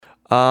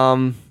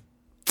Um,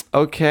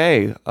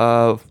 okay.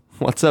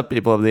 What's up,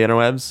 people of the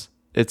interwebs?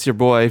 It's your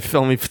boy,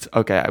 Filmy.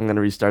 Okay, I'm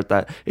gonna restart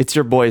that. It's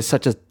your boy.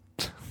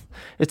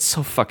 It's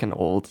so fucking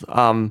old.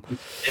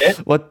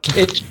 What?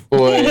 It's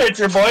boy. It's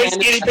your boy,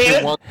 Skinny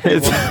Peter.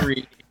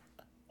 1313.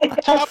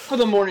 Top of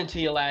the morning to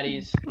you,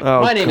 laddies.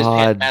 Oh, My name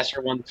God. is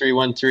Master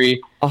 1313,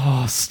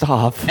 Oh,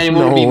 stop! and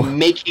we're No. going to be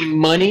making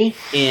money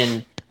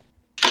in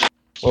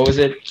what was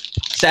it?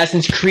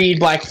 Assassin's Creed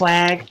Black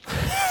Flag.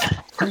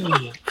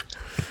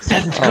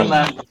 Assassin's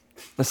Creed.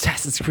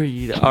 Assassin's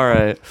Creed. All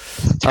right.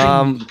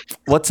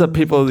 What's up,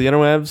 people of the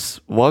interwebs?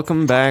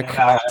 Welcome back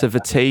to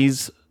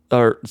Fateh's,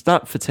 or it's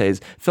not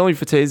Fateh's, Filmy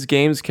Fateh's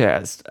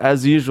Gamescast.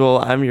 As usual,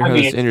 I'm your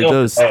host and your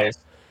host.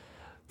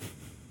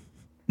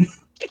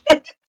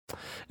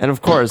 And of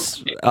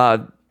course,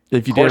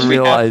 if you didn't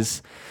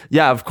realize,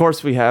 of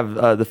course we have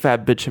the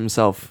fat bitch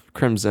himself,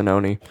 Crimson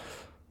Oni.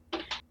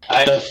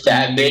 The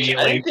fat bitch.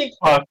 I didn't think.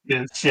 Fuck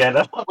this shit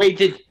up.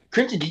 Wait,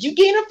 Crimson? Did you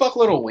gain a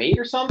fuckload of weight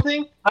or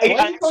something? I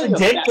actually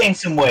did gain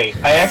some weight.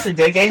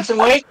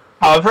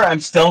 However, I'm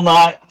still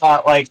not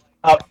like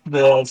up to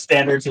the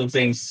standards of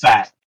being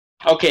fat.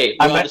 Okay,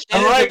 I'm well, the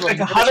standards like of like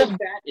commercial 100.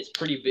 fat is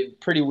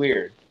pretty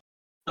weird.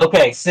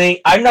 Okay,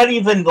 see, I'm not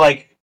even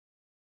like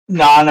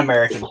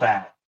non-American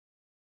fat.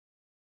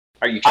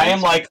 Are you? I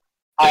Chinese?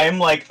 am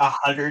like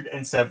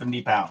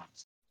 170 pounds.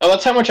 Oh,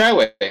 that's how much I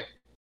weigh.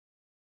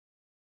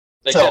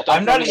 So,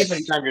 I'm not only even-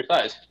 3 times your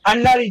size.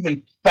 I'm not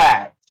even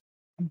fat.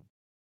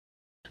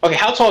 Okay,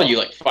 how tall are you?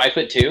 Like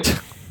 5'2"?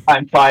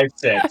 I'm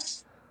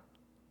 5'6".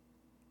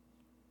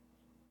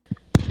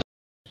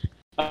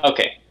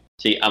 Okay.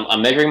 See,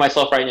 I'm measuring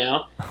myself right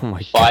now. Oh my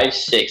god.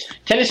 5'6".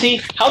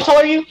 Tennessee, how tall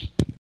are you?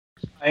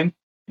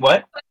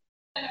 What?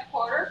 And a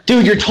quarter?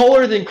 Dude, you're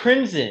taller than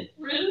Crimson.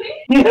 Really?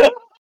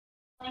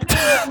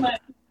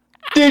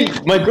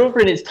 Dude, my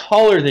girlfriend is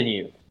taller than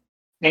you.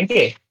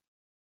 Kinky.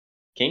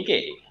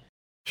 Kinky.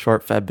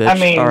 Short fat bitch. I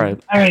mean, All right.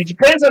 it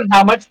depends on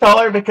how much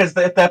taller, because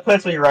if that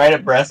puts me right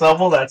at breast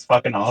level, that's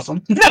fucking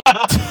awesome.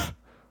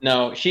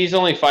 No, she's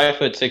only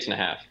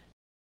 5'6.5".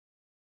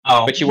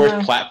 Oh, But she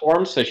wears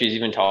platforms, so she's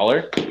even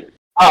taller.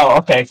 Oh,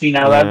 okay. See,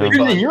 now that'd be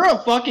Crimson, fun. you're a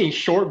fucking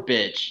short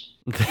bitch.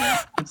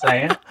 I'm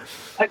saying.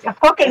 I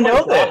fucking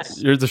know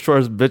this. You're the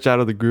shortest bitch out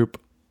of the group.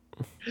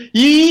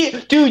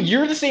 Dude,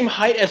 you're the same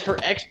height as her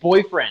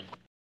ex-boyfriend.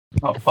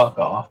 Oh, fuck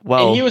off.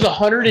 Well, And he was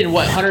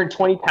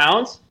 120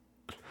 pounds?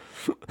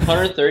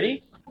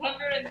 130?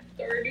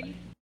 130.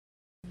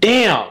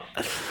 Damn.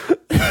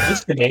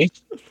 This today.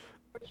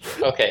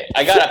 Okay,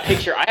 I got a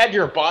picture. I have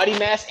your body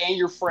mass and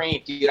your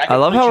frame, dude. I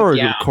love how we're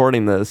down.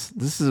 recording this.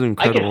 This is I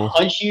incredible. can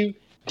punch you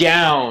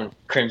down,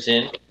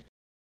 Crimson.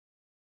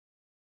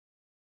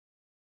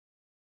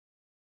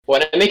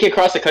 When I make it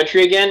across the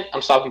country again,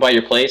 I'm stopping by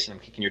your place and I'm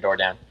kicking your door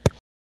down.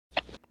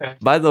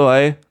 By the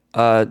way,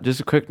 just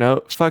a quick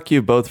note. Fuck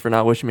you both for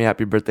not wishing me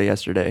happy birthday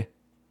yesterday.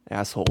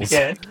 Assholes.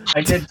 I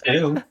did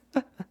too.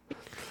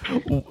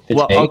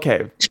 Well,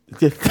 okay.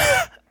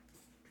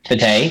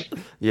 Today,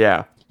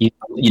 Yeah.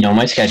 you know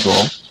my schedule.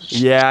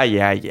 Yeah.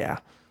 I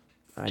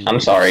know I'm your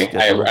sorry.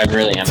 schedule. I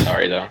really am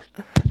sorry, though.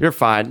 You're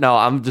fine. No,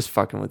 I'm just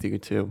fucking with you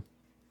too.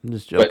 I'm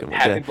just joking But with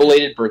happy you.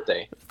 belated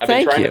birthday. I've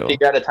been Thank trying you. to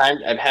figure out a time.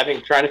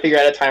 Trying to figure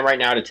out a time right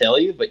now to tell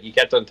you, but you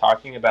kept on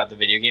talking about the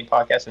video game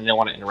podcast and didn't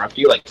want to interrupt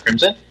you, like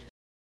Crimson.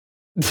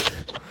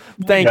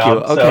 Thank Yeah, you.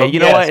 so, Okay, you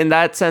know yes. what? In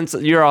that sense,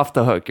 you're off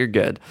the hook. You're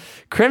good.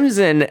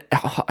 Crimson,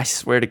 I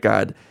swear to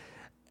God,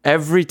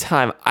 every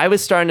time I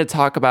was starting to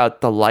talk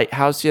about The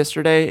Lighthouse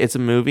yesterday, it's a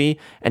movie,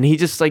 and he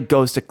just like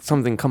goes to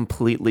something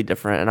completely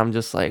different, and I'm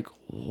just like,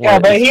 Yeah,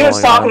 what but is he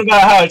was going talking on?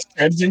 about how it's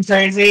Crimson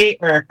crazy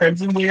or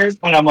Crimson weird,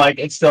 and I'm like,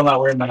 it's still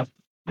not weird enough.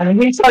 And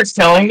then he starts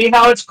telling me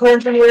how it's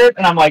Crimson weird,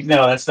 and I'm like,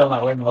 no, that's still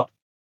not weird enough.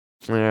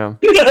 Yeah,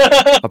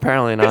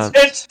 apparently not.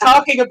 He's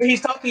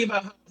talking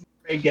about how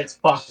Ray gets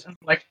fucked. I'm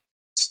like,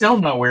 still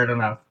not weird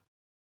enough.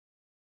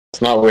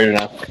 It's not weird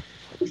enough.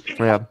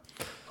 Yeah.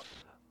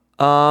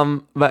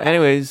 But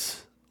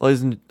anyways,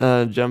 ladies and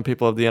gentlemen,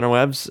 people of the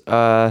interwebs,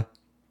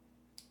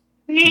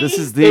 This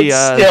is the, It's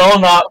still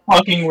not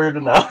fucking weird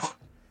enough.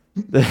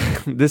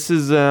 this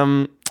is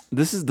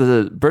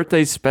the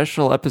birthday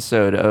special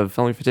episode of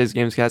Filming for Today's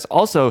Gamescast.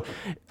 Also,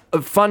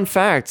 a fun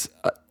fact,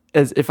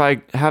 as if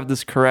I have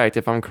this correct,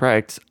 if I'm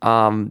correct,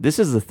 this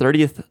is the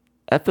 30th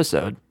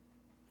episode.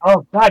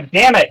 Oh, god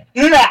damn it.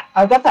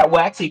 I got that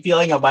waxy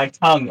feeling on my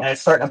tongue, and it's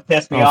starting to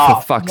piss me Oh,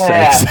 off. for fuck's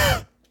Yeah.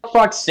 sakes. For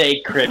fuck's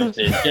sake,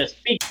 Crimson. Just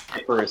speak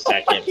for a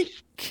second.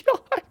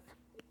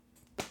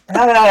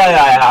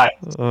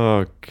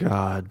 Oh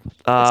god. It's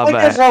like But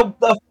there's a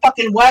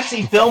fucking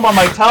waxy film on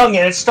my tongue,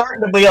 and it's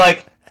starting to be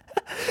like...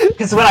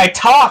 Because when I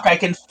talk, I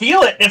can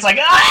feel it. It's like,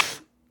 ah!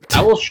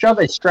 I will shove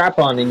a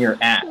strap-on in your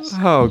ass.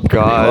 oh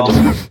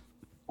god.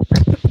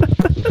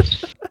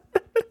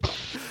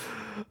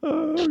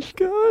 Oh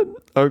god.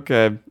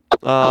 Okay.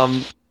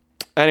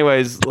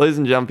 Anyways, ladies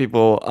and gentlemen,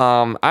 people,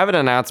 I have an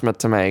announcement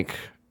to make.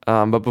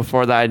 But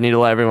before that, I need to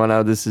let everyone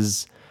know this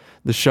is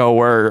the show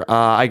where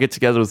I get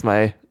together with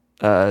my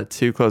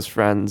two close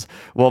friends.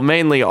 Well,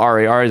 mainly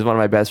Ari. Ari's one of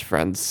my best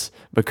friends,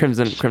 but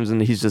Crimson,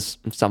 he's just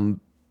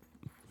some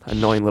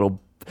annoying little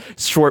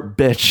short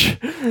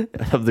bitch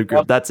of the group.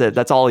 Yep. That's it.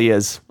 That's all he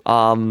is.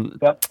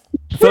 Yep.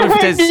 Philly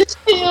Fatales- His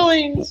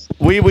feelings.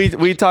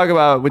 we talk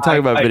about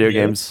I video do.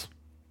 games.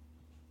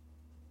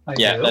 I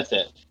Yeah, do. that's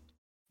it.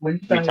 When We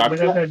did talked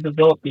about- I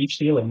develop these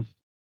feelings?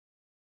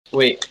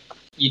 Wait,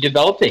 you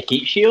developed a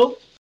heat shield?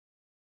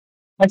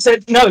 I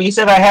said no. You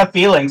said I have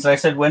feelings. I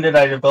said when did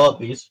I develop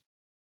these?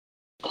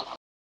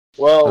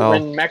 Well, Oh,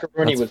 when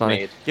macaroni That's was funny.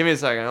 made. Give me a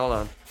second. Hold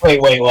on. Wait,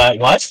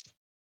 what?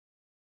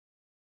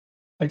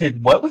 I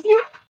did what with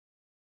you?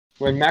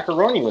 When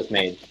macaroni was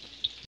made.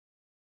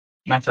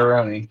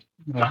 Macaroni.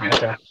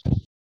 Okay.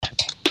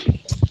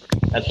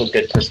 That's what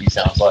good pussy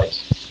sounds like.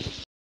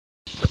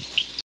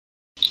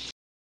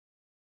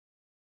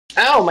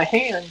 Ow, my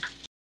hand.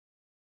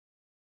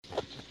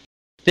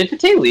 Did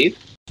Pate leave?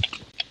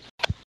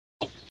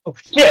 Oh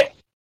shit!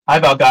 I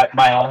about got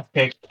my ass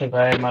kicked because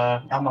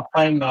I'm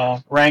playing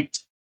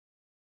ranked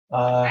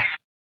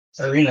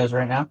arenas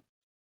right now.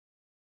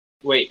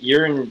 Wait,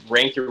 you're in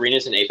ranked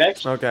arenas in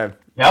Apex? Okay.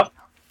 Yep.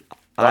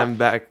 I'm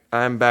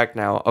back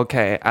now.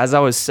 Okay, as I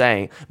was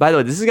saying, by the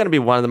way, this is going to be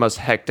one of the most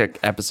hectic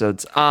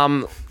episodes.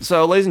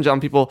 So ladies and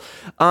gentlemen, people,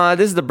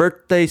 this is the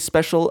birthday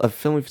special of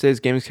Filming for Today's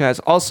Gamescast.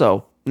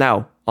 Also,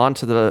 now on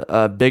to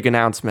the big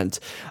announcement.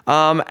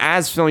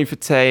 As Filming for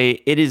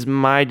Today, it is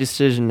my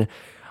decision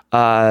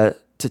to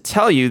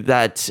tell you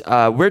that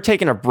we're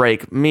taking a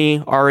break.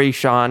 Me, Ari,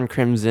 Sean,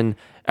 Crimson,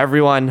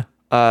 everyone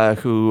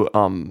who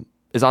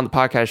is on the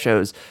podcast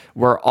shows,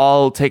 we're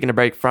all taking a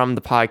break from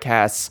the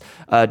podcasts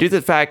due to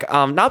the fact,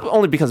 not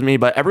only because of me,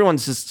 but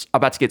everyone's just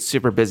about to get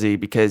super busy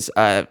because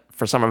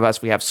for some of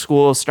us, we have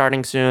school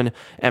starting soon.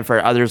 And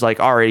for others like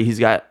Ari, he's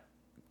got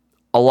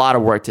a lot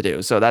of work to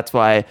do. So that's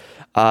why,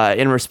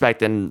 in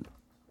respect and,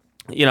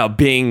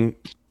 being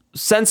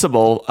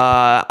sensible,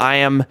 I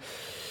am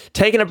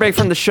taking a break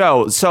from the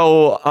show.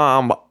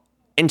 So,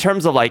 in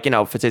terms of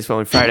for today's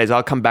Filming Fridays,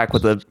 I'll come back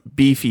with a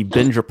beefy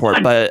binge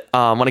report. But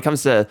when it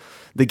comes to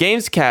the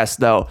games cast,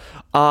 though,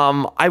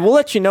 I will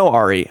let you know,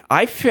 Ari,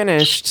 I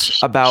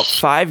finished about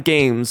 5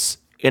 games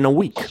in a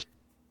week.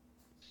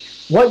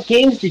 What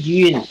games did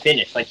you even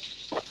finish? Like,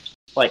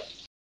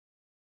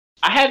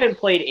 I haven't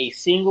played a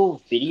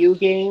single video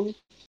game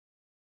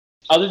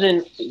other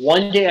than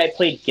one day I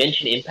played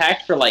Genshin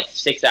Impact for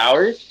 6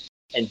 hours,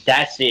 and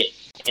that's it.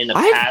 In the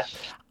past,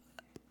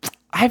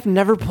 I've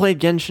never played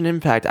Genshin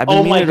Impact. I've been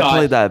Oh my meaning to God.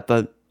 play that,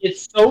 but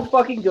it's so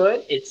fucking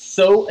good. It's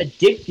so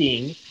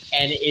addicting,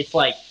 and it's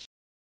like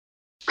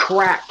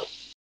crack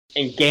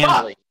and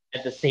gambling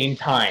at the same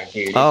time,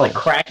 dude. It's Oh. like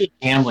crack and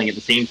gambling at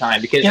the same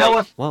time because You know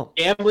what? well,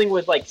 gambling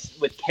with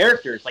with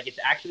characters, it's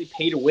actually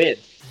pay to win,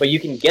 but you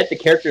can get the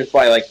characters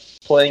by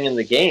playing in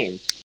the game.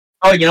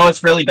 Oh, you know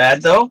what's really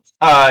bad though?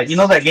 You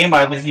know that game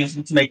I was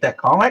using to make that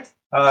comic?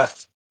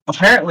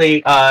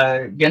 Apparently,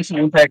 Genshin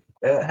Impact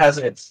has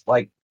its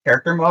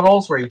character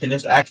models where you can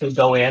just actually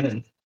go in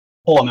and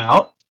pull them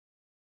out.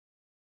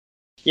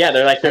 Yeah,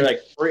 they're like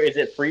free. Is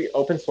it free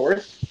open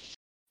source?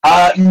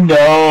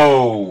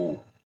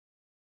 No.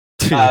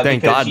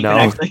 thank because God, you no.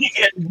 can actually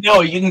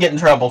you can get in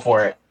trouble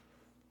for it.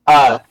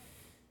 But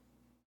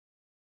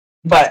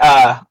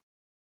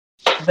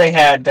they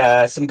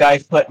had some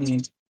guys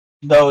putting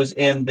those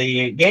in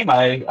the game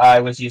I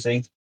was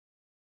using.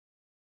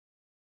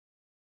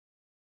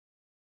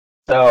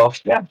 So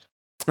yeah,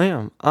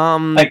 Yeah.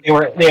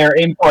 they are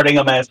importing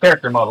them as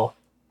character model.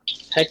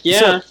 Heck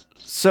yeah!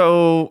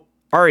 So,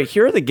 all right,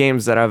 here are the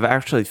games that I've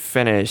actually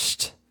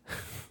finished.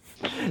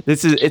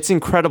 It's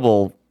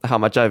incredible how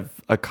much I've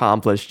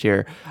accomplished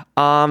here.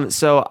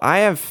 So I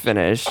have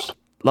finished.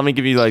 Let me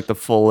give you the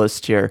full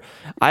list here.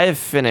 I have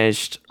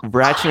finished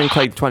Ratchet and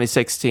Clank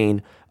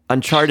 2016,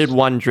 Uncharted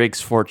 1: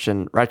 Drake's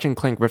Fortune, Ratchet and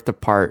Clank Rift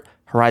Apart,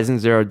 Horizon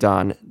Zero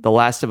Dawn, The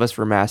Last of Us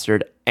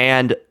Remastered,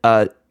 and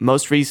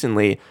most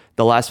recently,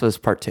 The Last of Us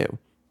Part 2.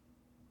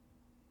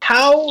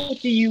 How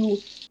do you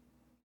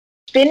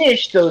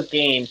finish those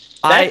games?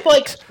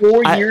 That's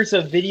 4 years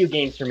of video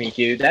games for me,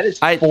 dude. That is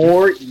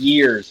 4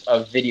 years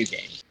of video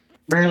games.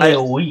 Barely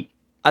a week.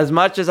 As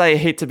much as I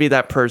hate to be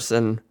that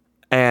person,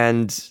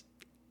 and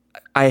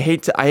I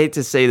hate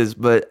to say this,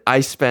 but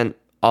I spent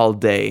all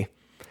day.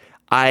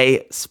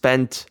 I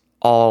spent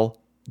all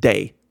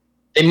day.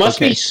 They must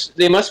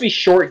be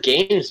short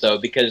games though,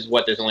 because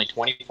there's only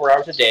 24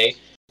 hours a day,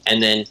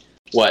 and then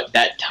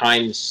that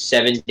times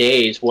 7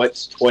 days.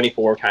 What's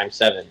 24 times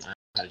 7? I don't know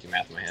how to do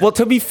math in my head. Well,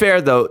 to be fair,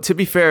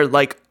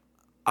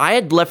 I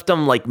had left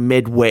them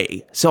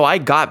midway, so I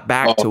got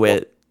back to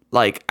it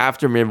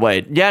after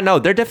midway. Yeah, no,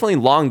 they're definitely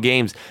long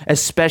games,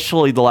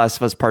 especially The Last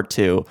of Us Part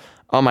 2.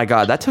 Oh my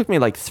God, that took me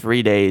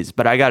 3 days,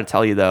 but I gotta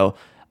tell you though,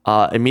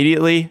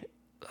 immediately,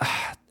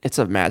 it's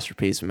a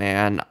masterpiece,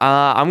 man.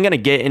 I'm gonna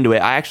get into it.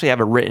 I actually have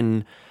a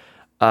written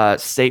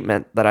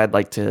statement that I'd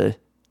like to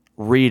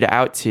read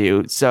out to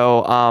you.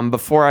 So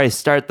before I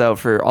start though,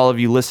 for all of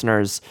you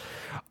listeners,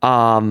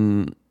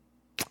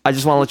 I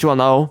just want to let you all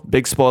know,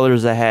 big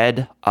spoilers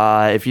ahead.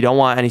 If you don't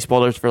want any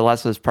spoilers for The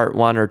Last of Us Part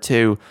 1 or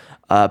 2,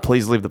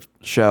 please leave the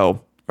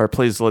show or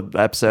please leave the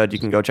episode. You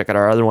can go check out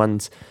our other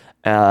ones.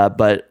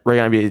 But I'm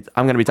gonna be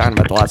talking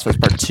about The Last of Us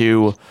Part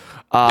 2.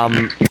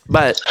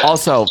 But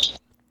also,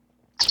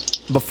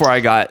 before I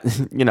got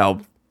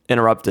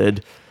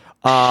interrupted,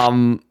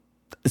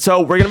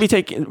 so we're gonna be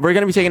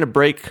taking a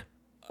break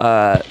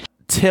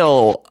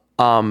till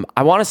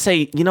I want to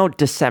say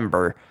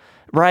December,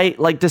 right?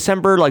 Like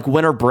December, like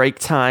winter break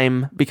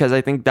time, because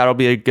I think that'll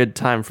be a good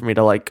time for me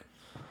to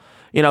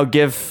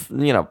give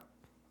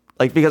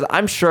because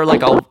I'm sure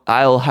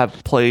I'll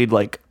have played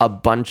like a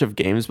bunch of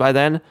games by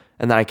then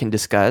and that I can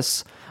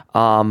discuss.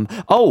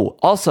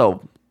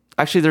 Also,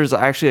 actually, there's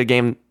actually a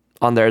game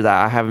on there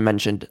that I haven't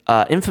mentioned.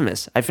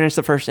 Infamous. I finished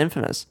the first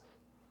Infamous.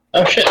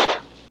 Oh shit.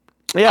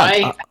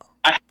 Yeah.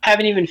 I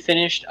haven't even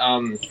finished.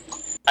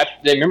 I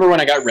remember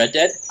when I got Red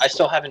Dead. I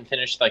still haven't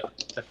finished like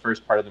the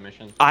first part of the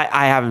mission.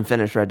 I haven't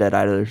finished Red Dead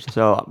either,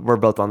 so we're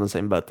both on the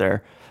same boat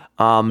there.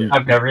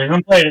 I've never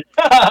even played it.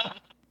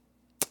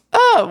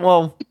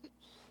 Well,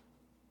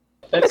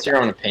 That's your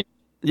own opinion.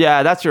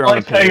 yeah, that's your own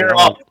opinion.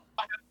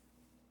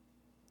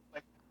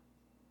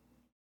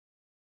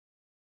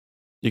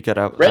 You get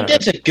out. Red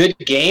Dead's a good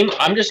game.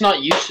 I'm just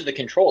not used to the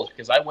controls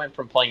because I went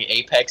from playing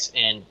Apex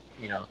and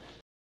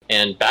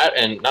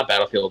not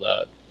Battlefield,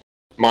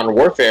 Modern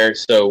Warfare.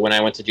 So when I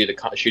went to do the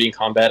shooting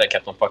combat, I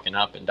kept on fucking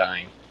up and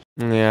dying.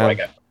 Yeah. Are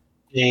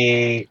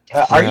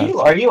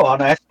you on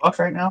Xbox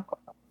right now?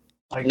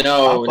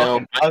 No.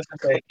 I was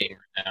gonna say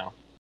Right now.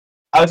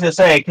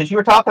 because you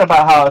were talking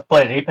about how I was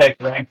playing Apex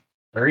ranked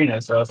arena,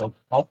 so I was like,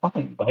 I'll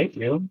fucking bite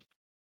you.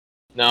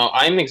 No,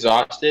 I'm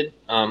exhausted.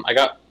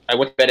 I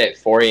went to bed at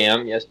 4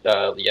 a.m.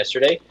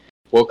 Yesterday.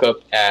 Woke up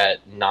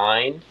at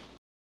 9,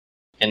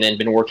 and then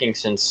been working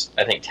since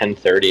I think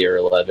 10:30 or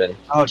 11.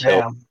 Oh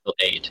damn! Till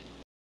 8.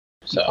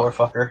 So poor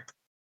fucker.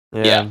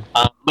 Yeah.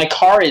 my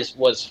car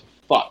was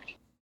fucked.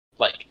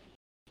 Like,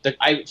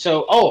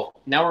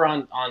 now we're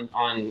on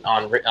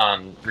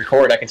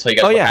record. I can tell you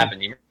guys what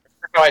happened. You remember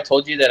how I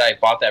told you that I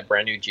bought that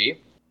brand new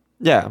Jeep?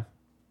 Yeah.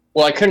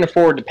 Well, I couldn't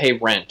afford to pay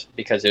rent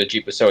because the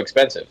Jeep was so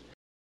expensive.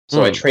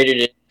 So I traded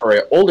it for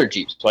an older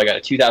Jeep. So I got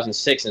a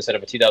 2006 instead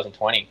of a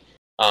 2020.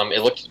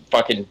 It looked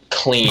fucking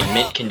clean,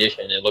 mint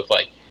condition, it looked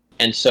like.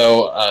 And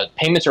so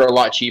payments are a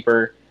lot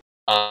cheaper.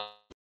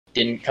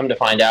 Didn't come to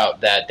find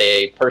out that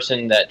the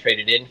person that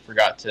traded in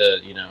forgot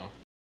to,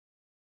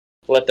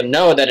 let them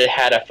know that it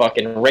had a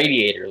fucking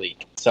radiator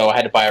leak. So I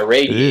had to buy a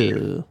radiator.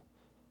 Ew.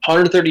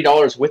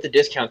 $130 with a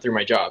discount through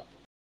my job.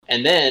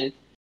 And then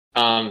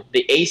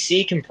the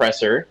AC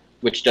compressor,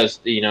 which does,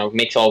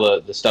 makes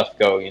all the stuff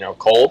go,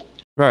 cold.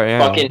 Right. Yeah.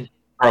 Fucking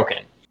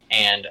broken.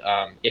 And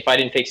if I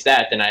didn't fix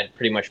that, then I'd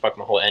pretty much fuck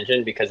my whole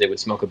engine because it would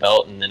smoke a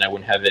belt, and then I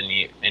wouldn't have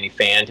any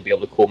fan to be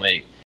able to cool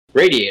my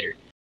radiator.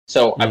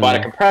 So I bought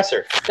a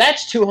compressor.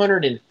 That's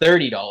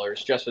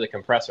 $230 just for the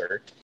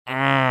compressor.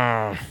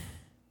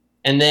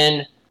 And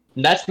then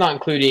that's not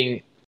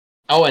including.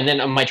 Oh, and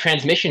then my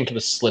transmission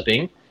was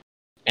slipping,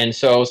 and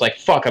so I was like,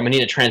 "Fuck, I'm gonna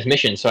need a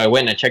transmission." So I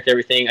went and I checked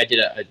everything.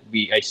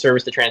 I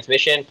serviced the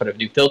transmission, put a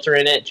new filter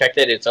in it, checked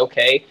it. It's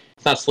okay.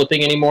 It's not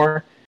slipping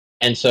anymore.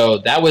 And so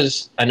that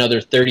was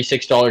another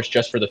 $36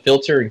 just for the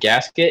filter and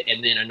gasket,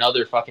 and then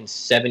another fucking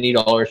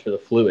 $70 for the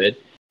fluid.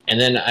 And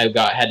then I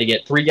had to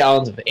get 3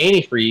 gallons of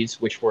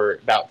antifreeze, which were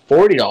about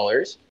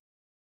 $40.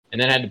 And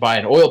then I had to buy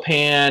an oil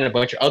pan, a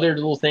bunch of other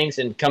little things,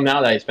 and come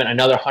out I spent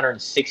another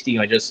 $160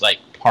 on just like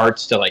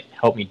parts to like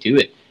help me do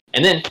it.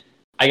 And then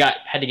I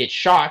had to get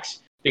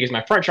shocks because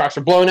my front shocks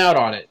are blown out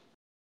on it.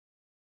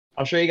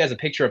 I'll show you guys a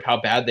picture of how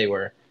bad they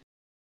were.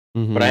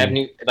 Mm-hmm. But I have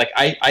new, like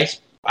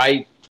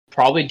I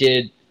probably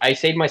did. I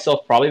saved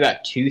myself probably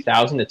about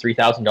 $2,000 to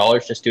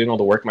 $3,000 just doing all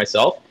the work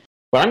myself.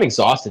 But I'm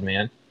exhausted,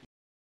 man.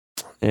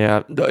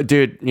 Yeah,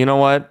 dude. You know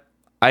what?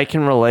 I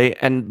can relate.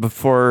 And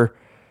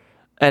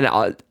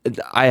I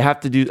have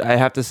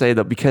to say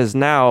though, because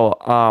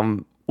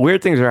now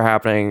weird things are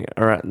happening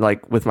around,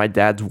 like with my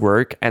dad's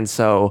work, and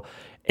so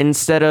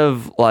instead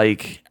of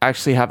like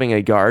actually having a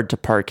yard to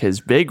park his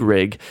big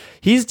rig,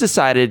 he's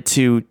decided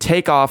to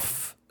take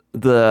off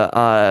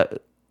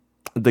the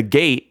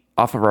gate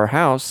off of our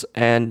house,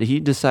 and he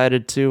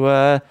decided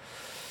to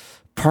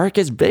park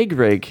his big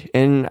rig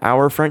in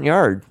our front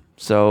yard.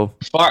 So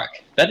fuck,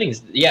 that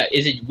thing's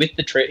is it with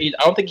the trailer?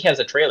 I don't think he has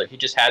a trailer. He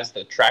just has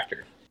the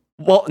tractor.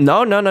 Well,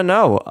 no.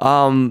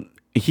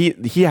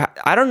 He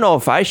I don't know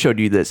if I showed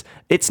you this.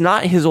 It's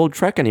not his old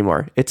truck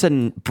anymore. It's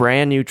a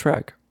brand new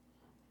truck.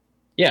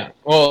 Yeah.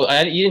 Well,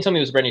 you didn't tell me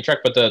it was a brand new truck,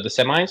 but the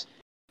semis,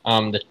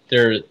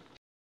 they're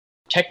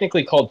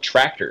technically called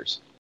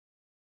tractors.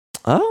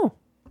 Oh.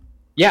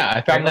 Yeah,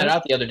 I found that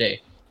out the other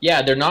day.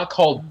 Yeah, they're not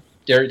called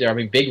they're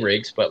big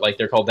rigs, but like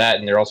they're called that,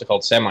 and they're also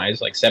called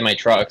semis, like semi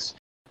trucks.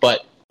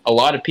 But a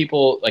lot of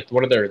people, like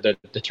one of the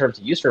terms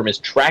to use for them is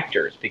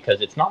tractors, because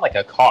it's not like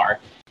a car.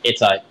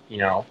 It's a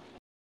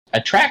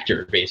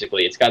tractor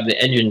basically. It's got the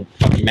engine,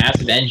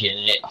 massive engine,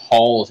 and it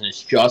hauls, and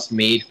it's just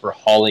made for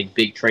hauling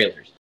big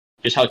trailers.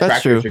 Just how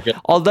That's tractors true. are just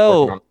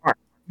Although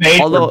Made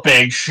for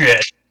big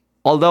shit.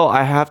 Although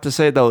I have to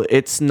say though,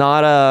 it's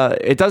not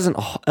it doesn't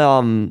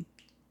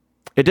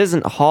it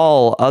doesn't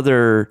haul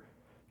other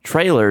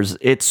trailers.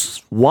 It's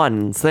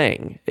one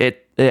thing.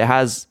 It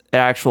has an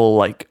actual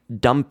like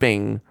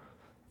dumping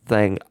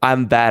thing.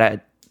 I'm bad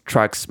at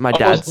trucks. My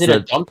dad's is it a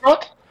dump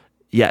truck?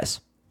 yes.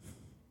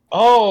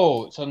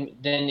 Oh, so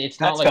then it's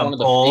not That's like one of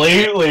the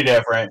completely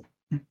different.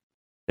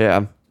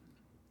 Yeah.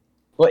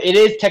 Well, it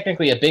is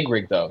technically a big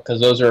rig though, because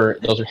those are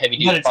heavy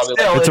duty. But it's Probably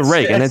still, It's a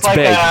rig, and it's like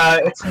big.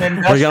 It's an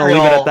We're gonna leave it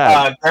at industrial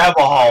that.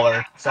 gravel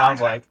hauler.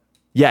 Sounds like.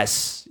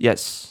 Yes.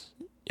 Yes.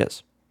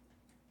 Yes.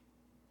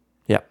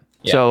 Yeah.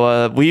 Yeah.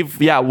 So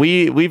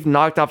we've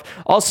knocked off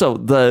also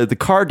the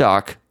car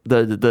dock,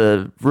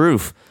 the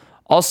roof.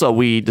 Also,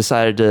 we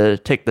decided to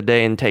take the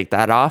day and take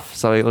that off,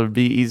 so it would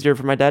be easier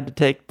for my dad to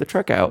take the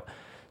truck out.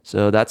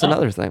 So that's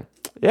another thing.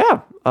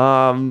 Yeah.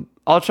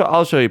 I'll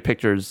show you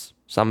pictures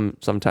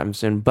sometime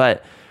soon.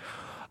 But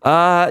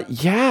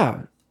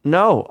yeah.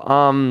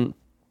 No.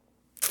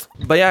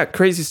 But yeah,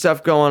 crazy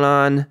stuff going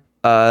on.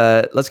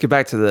 Let's get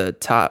back to the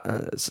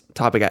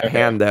topic at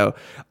hand though.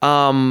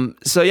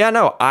 So yeah,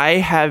 no, I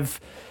have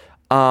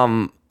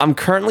I'm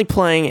currently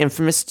playing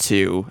Infamous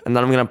 2, and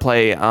then I'm gonna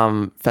play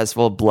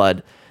Festival of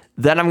Blood.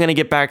 Then I'm gonna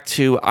get back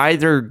to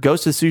either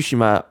Ghost of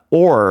Tsushima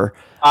or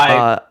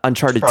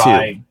Uncharted 2.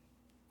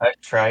 I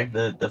tried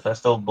the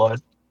Festival of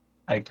Blood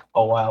like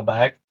a while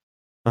back.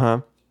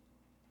 Uh-huh.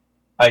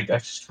 I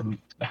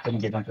couldn't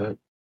get into it.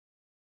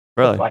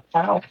 Really? Like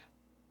how?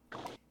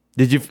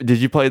 Did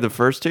you play the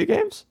first two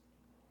games?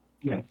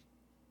 Yeah.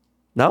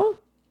 No?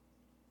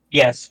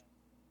 Yes.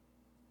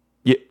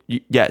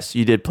 Yes,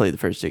 you did play the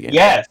first two games.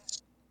 Yes.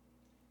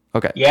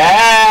 Okay.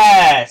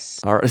 Yes.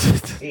 All right.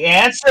 The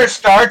answer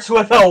starts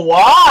with a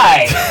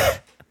Y.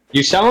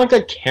 You sound like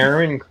a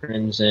Karen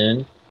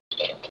Crimson.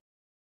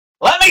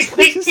 Let me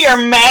speak to your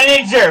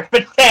manager,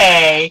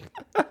 Pate.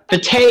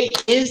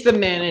 Pate is the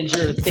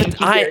manager. Thank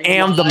you. I very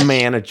am the much.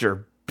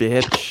 manager,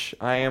 bitch.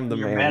 I am the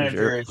Your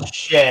manager. manager is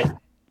shit.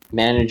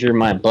 Manager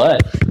my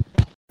butt.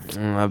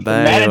 I bet.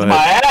 Manage my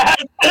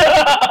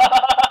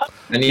ass.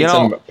 I need You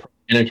know- some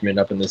management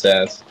up in this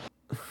ass.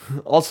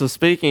 Also,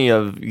 speaking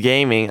of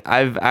gaming,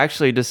 I've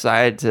actually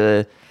decided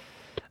to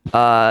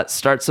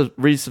start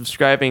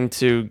resubscribing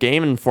to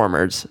Game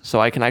Informers, so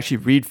I can actually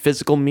read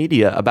physical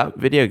media about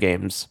video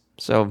games.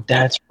 So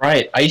That's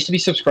right. I used to be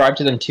subscribed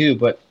to them too,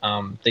 but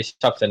they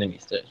stopped sending me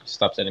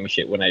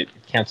shit when I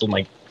canceled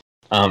my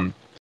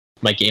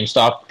my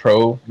GameStop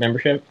Pro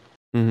membership.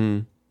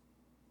 mhm.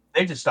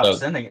 They just stopped So-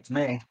 sending it to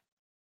me.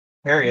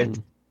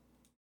 Period.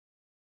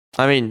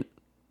 I mean,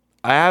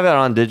 I have it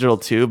on digital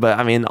too, but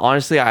I mean,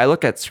 honestly, I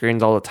look at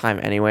screens all the time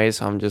anyway,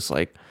 so I'm just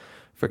like,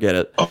 forget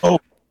it. Oh.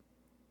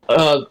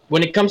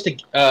 When it comes to,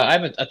 I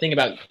have a thing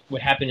about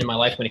what happened in my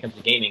life when it comes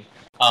to gaming.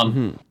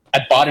 Mhm. I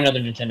bought another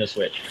Nintendo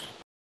Switch.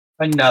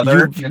 Another.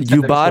 You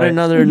Nintendo bought Switch.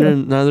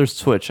 another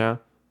Switch, huh?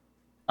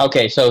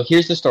 Okay, so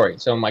here's the story.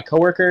 So my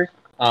coworker,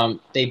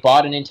 they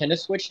bought a Nintendo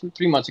Switch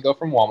 3 months ago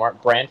from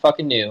Walmart, brand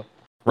fucking new, with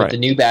Right. the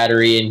new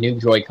battery and new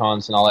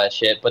Joy-Cons and all that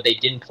shit, but they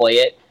didn't play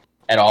it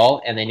at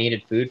all, and they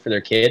needed food for their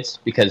kids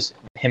because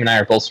him and I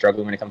are both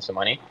struggling when it comes to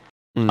money.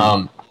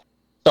 Mm.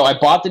 So I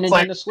bought the It's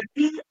like- Nintendo Switch.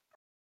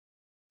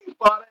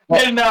 Bought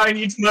it, and now he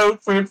needs no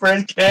food for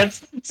his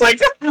kids. It's like,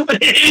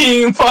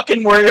 you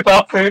fucking worry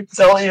about food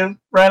until you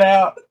run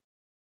out.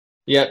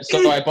 Yeah,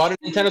 so I bought a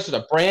Nintendo Switch,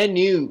 a brand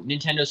new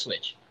Nintendo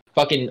Switch.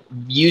 Fucking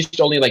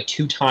used only like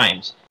 2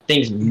 times.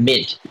 Thing's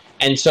mint.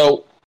 And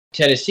so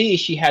Tennessee,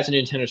 she has a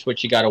Nintendo Switch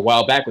she got a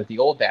while back with the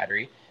old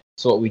battery.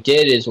 So what we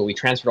did is we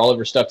transferred all of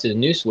her stuff to the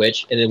new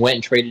Switch and then went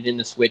and traded in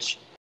the Switch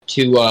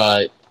to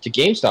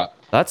GameStop.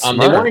 That's They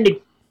smart. wanted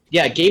to,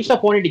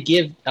 GameStop wanted to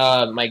give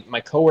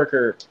my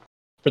coworker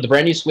for the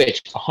brand new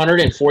Switch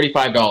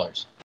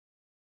 $145.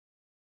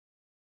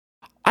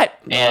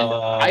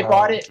 I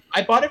bought it.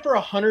 I bought it for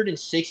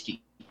 $160.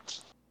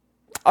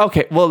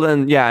 Okay, well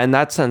then, yeah, in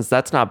that sense,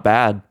 that's not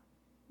bad.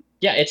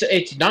 Yeah,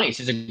 it's nice.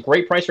 It's a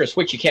great price for a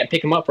Switch. You can't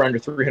pick them up for under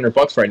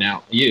 $300 right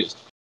now, used.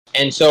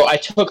 And so I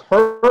took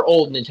her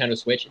old Nintendo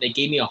Switch, and they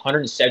gave me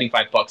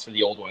 $175 for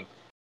the old one.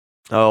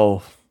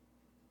 Oh,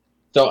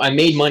 So I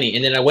made money,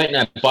 and then I went and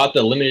I bought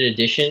the limited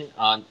edition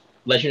on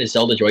Legend of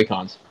Zelda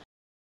Joy-Cons.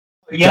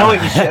 You know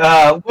what? You should,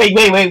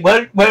 wait.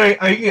 What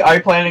are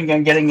you planning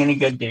on getting any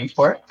good games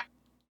for it?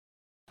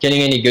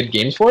 Getting any good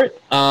games for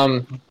it?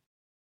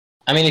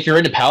 I mean, if you're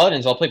into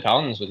Paladins, I'll play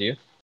Paladins with you.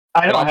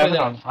 I But don't I'll have play it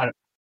that- on.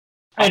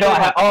 I don't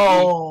have.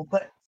 Oh,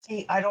 but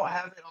see, I don't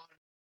have it on.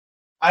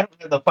 I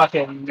don't have the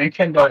fucking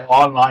Nintendo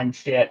Online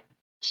shit.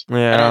 I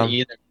yeah. don't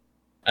either.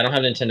 I don't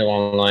have Nintendo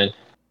Online.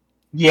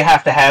 You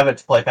have to have it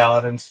to play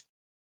Paladins.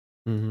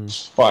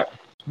 Mhm. Fuck.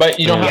 But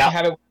you don't Yeah. have to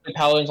have it with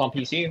Paladins on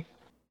PC.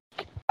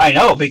 I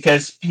know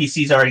because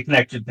PC's already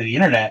connected to the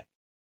internet.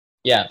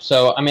 Yeah,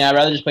 so I mean, I'd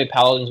rather just play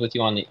Paladins with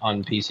you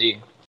on PC.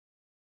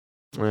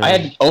 Yeah. I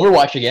had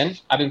Overwatch again.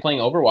 I've been playing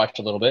Overwatch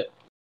a little bit.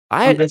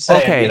 I'm just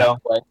saying, okay. you know.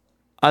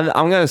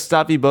 I'm gonna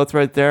stop you both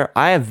right there.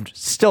 I have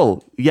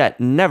still yet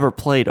never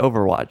played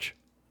Overwatch.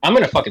 I'm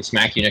gonna fucking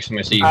smack you next time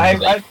I see you.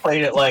 I've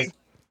played it like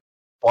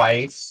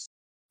twice.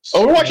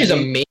 Overwatch is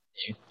amazing.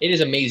 game. It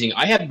is amazing.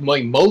 I have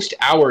my most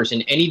hours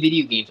in any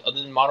video games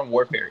other than Modern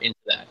Warfare into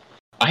that.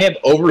 I have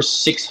over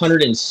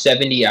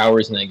 670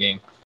 hours in that game.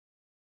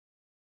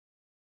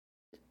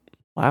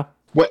 Wow.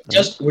 What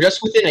just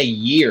within a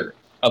year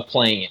of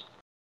playing it.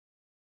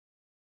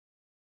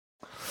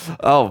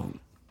 Oh,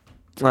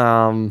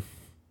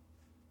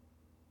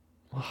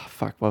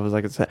 fuck, what was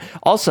I gonna say?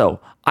 Also,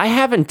 I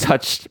haven't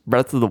touched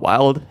Breath of the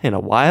Wild in a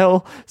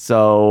while,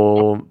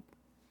 so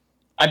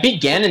I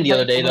beat Ganon the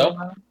other day, though.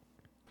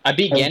 I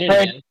beat Ganon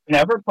again.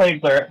 Never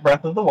played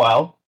Breath of the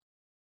Wild.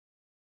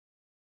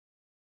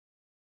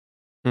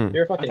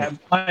 You're fucking...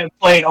 I've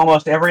played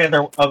almost every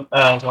other one of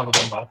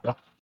them.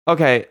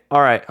 okay,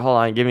 all right, hold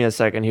on, give me a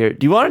second here.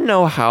 Do you want to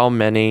know how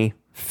many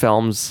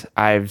films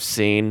I've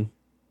seen,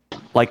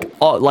 like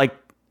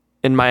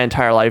in my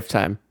entire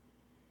lifetime?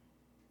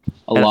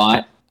 A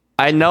lot.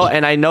 I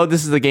know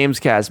this is the Games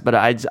Cast, but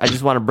I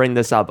just want to bring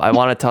this up. I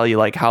want to tell you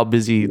like how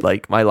busy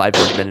like my life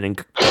has been in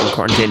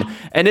quarantine.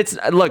 And it's,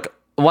 look,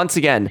 once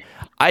again,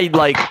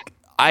 I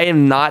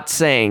am not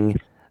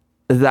saying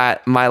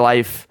that my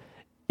life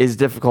is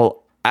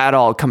difficult at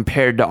all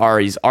compared to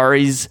Ari's.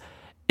 Ari's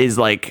is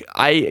like,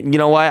 you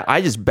know what?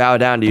 I just bow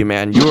down to you,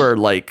 man. You are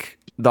like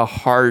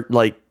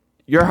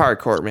you're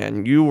hardcore,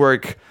 man. You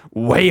work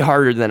way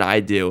harder than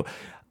I do.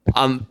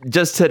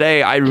 Just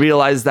today I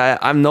realized that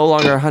I'm no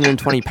longer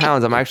 120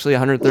 pounds. I'm actually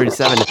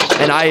 137,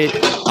 and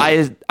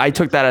I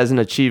took that as an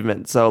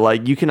achievement. So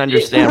like you can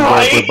understand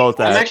where we're both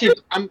at.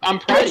 I'm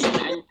proud of you,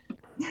 man.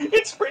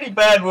 It's pretty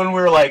bad when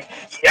we're like,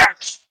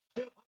 yes,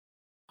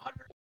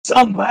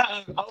 some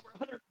pounds, over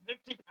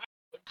 150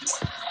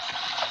 pounds.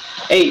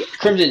 Hey,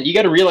 Crimson, you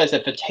got to realize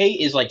that Fateh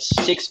is like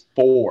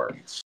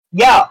 6'4".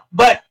 Yeah,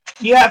 but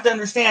you have to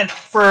understand,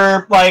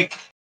 for like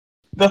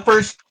the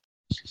first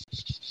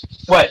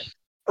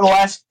the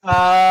last,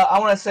 I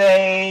want to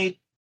say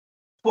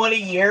 20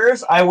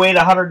 years, I weighed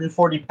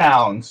 140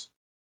 pounds.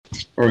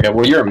 Okay,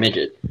 well, you're a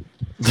midget.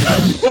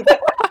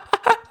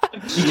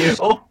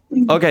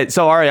 Okay,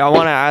 so Ari, I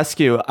want to ask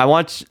you. I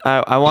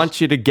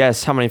want you to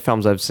guess how many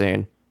films I've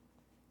seen.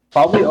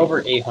 Probably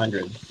over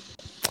 800.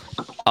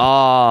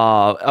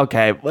 Oh,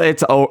 okay.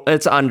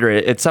 It's under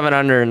it. It's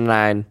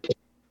 709.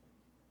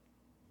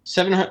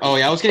 700. Oh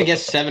yeah, I was gonna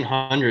guess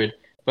 700,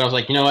 but I was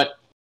like, you know what?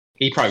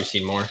 He'd probably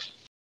seen more.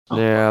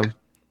 Yeah.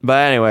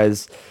 But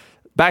anyways,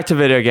 back to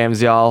video games,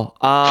 y'all.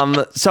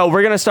 So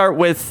we're gonna start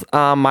with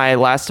my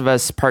Last of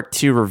Us Part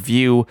 2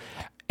 review,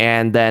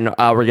 and then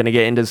we're gonna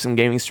get into some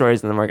gaming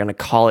stories, and then we're gonna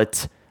call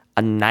it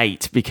a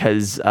night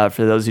because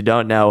for those who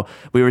don't know,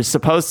 we were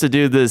supposed to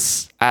do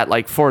this at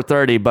like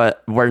 4:30,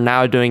 but we're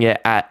now doing it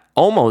at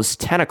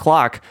almost 10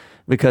 o'clock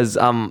because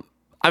I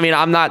mean,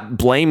 I'm not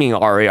blaming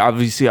Ari.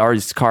 Obviously,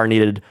 Ari's car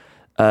needed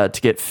to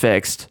get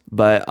fixed,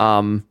 but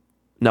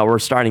no, we're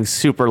starting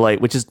super late,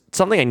 which is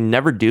something I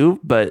never do,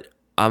 but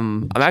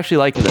I'm actually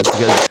liking this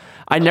because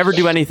I never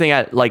do anything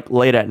at like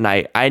late at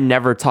night. I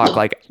never talk.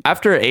 Like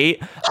after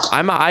 8,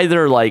 I'm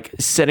either like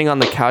sitting on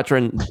the couch or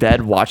in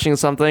bed watching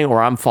something,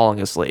 or I'm falling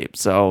asleep.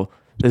 So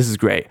this is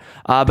great.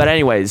 But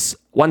anyways,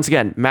 once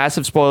again,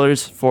 massive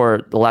spoilers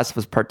for The Last of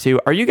Us Part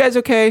 2. Are you guys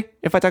okay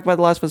if I talk about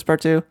The Last of Us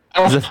Part 2?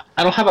 I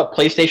don't have a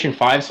PlayStation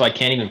 5, so I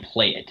can't even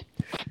play it.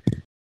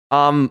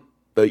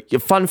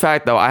 Fun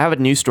fact though, I have a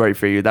news story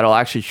for you that'll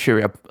actually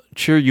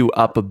cheer you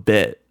up a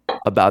bit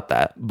about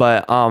that.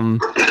 But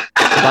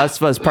Last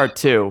of Us Part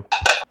 2.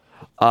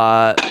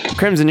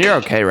 Crimson, you're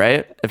okay,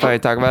 right? If I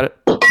talk about it?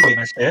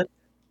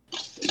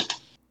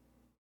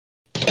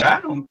 I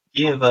don't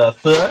give a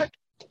fuck.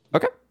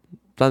 Okay.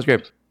 Sounds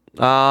great.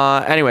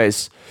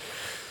 Anyways.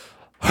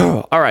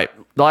 All right.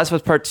 The Last of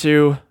Us Part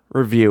 2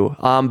 review.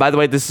 By the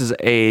way, this is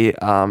a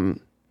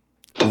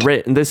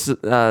this is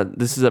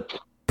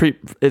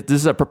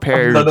a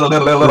prepared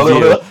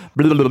review.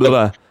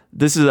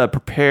 This is a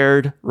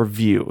prepared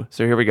review.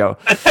 So here we go.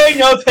 He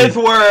knows his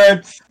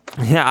words.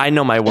 Yeah, I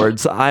know my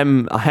words.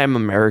 I'm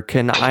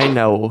American. I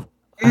know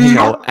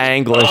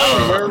English.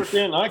 I'm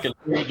American. I can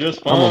read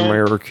just fine. I'm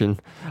American.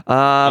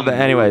 But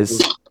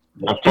anyways.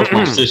 I fucked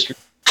my sister.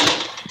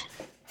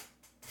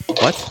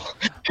 What?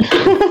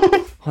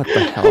 What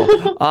the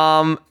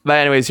hell? But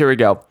anyways, here we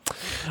go.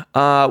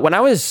 When I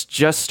was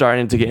just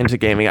starting to get into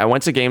gaming, I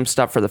went to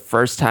GameStop for the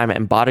first time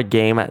and bought a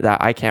game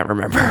that I can't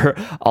remember.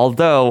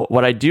 Although,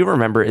 what I do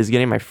remember is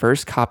getting my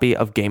first copy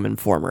of Game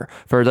Informer.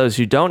 For those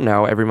who don't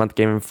know, every month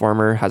Game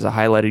Informer has a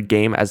highlighted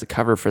game as a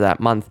cover for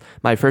that month.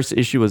 My first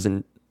issue was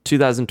in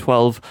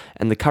 2012,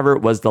 and the cover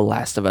was The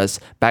Last of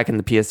Us back in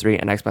the PS3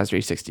 and Xbox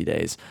 360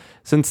 days.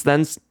 Since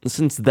then,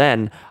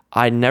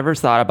 I never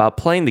thought about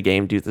playing the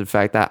game due to the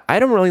fact that I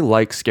don't really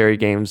like scary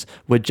games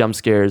with jump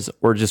scares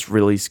or just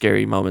really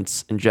scary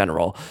moments in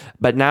general.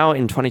 But now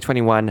in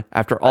 2021,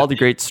 after all the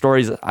great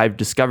stories I've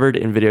discovered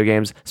in video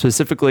games,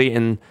 specifically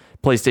in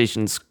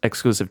PlayStation's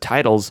exclusive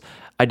titles,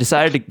 I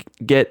decided to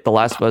get The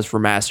Last of Us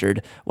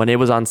Remastered when it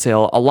was on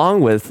sale,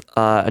 along with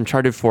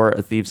Uncharted 4: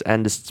 A Thief's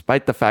End,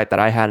 despite the fact that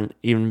I hadn't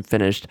even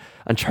finished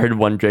Uncharted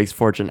 1: Drake's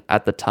Fortune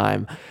at the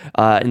time.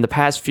 In the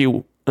past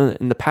few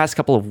in the past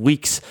couple of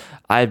weeks,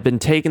 I've been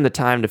taking the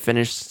time to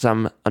finish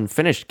some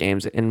unfinished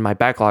games in my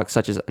backlog,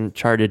 such as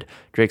Uncharted,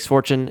 Drake's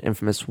Fortune,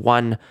 Infamous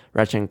 1,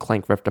 Ratchet and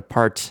Clank Rift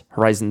Apart,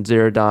 Horizon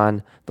Zero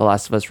Dawn, The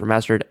Last of Us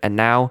Remastered, and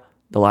now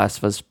The Last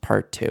of Us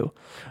Part 2.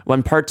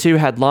 When Part 2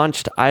 had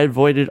launched, I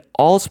avoided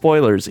all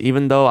spoilers,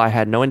 even though I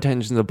had no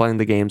intentions of playing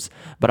the games,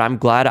 but I'm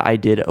glad I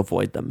did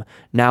avoid them.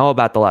 Now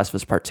about The Last of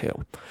Us Part 2.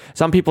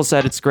 Some people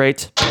said it's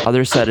great,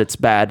 others said it's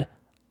bad.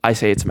 I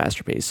say it's a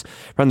masterpiece.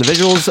 From the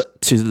visuals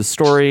to the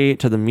story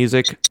to the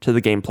music to the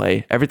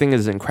gameplay, everything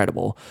is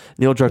incredible.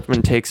 Neil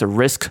Druckmann takes a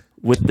risk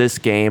with this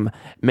game,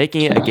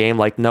 making it a game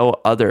like no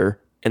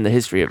other in the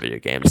history of video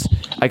games.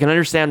 I can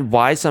understand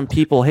why some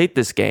people hate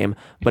this game,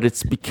 but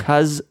it's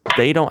because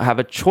they don't have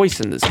a choice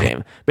in this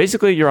game.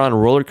 Basically, you're on a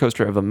roller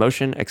coaster of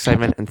emotion,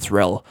 excitement, and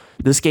thrill.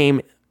 This game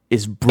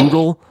is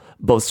brutal,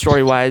 both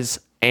story-wise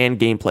and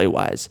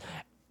gameplay-wise.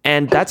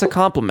 And that's a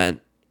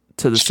compliment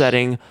to the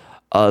setting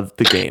of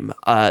the game,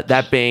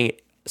 that being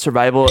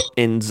survival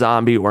in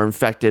zombie or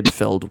infected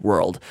filled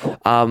world.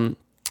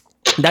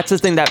 That's the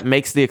thing that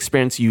makes the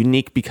experience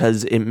unique,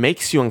 because it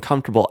makes you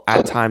uncomfortable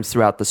at times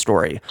throughout the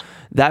story.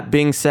 That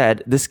being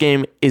said, this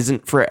game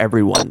isn't for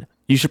everyone.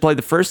 You should play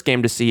the first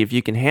game to see if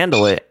you can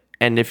handle it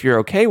and if you're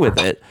okay with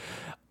it,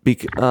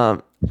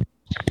 because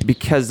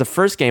the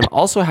first game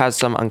also has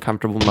some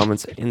uncomfortable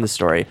moments in the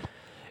story.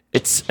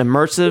 It's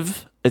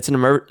immersive. It's an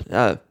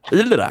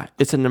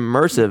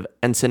immersive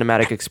and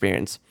cinematic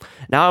experience.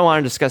 Now I want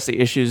to discuss the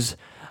issues.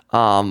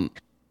 Hold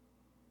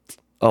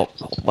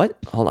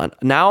on.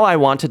 Now I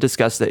want to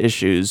discuss the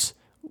issues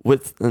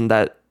with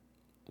that.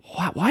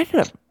 Why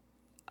did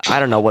I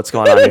don't know what's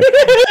going on here.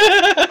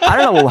 I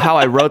don't know how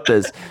I wrote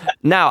this.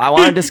 Now I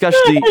want to discuss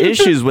the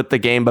issues with the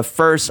game, but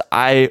first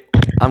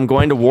I'm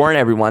going to warn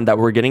everyone that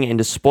we're getting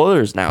into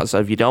spoilers now. So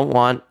if you don't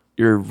want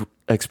your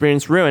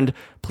experience ruined,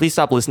 please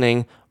stop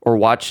listening or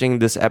watching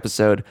this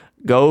episode.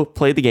 Go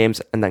play the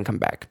games and then come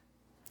back.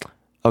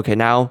 Okay,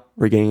 now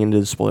we're getting into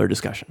the spoiler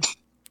discussion.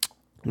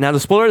 Now, the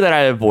spoiler that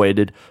I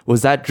avoided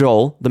was that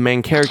Joel, the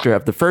main character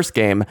of the first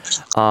game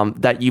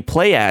that you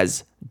play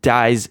as,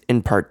 dies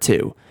in Part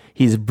 2.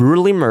 He's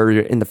brutally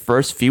murdered in the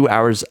first few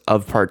hours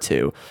of Part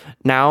 2.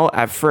 Now,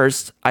 at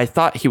first, I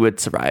thought he would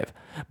survive.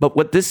 But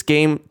what this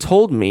game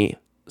told me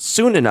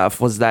soon enough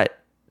was that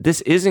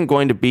this isn't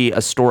going to be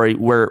a story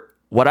where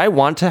what I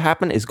want to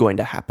happen is going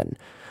to happen.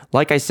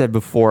 Like I said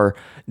before,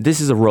 this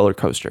is a roller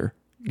coaster.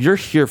 You're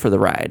here for the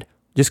ride.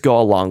 Just go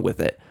along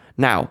with it.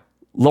 Now,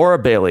 Laura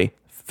Bailey,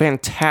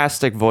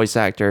 fantastic voice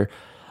actor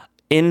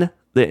in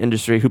the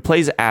industry, who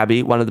plays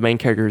Abby, one of the main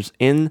characters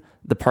in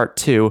the Part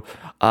 2,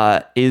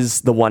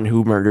 is the one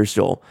who murders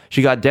Joel.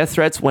 She got death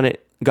threats when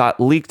it got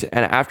leaked,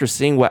 and after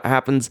seeing what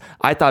happens,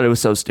 I thought it was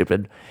so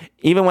stupid.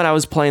 Even when I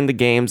was playing the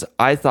games,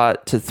 I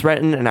thought to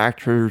threaten an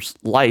actor's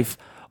life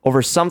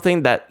over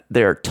something that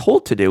they're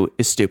told to do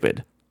is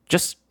stupid.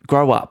 Just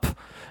grow up.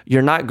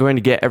 You're not going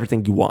to get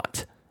everything you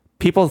want.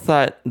 People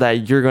thought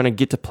that you're going to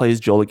get to play as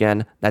Joel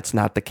again. That's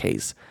not the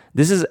case.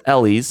 This is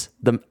Ellie's,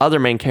 the other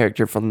main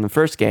character from the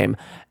first game,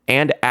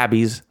 and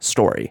Abby's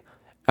story.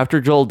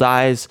 After Joel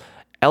dies,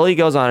 Ellie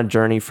goes on a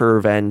journey for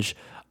revenge.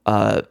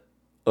 Why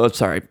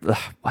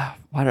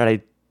did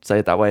I say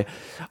it that way?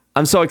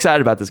 I'm so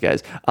excited about this,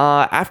 guys.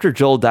 After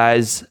Joel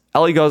dies,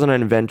 Ellie goes on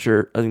an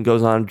adventure and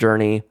goes on a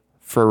journey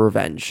for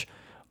revenge.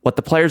 What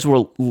the players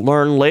will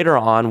learn later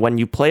on when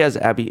you play as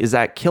Abby is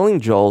that killing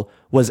Joel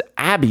was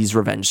Abby's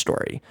revenge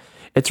story.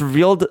 It's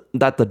revealed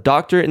that the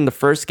doctor in the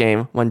first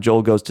game, when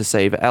Joel goes to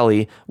save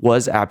Ellie,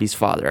 was Abby's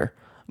father.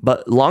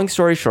 But long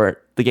story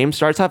short, the game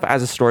starts off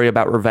as a story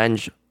about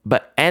revenge,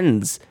 but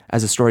ends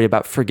as a story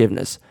about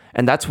forgiveness.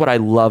 And that's what I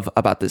love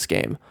about this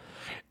game.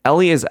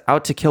 Ellie is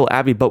out to kill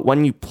Abby, but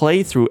when you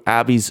play through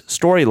Abby's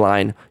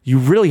storyline, you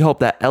really hope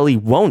that Ellie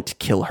won't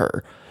kill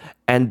her.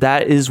 And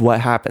that is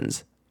what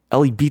happens.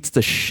 Ellie beats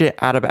the shit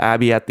out of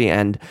Abby at the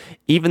end,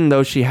 even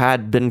though she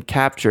had been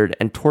captured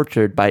and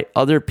tortured by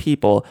other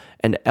people,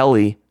 and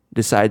Ellie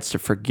decides to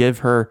forgive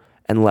her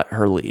and let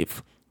her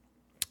leave.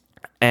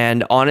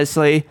 And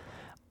honestly,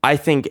 I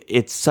think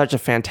it's such a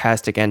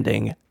fantastic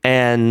ending.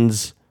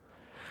 And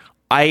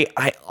I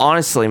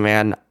honestly,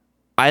 man,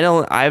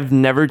 I've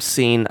never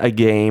seen a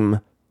game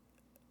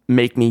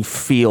make me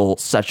feel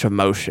such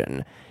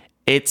emotion.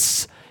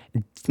 It's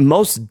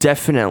most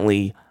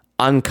definitely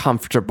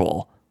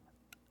uncomfortable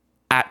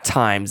at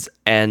times,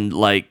 and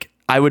like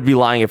I would be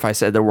lying if I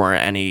said there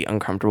weren't any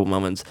uncomfortable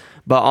moments.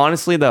 But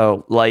honestly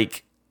though,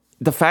 like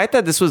the fact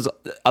that this was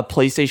a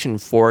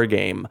PlayStation 4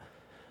 game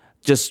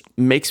just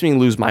makes me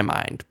lose my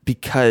mind,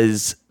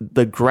 because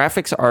the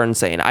graphics are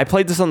insane. I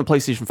played this on the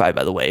PlayStation 5,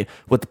 by the way,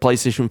 with the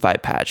PlayStation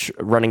 5 patch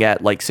running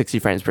at like 60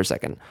 frames per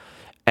second.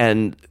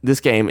 And this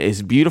game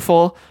is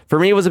beautiful. For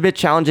me, it was a bit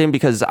challenging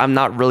because I'm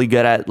not really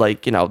good at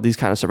like, you know, these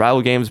kind of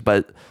survival games.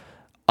 But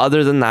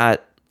other than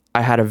that,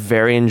 I had a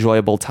very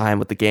enjoyable time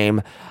with the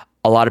game.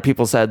 A lot of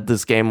people said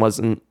this game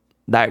wasn't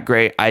that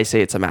great. I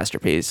say it's a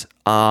masterpiece.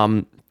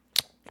 Now,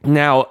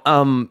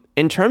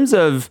 in terms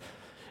of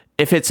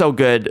if it's so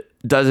good,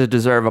 does it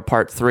deserve a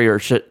part 3, or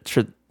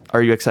should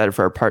are you excited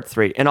for part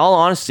 3? In all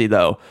honesty,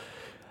 though,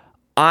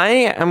 I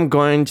am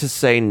going to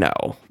say no,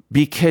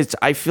 because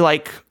I feel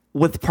like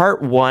with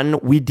part 1,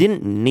 we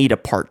didn't need a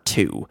part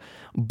 2,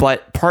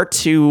 but part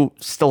 2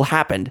 still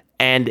happened,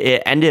 and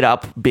it ended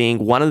up being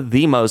one of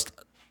the most,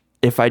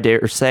 if I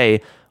dare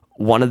say,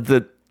 one of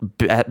the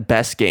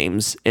best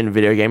games in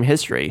video game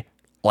history,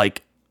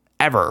 like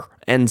ever.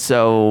 And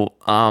so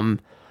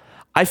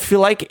I feel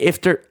like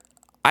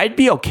I'd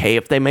be okay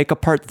if they make a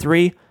part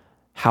 3.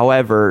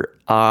 However,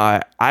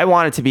 I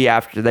want it to be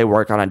after they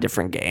work on a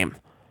different game,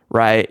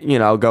 right? You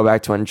know, go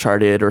back to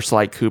Uncharted or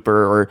Sly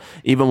Cooper, or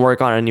even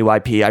work on a new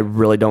IP. I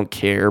really don't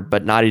care.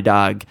 But Naughty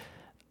Dog,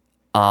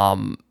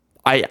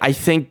 I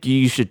think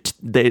they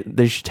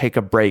should take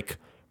a break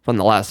from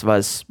The Last of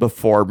Us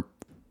before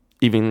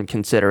even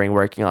considering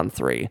working on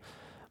 3.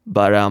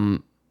 But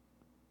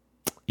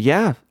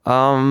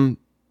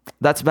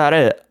that's about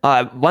it.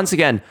 Once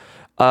again,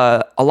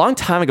 a long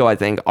time ago, I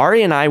think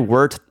Ari and I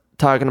were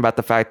talking about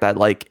the fact that,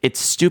 like, it's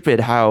stupid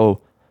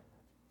how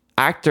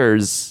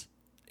actors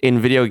in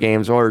video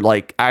games, or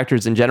like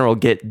actors in general,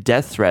 get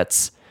death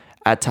threats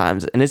at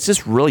times, and it's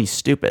just really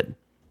stupid.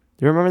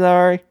 Do you remember that,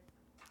 Ari?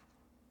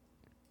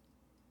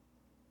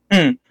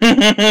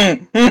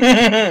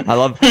 I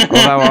love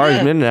how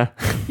Ari's muted now.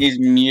 He's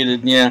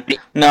muted, yeah.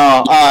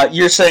 No,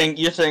 you're saying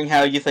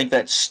how you think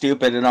that's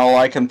stupid, and all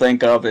I can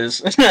think of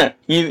is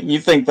you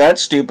think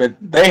that's stupid.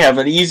 They have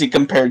it easy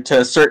compared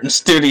to a certain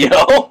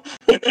studio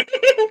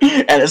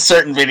and a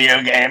certain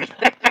video game.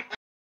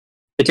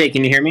 Tate,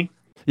 can you hear me?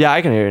 Yeah,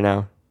 I can hear you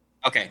now.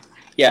 Okay.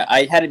 Yeah,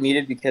 I had it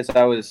muted because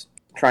I was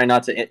trying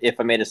not to, if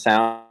I made a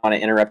sound, I want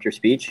to interrupt your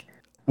speech.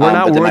 We're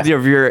not worthy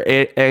of your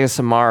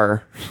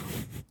ASMR.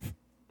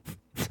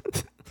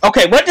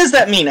 Okay, what does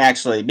that mean,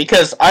 actually?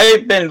 Because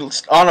I've been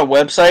on a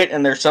website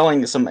and they're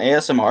selling some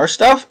ASMR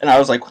stuff, and I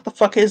was like, what the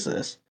fuck is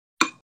this?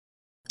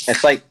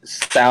 It's like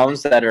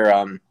sounds that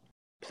are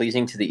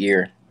pleasing to the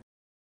ear.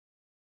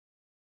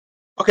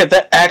 Okay,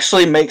 that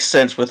actually makes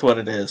sense with what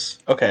it is.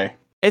 Okay.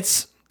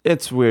 It's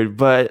weird,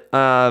 but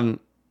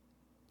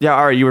yeah,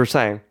 Ari, you were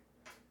saying.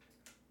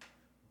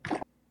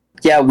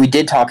 Yeah, we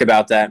did talk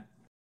about that.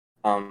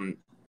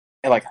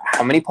 Like,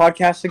 how many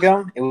podcasts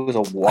ago? It was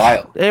a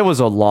while. It was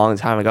a long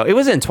time ago. It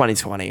was in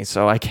 2020,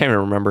 so I can't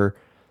remember.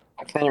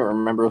 I can't even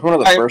remember. It was one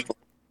of the first ones.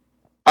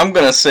 I'm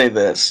going to say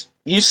this.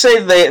 You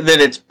say that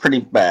it's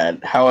pretty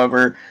bad.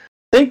 However,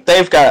 I think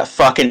they've got it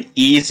fucking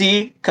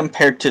easy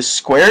compared to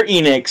Square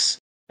Enix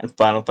and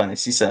Final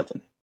Fantasy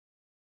VII.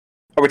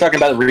 Are we talking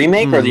about the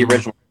remake or the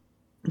original?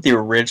 The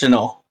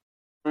original.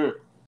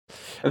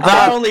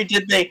 Not only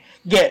did they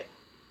get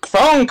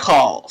phone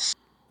calls,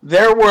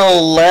 there were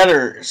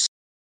letters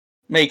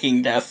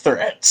making death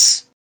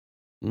threats.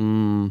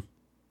 You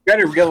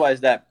gotta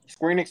realize that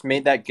Square Enix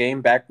made that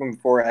game back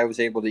before I was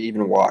able to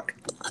even walk.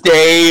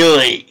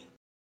 Daily.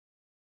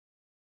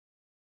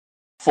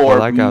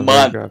 For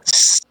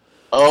months.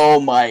 Oh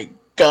my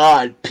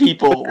god,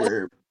 people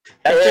were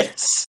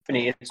pissed.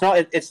 It's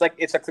not. It's like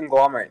it's a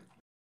conglomerate.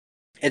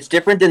 It's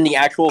different than the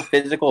actual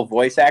physical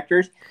voice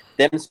actors.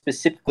 Them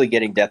specifically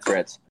getting death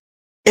threats.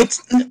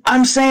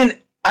 I'm saying.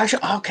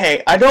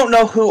 Okay, I don't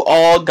know who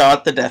all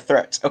got the death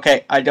threats.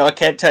 Okay, I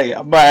can't tell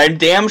you, but I'm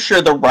damn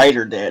sure the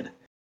writer did.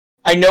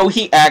 I know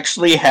he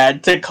actually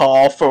had to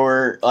call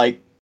for, like,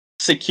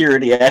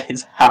 security at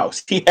his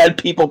house. He had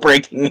people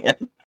breaking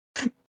in.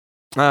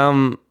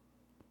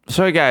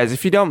 So guys,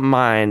 if you don't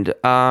mind,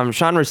 Sean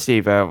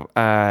Restivo,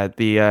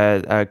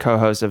 the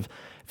co-host of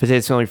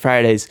Potatoes Only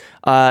Fridays,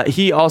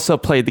 he also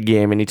played the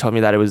game, and he told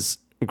me that it was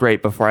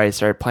great before I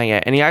started playing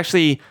it, and he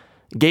actually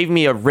gave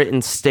me a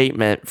written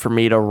statement for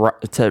me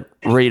to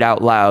read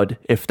out loud.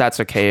 If that's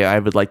okay, I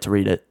would like to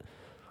read it.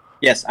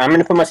 Yes, I'm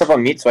gonna put myself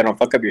on mute so I don't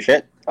fuck up your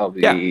shit. I'll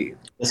be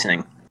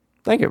listening.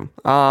 Thank you.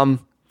 But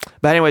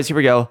anyways, here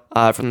we go.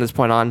 From this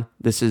point on,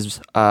 this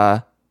is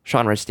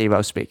Sean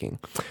Restivo speaking.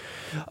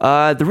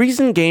 The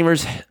reason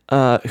gamers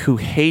who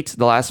hate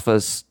The Last of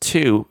Us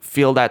 2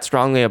 feel that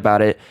strongly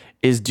about it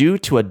is due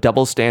to a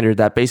double standard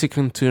that basic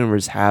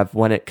consumers have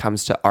when it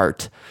comes to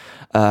art.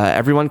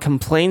 Everyone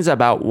complains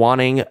about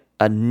wanting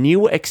a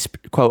new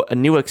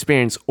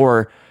experience,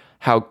 or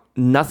how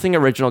nothing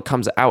original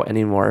comes out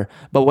anymore.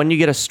 But when you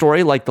get a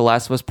story like The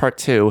Last of Us Part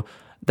 2,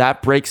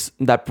 that breaks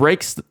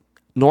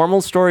normal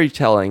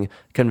storytelling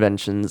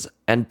conventions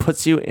and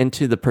puts you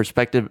into the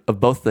perspective of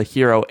both the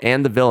hero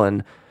and the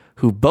villain,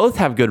 who both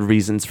have good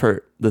reasons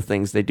for the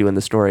things they do in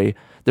the story.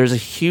 There's a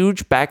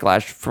huge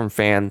backlash from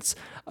fans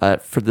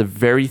for the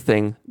very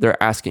thing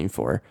they're asking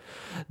for.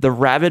 The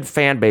rabid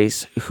fan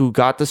base who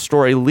got the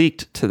story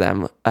leaked to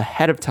them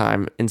ahead of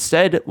time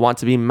instead want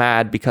to be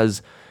mad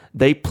because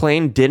they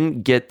plain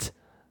didn't get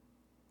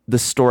the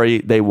story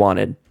they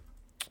wanted.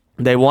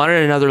 They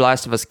wanted another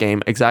Last of Us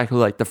game exactly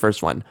like the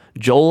first one.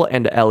 Joel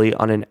and Ellie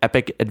on an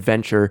epic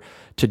adventure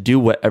to do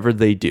whatever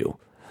they do.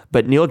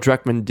 But Neil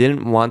Druckmann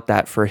didn't want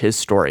that for his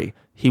story.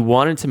 He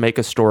wanted to make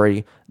a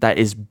story that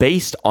is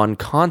based on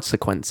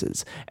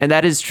consequences. And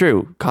that is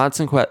true.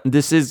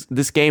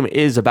 This game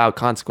is about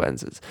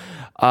consequences.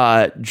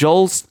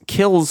 Joel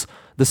kills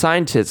the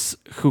scientists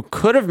who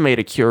could have made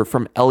a cure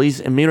from Ellie's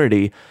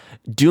immunity,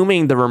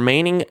 dooming the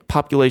remaining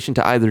population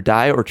to either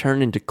die or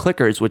turn into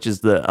clickers, which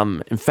is the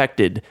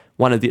infected,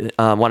 one of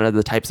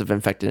the types of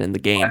infected in the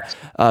game,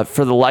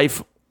 for the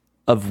life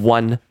of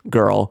one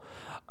girl.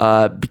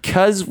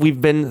 Because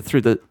we've been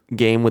through the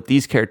game with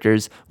these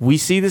characters, we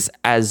see this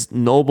as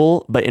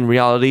noble, but in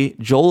reality,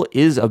 Joel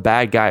is a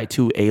bad guy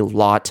to a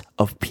lot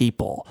of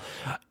people.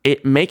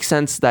 It makes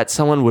sense that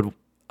someone would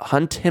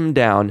hunt him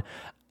down,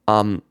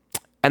 and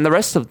the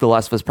rest of The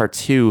Last of Us Part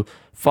 2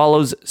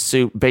 follows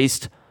suit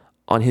based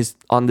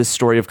on this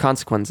story of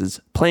consequences.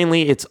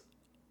 Plainly, it's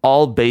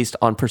all based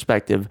on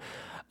perspective.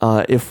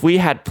 If we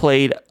had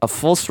played a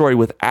full story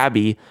with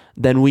Abby,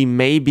 then we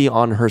may be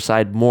on her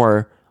side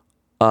more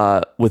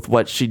with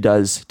what she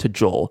does to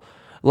Joel.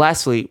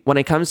 Lastly, when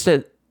it comes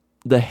to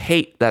the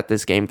hate that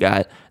this game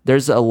got,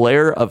 there's a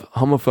layer of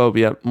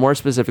homophobia, more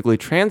specifically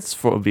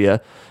transphobia,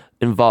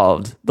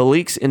 involved. The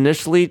leaks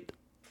initially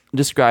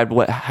described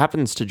what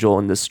happens to Joel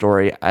in this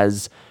story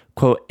as,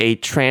 quote, a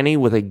tranny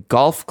with a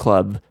golf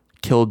club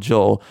killed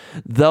Joel.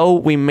 Though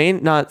we may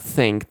not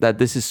think that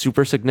this is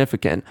super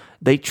significant,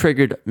 they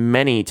triggered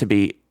many to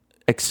be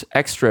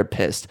extra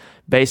pissed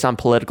based on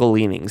political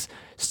leanings,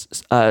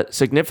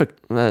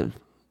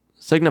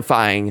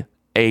 signifying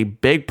a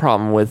big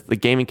problem with the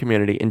gaming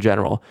community in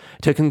general.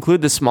 To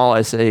conclude this small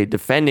essay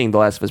defending The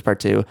Last of Us Part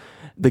 2,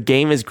 the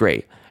game is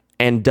great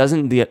and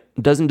doesn't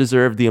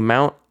deserve the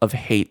amount of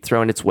hate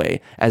thrown its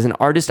way. As an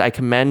artist, I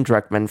commend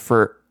Druckmann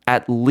for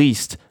at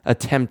least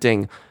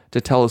attempting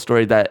to tell a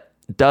story that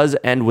does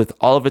end with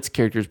all of its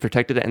characters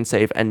protected and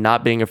safe and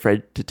not being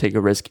afraid to take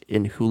a risk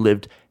in who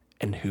lived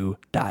and who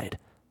died.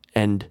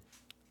 End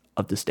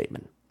of the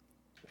statement.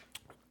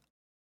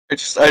 I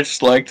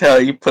just liked how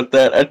you put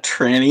that, a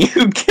tranny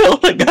who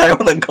killed a guy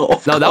with a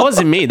golf No, that club.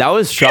 wasn't me. That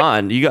was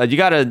Sean. You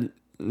gotta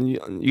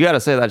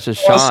say that's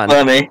just That's Sean.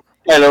 funny.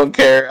 I don't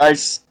care. I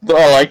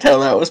liked how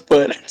that was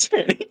put. A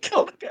tranny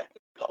killed a guy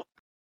with a golf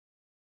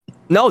club.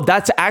 No,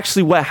 that's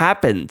actually what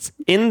happens.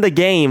 In the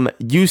game,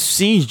 you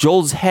see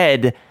Joel's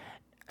head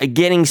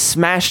getting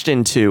smashed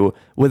into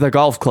with a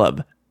golf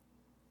club.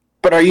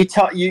 But are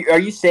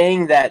you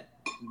saying that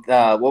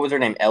what was her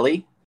name,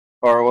 Ellie,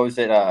 or what was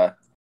it?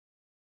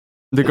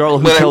 The girl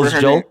who Whatever kills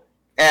her Joel?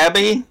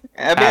 name-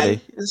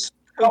 Abby is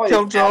who Oh,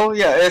 killed Joel.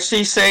 Yeah, is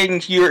she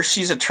saying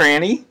she's a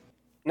tranny?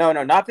 No,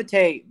 not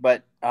Pate,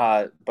 but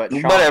Sean.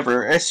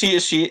 Whatever. Is she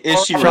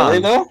Sean. really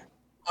though?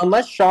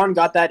 Unless Sean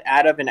got that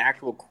out of an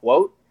actual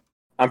quote,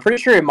 I'm pretty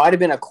sure it might have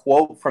been a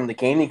quote from the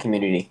gaming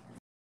community.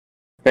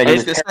 But I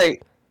was gonna say,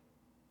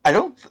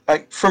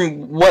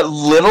 from what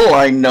little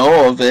I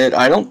know of it,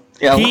 I don't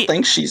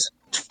think she's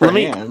Let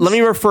trans. me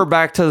refer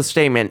back to the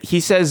statement. He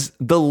says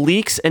the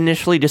leaks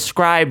initially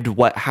described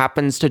what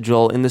happens to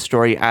Joel in the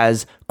story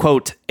as,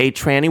 quote, a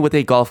tranny with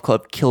a golf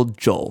club killed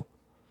Joel.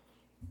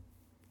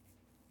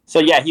 So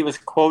yeah, he was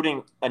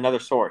quoting another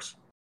source.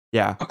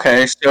 Yeah.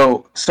 Okay,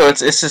 so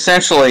it's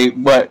essentially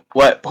what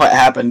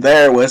happened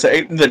there was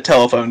the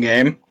telephone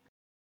game.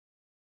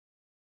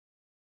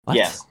 What?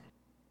 Yes.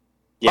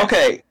 Yeah.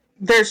 Okay,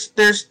 there's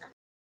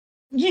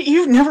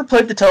you've never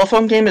played the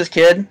telephone game as a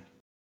kid?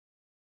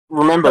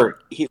 Remember,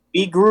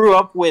 we grew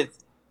up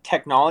with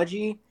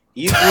technology.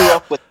 You grew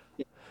up with.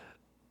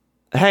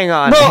 Hang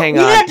on. We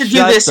had to do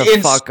Shut this the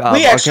in. fuck up.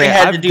 We actually Okay,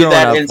 had I've to do grown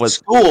that up in with-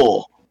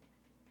 school.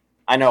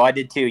 I know, I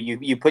did too. You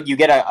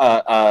get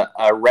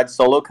a red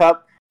Solo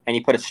cup and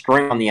you put a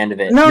string on the end of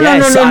it. No,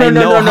 Yes, I know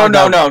no, how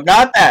no, that- no,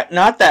 not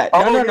that.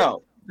 Oh,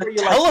 No. The you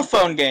like-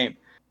 telephone game.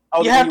 Oh,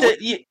 You then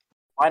have you to.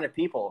 line of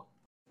people.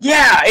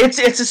 Yeah, it's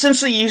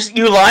essentially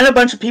you line a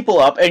bunch of people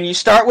up and you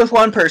start with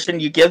one person,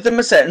 you give them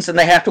a sentence, and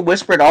they have to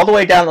whisper it all the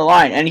way down the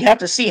line, and you have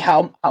to see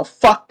how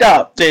fucked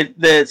up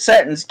the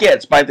sentence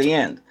gets by the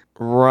end.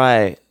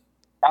 Right.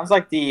 Sounds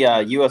like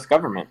the U.S.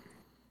 government.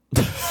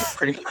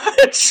 Pretty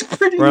much.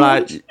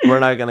 We're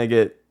not gonna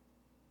get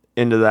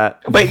into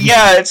that. But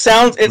yeah, it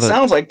sounds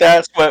But- like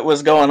that's what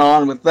was going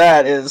on with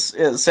that is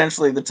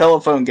essentially the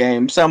telephone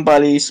game.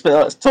 Somebody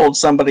told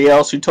somebody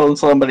else who told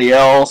somebody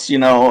else,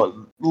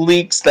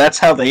 leaks. That's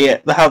how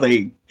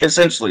they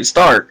essentially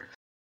start.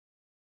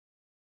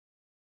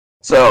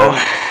 So,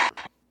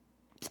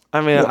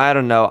 I mean, I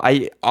don't know.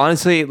 I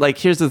honestly,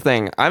 here's the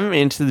thing. I'm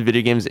into the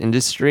video games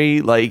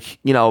industry,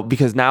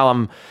 because now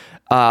I'm,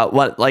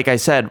 like I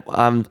said,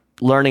 I'm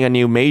learning a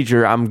new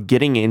major. I'm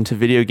getting into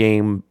video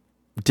game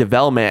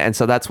development. And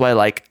so that's why,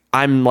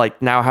 I'm,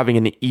 now having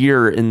an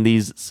ear in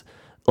these,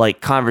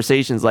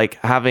 conversations,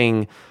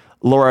 having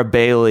Laura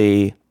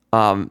Bailey,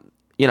 one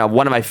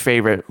of my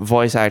favorite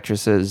voice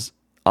actresses,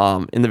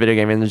 in the video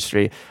game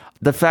industry.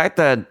 The fact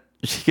that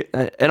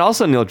and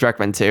also Neil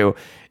Druckmann too,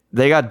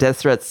 they got death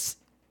threats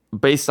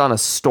based on a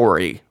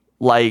story.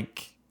 Most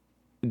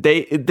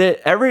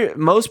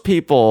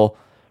people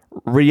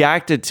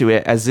reacted to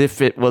it as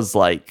if it was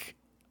a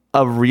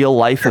real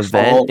life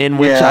event in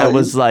which I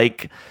was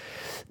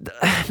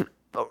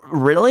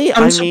really?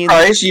 I'm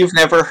surprised you've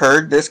never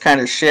heard this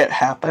kind of shit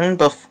happen.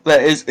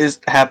 That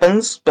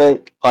happens,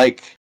 but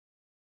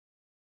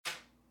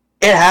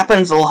it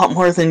happens a lot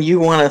more than you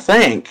want to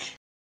think.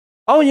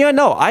 Oh yeah,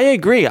 no, I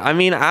agree. I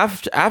mean,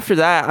 after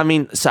that, I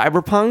mean,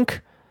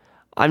 Cyberpunk.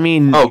 I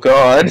mean, Oh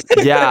God.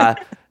 yeah,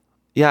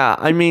 yeah.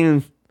 I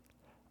mean,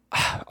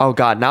 oh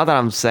God. Now that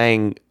I'm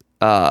saying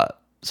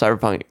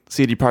Cyberpunk,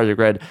 CD Projekt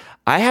Red,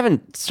 I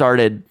haven't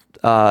started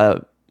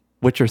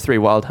Witcher 3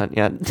 Wild Hunt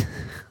yet.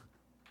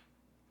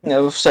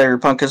 Of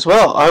Cyberpunk as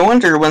well. I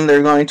wonder when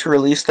they're going to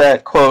release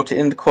that quote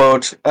end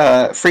quote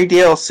free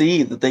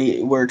DLC that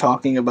they were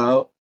talking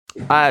about.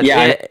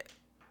 Yeah.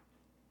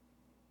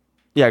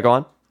 Yeah,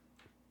 go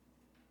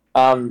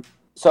on.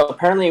 So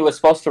apparently it was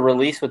supposed to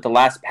release with the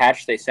last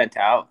patch they sent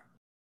out,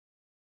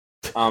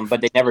 but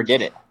they never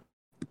did it.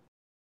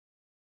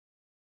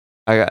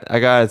 I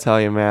gotta tell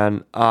you,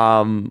 man.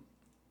 I'm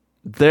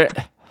just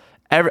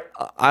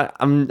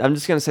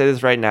gonna say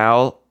this right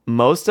now.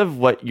 Most of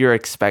what you're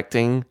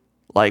expecting,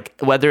 like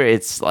whether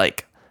it's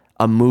like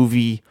a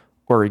movie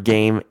or a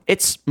game,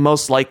 it's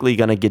most likely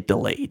gonna get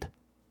delayed.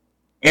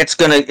 It's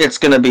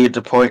gonna be a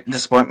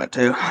disappointment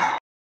too.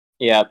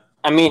 Yeah,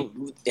 I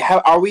mean,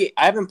 are we?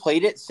 I haven't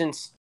played it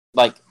since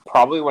like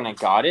probably when I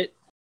got it.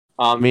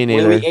 Me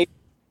neither.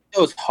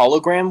 Those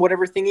hologram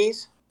whatever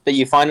thingies that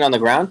you find on the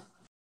ground.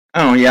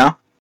 Oh yeah.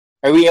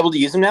 Are we able to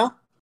use them now?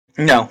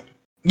 No,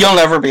 you'll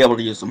never be able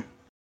to use them.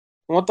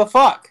 What the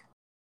fuck?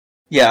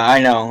 Yeah,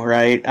 I know,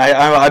 right?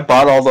 I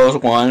bought all those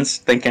ones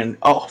thinking,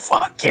 oh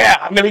fuck yeah,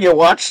 I'm gonna get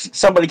watch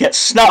somebody get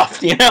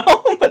snuffed, you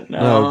know? But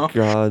no, Oh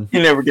God.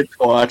 you never get to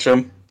watch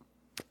them.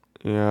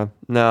 Yeah.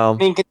 No. I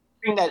mean,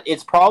 considering that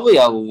it's probably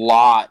a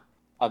lot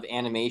of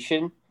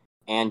animation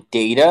and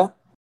data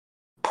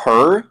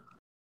per,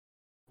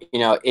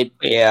 it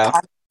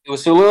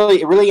was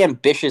really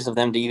ambitious of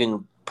them to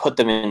even put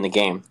them in the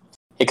game.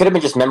 It could have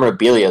been just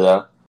memorabilia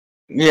though.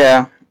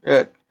 Yeah,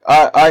 I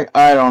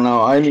don't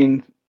know. I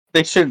mean,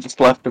 they should have just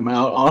left them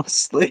out,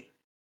 honestly.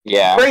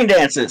 Yeah.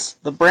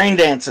 The brain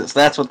dances,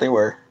 that's what they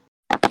were.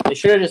 They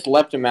should have just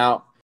left them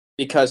out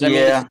because, I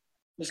mean,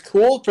 it's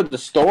cool for the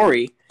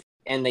story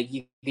and like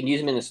you can use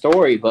them in the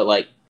story, but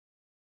like...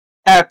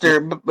 But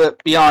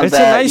beyond it's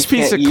that, a nice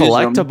piece of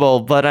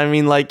collectible, but I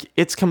mean, like,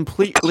 it's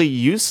completely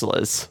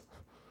useless.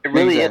 It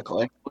really is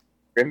for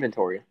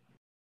inventory.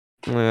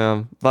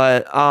 Yeah,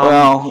 but...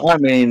 well, I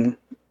mean,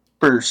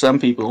 for some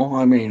people,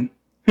 I mean...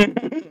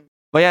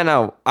 But yeah,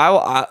 no.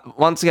 I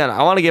once again,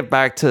 I want to get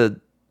back to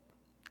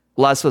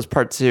Last of Us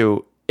Part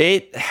 2.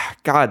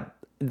 God,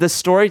 the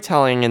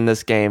storytelling in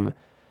this game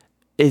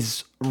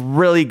is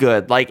really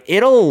good. Like,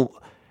 it'll,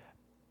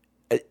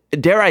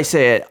 dare I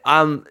say it?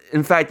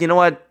 In fact, you know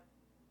what?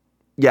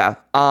 Yeah.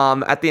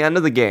 At the end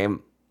of the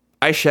game,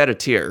 I shed a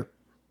tear.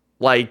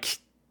 Like,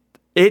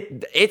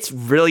 it's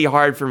really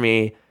hard for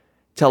me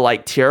to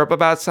like tear up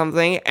about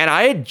something, and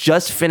I had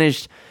just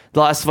finished The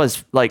Last of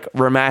Us like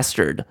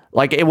remastered.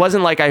 Like, it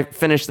wasn't like I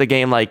finished the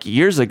game like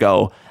years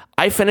ago.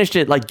 I finished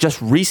it like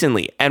just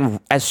recently,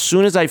 and as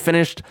soon as I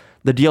finished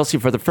the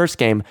DLC for the first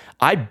game,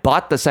 I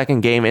bought the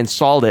second game,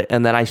 installed it,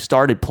 and then I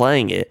started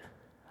playing it.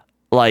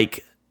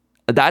 Like,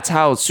 that's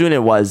how soon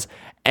it was,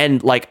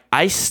 and like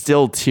I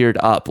still teared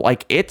up.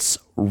 Like, it's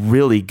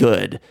really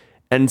good.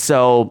 And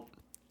so,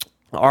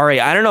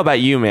 Ari, I don't know about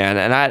you, man,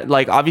 and I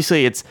like,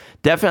 obviously it's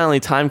definitely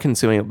time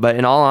consuming, but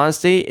in all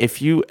honesty,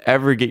 if you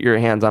ever get your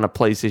hands on a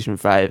PlayStation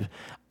 5,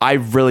 I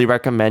really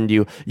recommend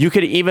you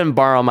could even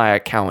borrow my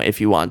account if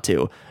you want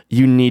to.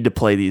 You need to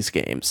play these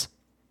games.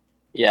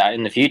 Yeah,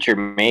 in the future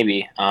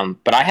maybe.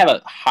 But I have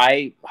a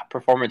high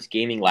performance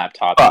gaming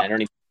laptop and I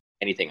don't even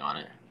do anything on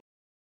it.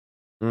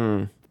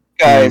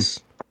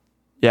 Guys,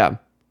 yeah,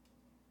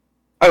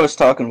 I was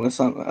talking with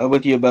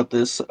you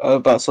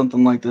about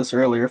something like this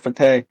earlier,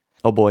 Fateh.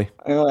 oh boy.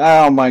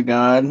 Oh my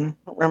god!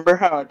 Remember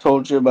how I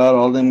told you about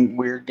all them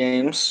weird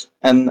games?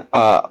 And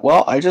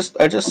well, I just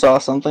saw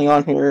something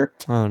on here.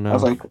 Oh no. I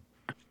was like,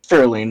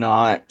 surely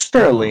not.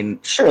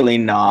 Surely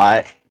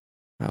not.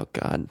 Oh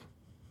god.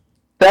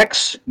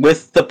 Sex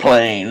with the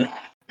plane.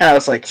 And I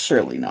was like,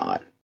 surely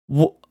not.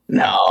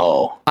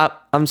 No.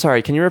 I'm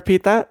sorry. Can you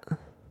repeat that?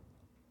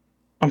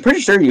 I'm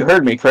pretty sure you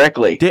heard me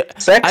correctly.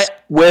 Sex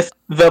with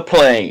the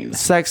plane.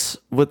 Sex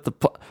with the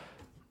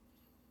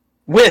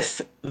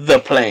with the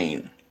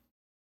plane.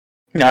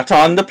 Not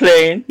on the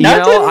plane.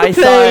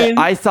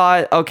 I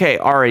thought, okay,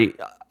 Ari,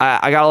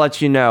 I gotta let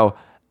you know,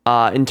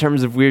 in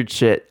terms of weird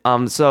shit.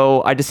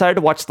 So I decided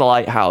to watch The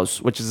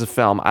Lighthouse, which is a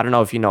film. I don't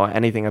know if you know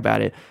anything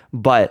about it,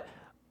 but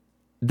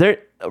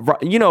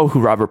you know who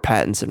Robert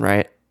Pattinson,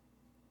 right?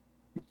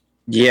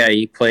 Yeah,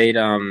 he played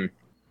the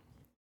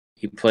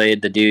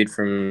dude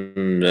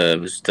from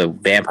the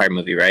vampire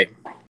movie, right?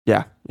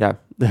 Yeah,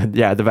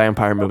 the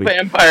vampire movie.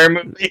 Vampire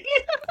movie.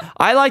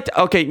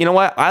 Okay, you know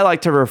what? I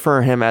like to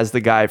refer him as the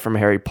guy from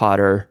Harry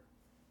Potter.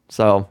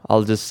 So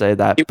I'll just say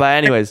that.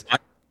 But anyways.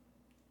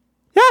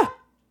 Yeah.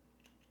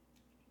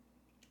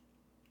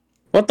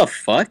 What the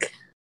fuck?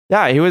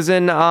 Yeah, he was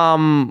in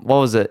what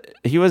was it?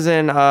 He was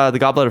in The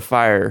Goblet of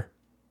Fire.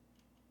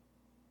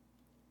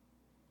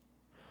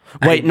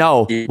 Wait,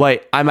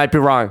 I might be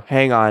wrong.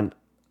 Hang on.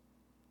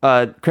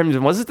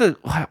 Crimson, was it the...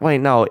 Wait,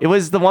 no. It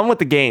was the one with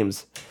the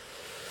games.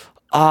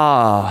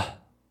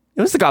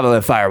 It was the Goblet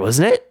of Fire,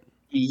 wasn't it?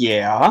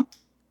 Yeah.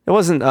 It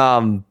wasn't.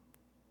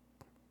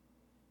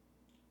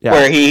 Yeah.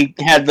 Where he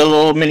had the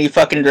little mini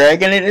fucking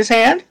dragon in his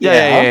hand.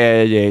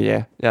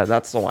 Yeah.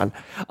 That's the one.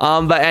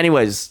 But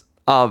anyways,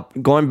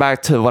 going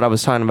back to what I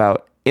was talking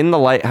about in the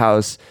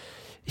lighthouse,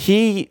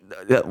 we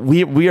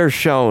are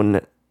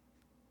shown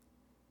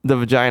the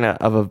vagina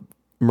of a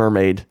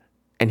mermaid,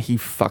 and he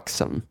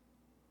fucks him.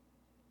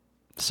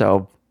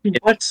 So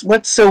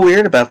What's so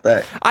weird about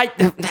that?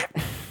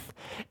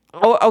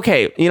 Oh,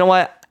 okay. You know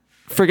what?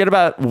 Forget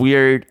about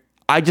weird.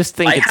 I just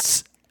think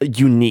it's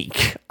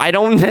unique. I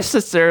don't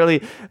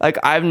necessarily like.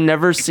 I've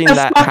never seen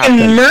that fucking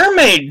happen.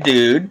 mermaid,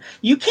 dude.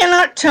 You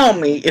cannot tell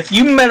me if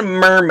you met a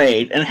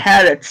mermaid and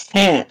had a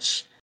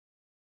chance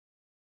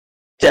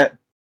to,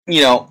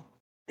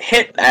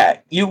 hit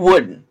that, you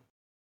wouldn't.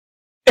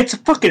 It's a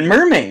fucking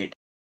mermaid.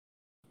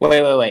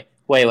 Wait.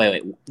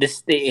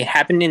 It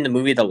happened in the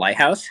movie The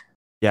Lighthouse?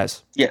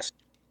 Yes.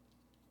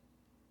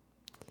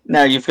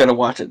 Now you've got to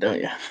watch it,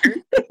 don't you?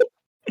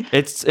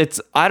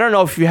 It's. I don't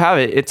know if you have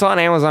it. It's on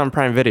Amazon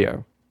Prime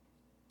Video.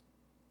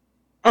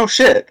 Oh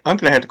shit! I'm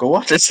gonna have to go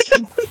watch it.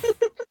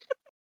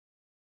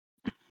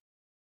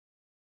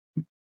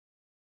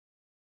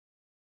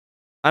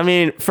 I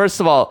mean, first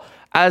of all,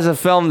 as a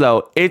film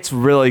though, it's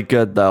really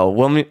good though.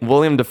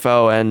 William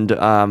Dafoe and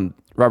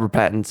Robert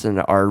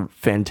Pattinson are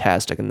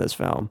fantastic in this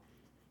film.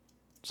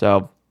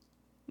 So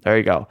there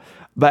you go.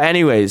 But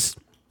anyways,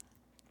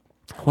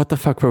 what the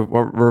fuck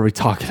were we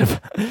talking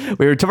about?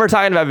 We're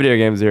talking about video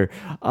games here.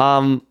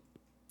 But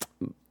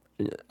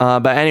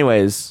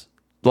anyways,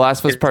 The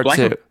Last of Us Part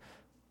 2.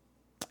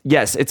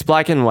 Yes, it's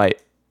black and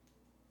white.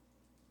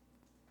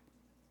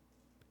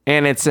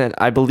 And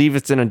I believe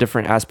it's in a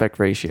different aspect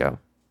ratio.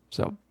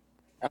 So,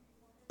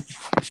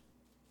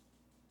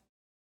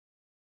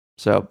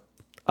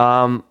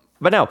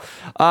 but no.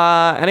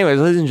 Anyways,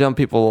 ladies and gentlemen,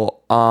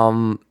 people,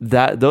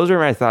 those are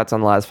my thoughts on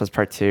The Last of Us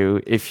Part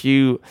 2.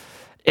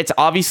 It's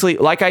obviously,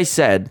 like I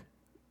said,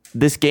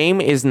 this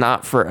game is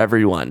not for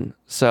everyone.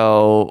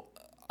 So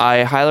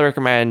I highly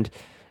recommend,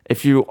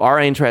 if you are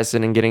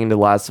interested in getting into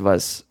The Last of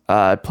Us,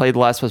 play The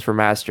Last of Us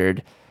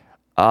Remastered.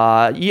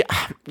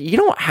 You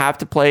don't have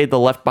to play the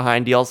Left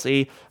Behind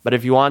DLC, but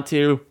if you want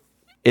to,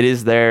 it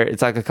is there.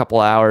 It's like a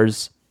couple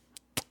hours.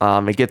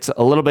 It gets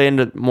a little bit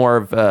into more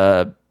of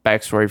a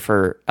backstory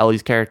for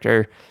Ellie's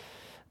character.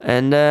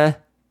 And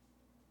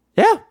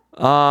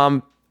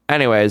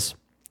anyways,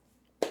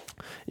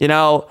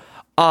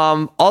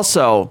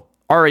 also,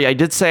 Ari, I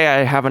did say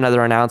I have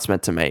another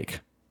announcement to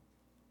make.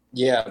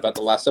 Yeah, about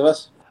The Last of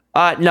Us?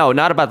 No,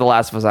 not about The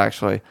Last of Us,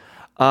 actually.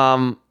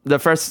 The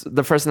first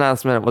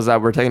announcement was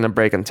that we're taking a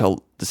break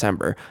until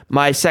December.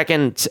 My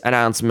second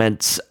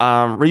announcement,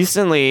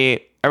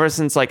 recently, ever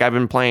since I've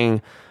been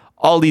playing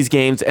all these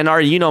games, and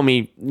Ari, you know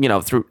me,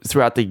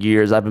 throughout the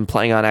years, I've been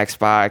playing on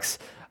Xbox,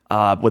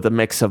 with a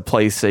mix of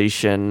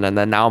PlayStation, and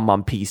then now I'm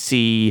on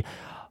PC.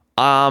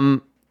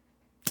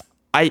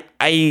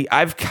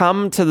 I've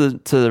come to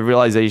the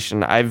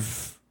realization,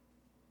 I've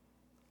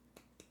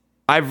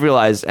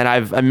realized, and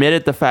I've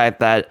admitted the fact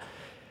that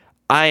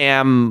I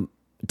am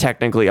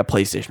technically a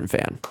PlayStation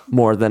fan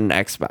more than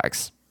an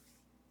Xbox.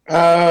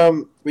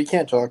 We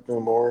can't talk no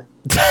more.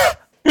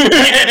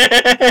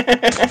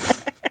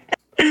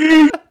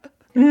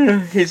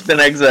 He's been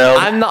exiled.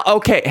 I'm not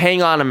okay.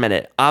 Hang on a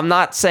minute. I'm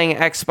not saying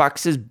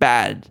Xbox is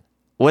bad.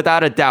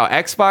 Without a doubt,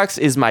 Xbox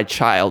is my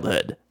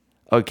childhood.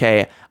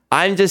 Okay.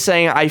 I'm just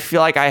saying I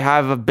feel like I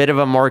have a bit of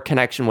a more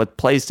connection with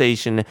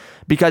PlayStation,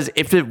 because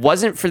if it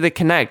wasn't for the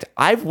Kinect,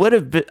 I would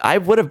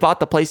have bought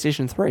the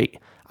PlayStation 3.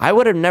 I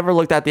would have never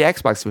looked at the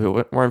Xbox if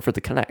it weren't for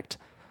the Kinect.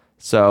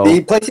 So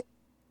The PlayStation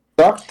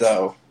sucked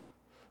though.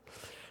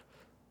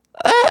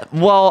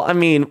 Well, I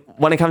mean,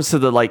 when it comes to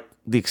the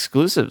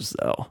exclusives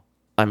though,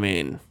 I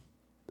mean,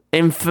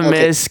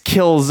 Infamous,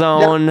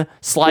 Killzone,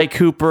 Sly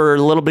Cooper,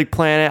 Little Big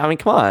Planet. I mean,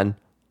 come on.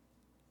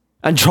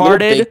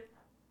 Uncharted.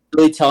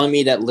 Really telling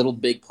me that Little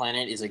Big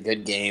Planet is a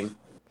good game?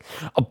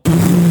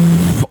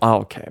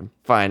 Okay,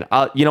 fine.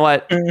 You know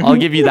what? I'll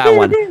give you that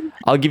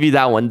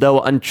one.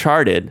 Though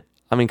Uncharted,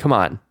 I mean, come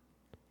on.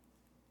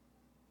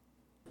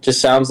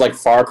 Just sounds like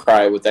Far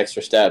Cry with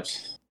extra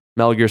steps.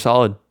 Metal Gear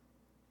Solid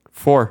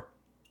 4.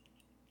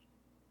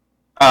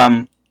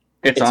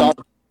 It's on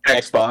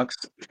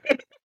Xbox.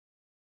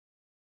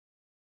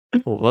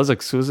 Well, it was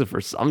exclusive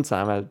for some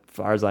time, as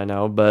far as I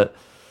know. But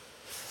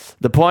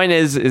the point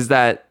is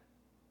that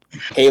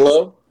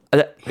Halo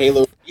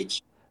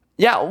Reach.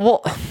 Yeah,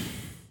 well,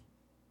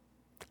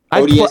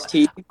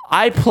 ODST.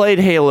 I played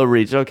Halo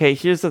Reach. Okay,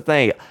 here's the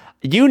thing.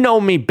 You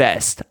know me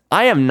best.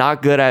 I am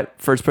not good at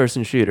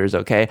first-person shooters.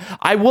 Okay,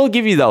 I will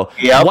give you though.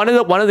 Yep.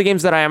 One of the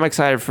games that I am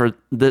excited for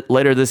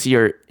later this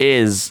year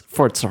is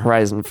Forza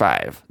Horizon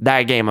 5.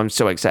 That game I'm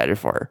so excited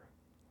for.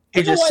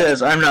 He just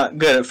says, I'm not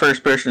good at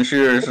first-person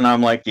shooters, and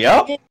I'm like,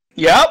 yep.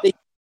 They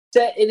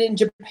set it in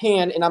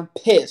Japan, and I'm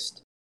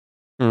pissed.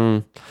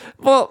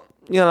 Well,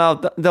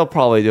 they'll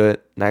probably do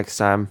it next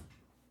time.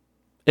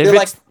 They're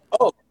like,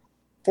 oh,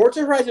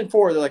 Forza Horizon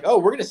 4, they're like, oh,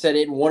 we're going to set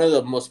it in one of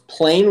the most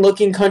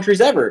plain-looking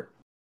countries ever,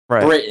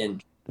 Right.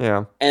 Britain.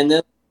 Yeah. And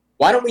then,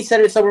 why don't we set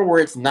it somewhere where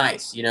it's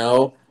nice, you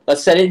know?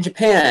 Let's set it in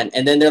Japan.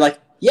 And then they're like,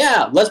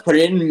 yeah, let's put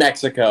it in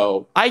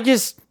Mexico.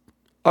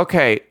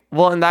 Okay,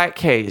 well, in that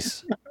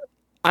case,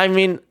 I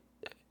mean,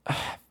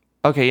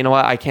 okay, you know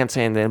what? I can't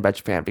say anything about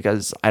Japan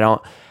because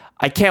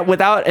I can't,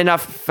 without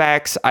enough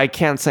facts, I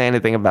can't say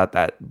anything about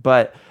that.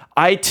 But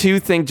I too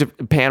think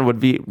Japan would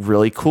be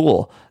really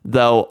cool,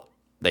 though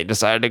they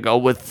decided to go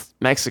with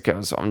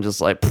Mexico. So I'm just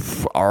like,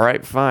 all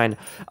right, fine.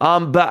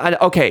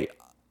 Okay,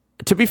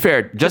 to be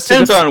fair,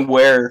 Depends on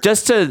where.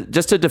 just to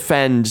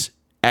defend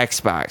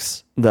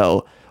Xbox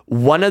though,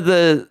 one of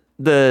the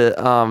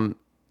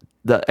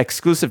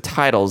exclusive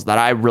titles that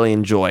I really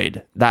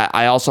enjoyed that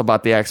I also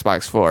bought the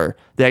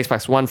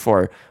Xbox One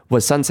for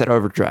was Sunset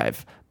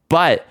Overdrive.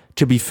 But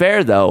to be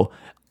fair though,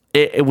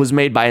 it was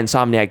made by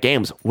Insomniac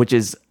Games, which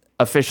is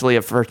officially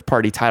a first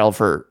party title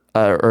for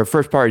or a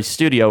first party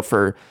studio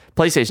for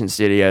PlayStation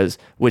Studios,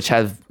 which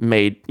have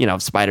made, you know,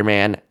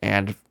 Spider-Man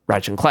and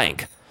Ratchet and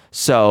Clank.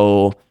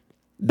 So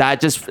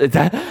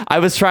I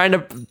was trying to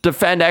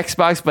defend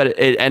Xbox, but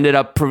it ended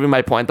up proving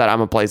my point that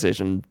I'm a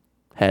PlayStation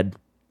head.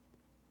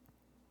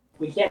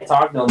 We can't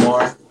talk no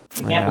more.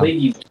 We can't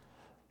believe you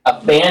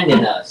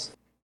abandoned us.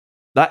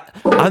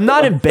 I'm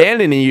not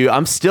abandoning you.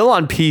 I'm still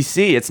on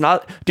PC. It's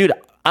not, dude.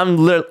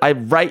 I'm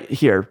right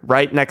here,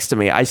 right next to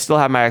me. I still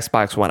have my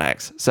Xbox One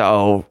X.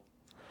 So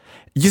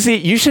you see,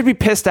 you should be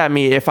pissed at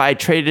me if I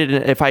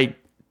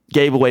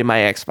gave away my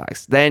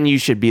Xbox. Then you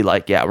should be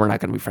like, yeah, we're not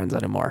gonna be friends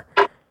anymore.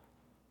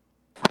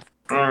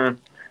 I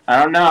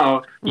don't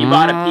know. You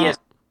bought a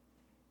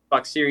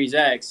Xbox Series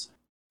X.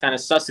 Kind of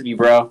sus of you,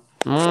 bro.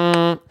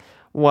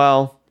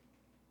 Well,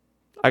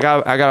 I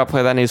gotta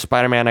play that new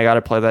Spider-Man. I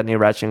gotta play that new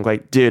Ratchet and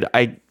Clank. Dude,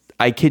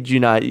 I kid you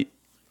not.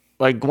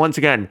 Like, once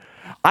again,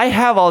 I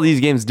have all these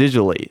games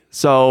digitally.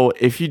 So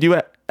if you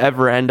do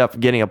ever end up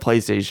getting a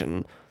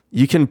PlayStation,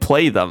 you can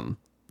play them.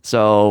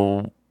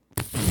 So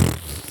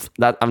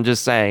that I'm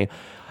just saying.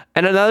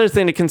 And another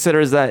thing to consider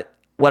is that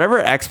whatever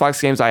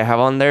Xbox games I have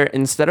on there,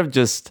 instead of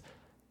just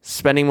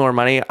spending more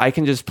money, I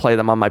can just play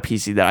them on my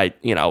PC that I,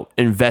 you know,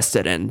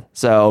 invested in.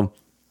 So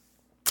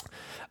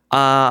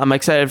I'm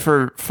excited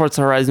for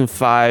Forza Horizon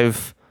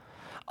 5.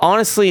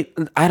 Honestly,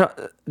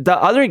 the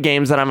other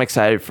games that I'm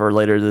excited for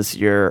later this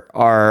year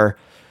are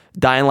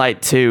Dying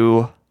Light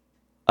 2,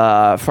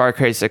 Far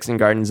Cry 6, and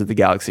Guardians of the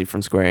Galaxy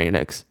from Square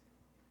Enix.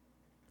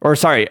 Or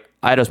sorry,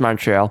 Eidos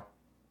Montreal.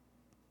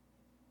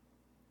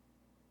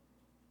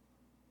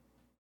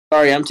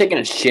 Sorry, I'm taking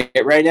a shit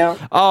right now.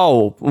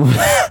 Oh.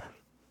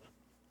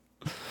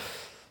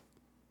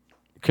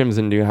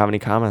 Crimson, do you have any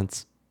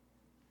comments?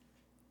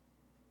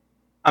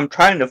 I'm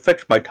trying to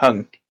fix my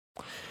tongue.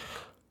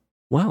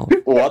 Well,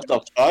 What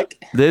the fuck?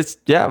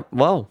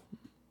 well.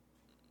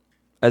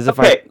 As if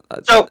Okay,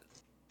 so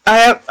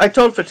I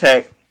told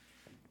Fateh,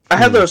 I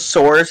have those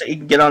sores that you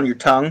can get on your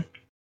tongue,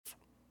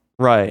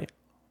 right.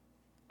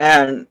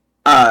 and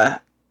I've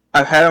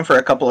had them for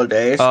a couple of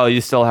days. Oh,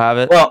 you still have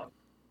it? Well,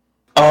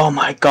 oh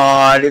my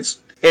god,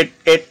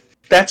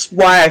 that's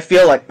why I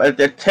feel like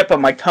the tip of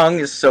my tongue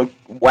is so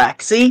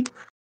waxy.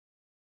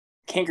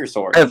 Canker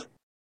sore.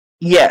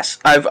 Yes,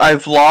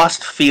 I've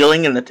lost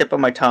feeling in the tip of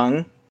my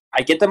tongue.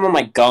 I get them on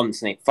my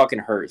gums and they fucking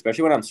hurt,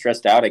 especially when I'm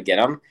stressed out. I get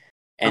them,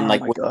 and Oh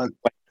like my when God.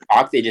 I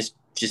talk, they just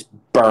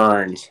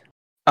burn.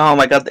 Oh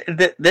my god,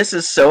 this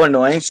is so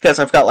annoying because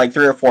I've got like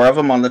 3 or 4 of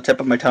them on the tip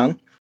of my tongue.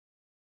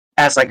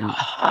 And it's like,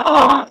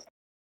 I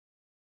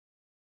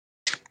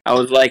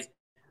was like,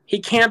 he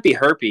can't be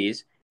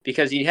herpes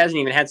because he hasn't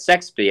even had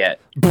sex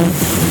yet.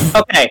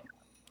 okay.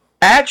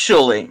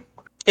 Actually,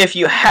 if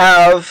you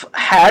have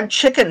had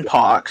chicken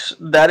pox,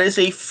 that is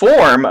a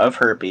form of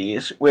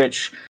herpes,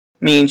 which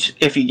means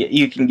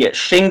you can get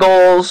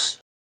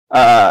shingles.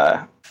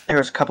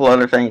 There's a couple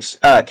other things.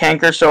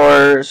 Canker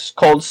sores,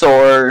 cold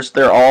sores,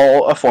 they're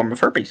all a form of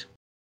herpes.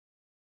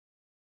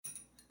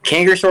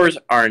 Canker sores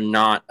are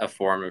not a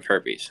form of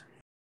herpes.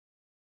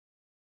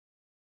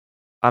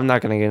 I'm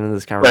not going to get into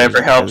this conversation.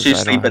 Whatever helps you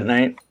because I sleep don't at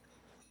night.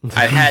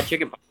 I've had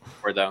chicken pox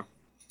before, though.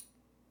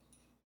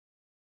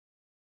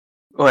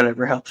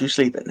 Whatever helps you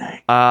sleep at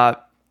night.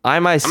 I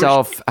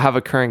myself have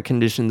a current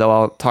condition, though.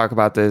 I'll talk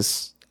about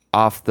this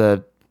off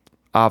the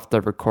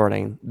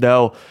recording.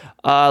 Though,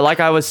 like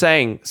I was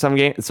saying, some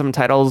game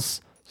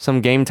titles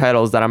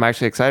that I'm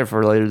actually excited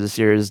for later this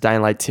year is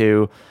Dying Light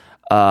 2,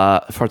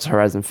 Forza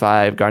Horizon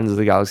 5, Guardians of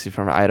the Galaxy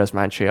from Eidos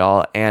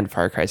Montreal, and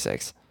Far Cry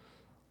 6.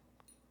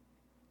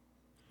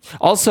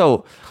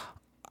 Also,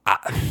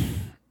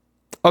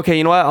 okay,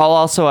 you know what? I'll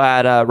also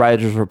add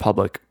Riders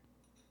Republic.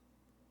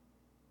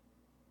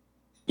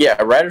 Yeah,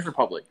 Riders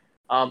Republic.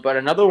 But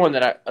another one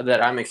that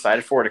I'm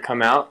excited for to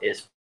come out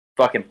is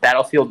fucking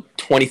Battlefield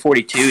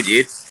 2042,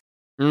 dude.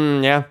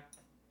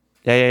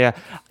 Yeah.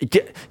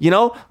 You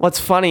know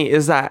what's funny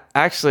is that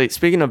actually,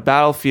 speaking of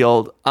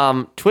Battlefield,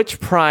 Twitch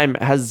Prime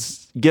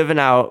has given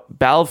out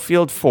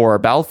Battlefield 4,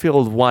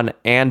 Battlefield 1,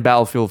 and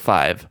Battlefield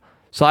 5.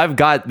 So I've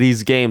got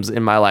these games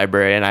in my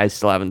library and I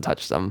still haven't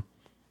touched them.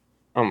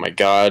 Oh my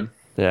god.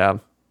 Yeah.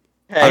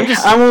 Hey,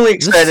 I'm only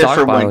just excited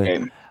for one stockpiling.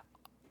 game,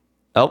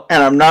 Oh.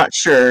 and I'm not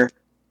sure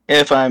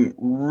if I'm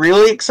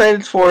really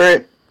excited for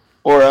it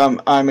or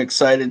I'm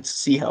excited to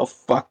see how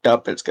fucked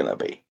up it's gonna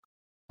be.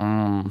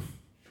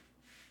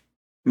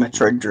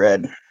 Metroid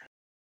Dread.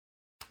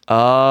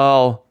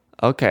 Oh.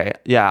 Okay.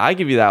 Yeah, I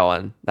give you that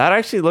one. That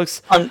actually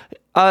looks.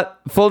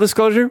 Full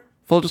disclosure.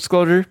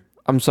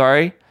 I'm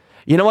sorry.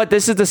 You know what?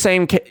 This is the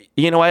same.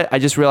 You know what? I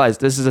just realized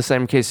this is the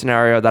same case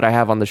scenario that I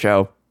have on the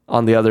show,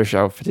 on the other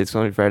show, Fatigues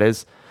Only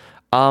Fridays.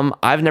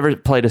 I've never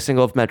played a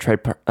single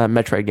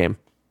Metroid game.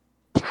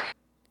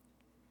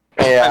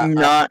 Yeah, I'm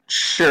not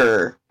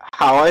sure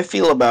how I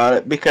feel about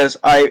it because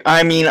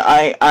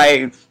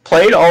I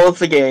played all of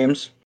the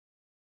games,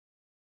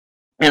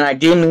 and I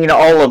do mean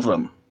all of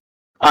them.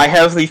 I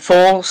have the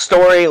full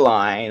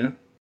storyline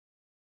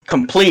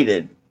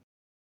completed.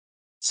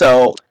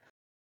 So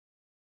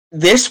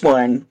this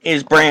one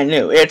is brand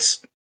new.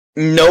 It's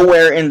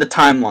nowhere in the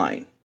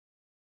timeline.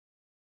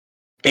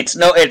 It's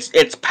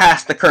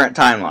past the current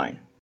timeline.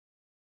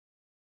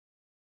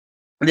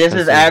 This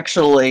is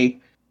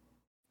actually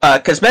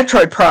because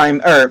Metroid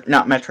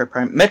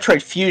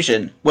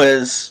Fusion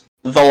was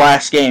the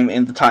last game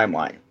in the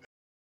timeline.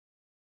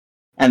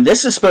 And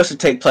this is supposed to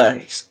take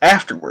place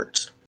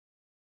afterwards.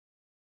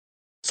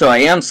 So I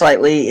am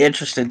slightly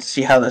interested to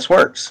see how this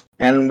works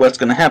and what's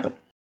going to happen.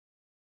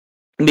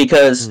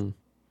 Because,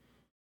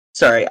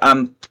 sorry,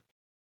 I'm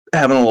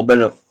having a little bit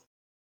of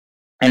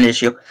an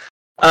issue.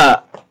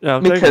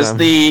 Because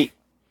the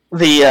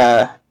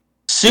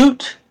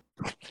suit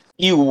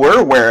you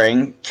were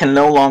wearing can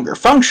no longer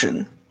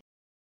function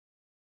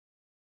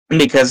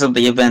because of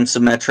the events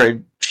of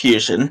Metroid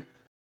Fusion.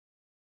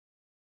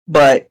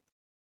 But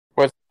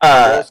What's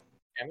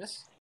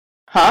Samus?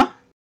 Huh?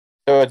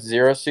 So it's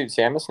Zero Suit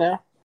Samus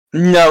now?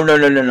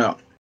 No.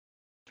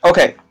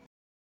 Okay.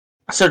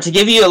 So to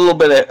give you a little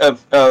bit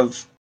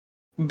of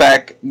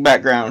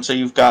background so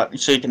you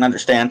can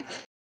understand.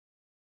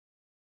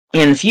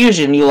 In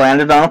Fusion, you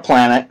landed on a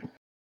planet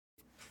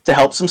to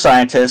help some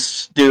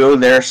scientists do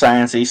their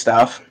sciencey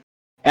stuff,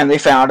 and they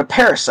found a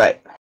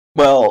parasite.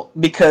 Well,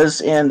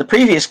 because in the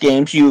previous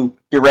games you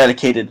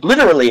eradicated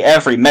literally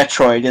every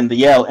Metroid in the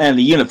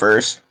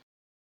universe,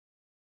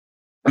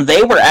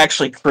 they were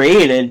actually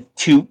created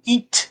to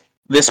eat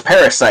this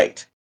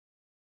parasite.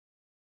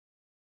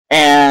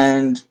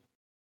 And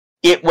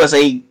it was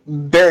a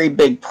very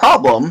big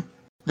problem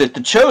that the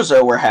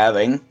Chozo were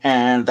having,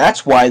 and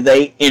that's why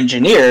they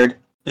engineered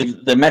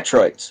the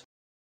Metroids.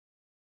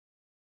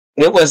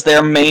 It was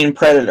their main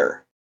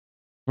predator.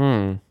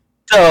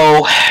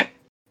 So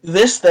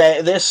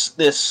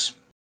this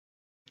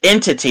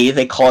entity,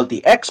 they call it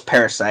the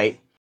X-Parasite,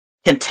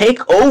 can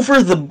take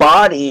over the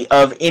body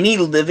of any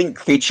living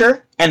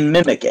creature and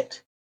mimic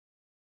it.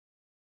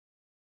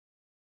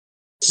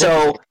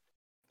 So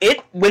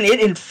when it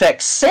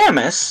infects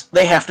Samus,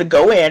 they have to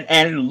go in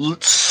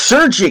and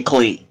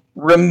surgically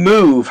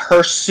remove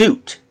her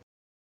suit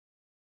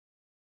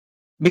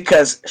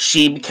because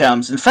she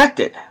becomes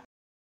infected.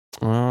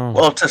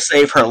 Well, to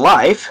save her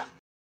life,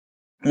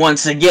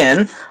 once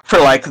again, for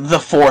like the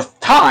fourth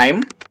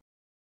time,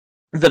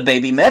 the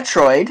baby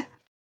Metroid,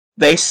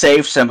 they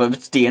saved some of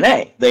its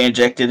DNA. They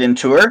injected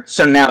into her,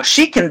 so now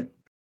she can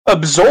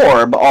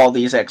absorb all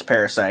these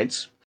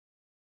X-Parasites.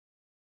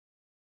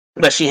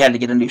 But she had to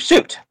get a new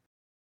suit.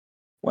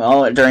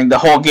 Well, during the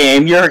whole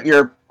game,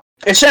 you're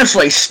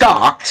essentially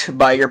stalked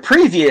by your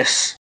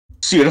previous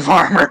suit of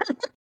armor.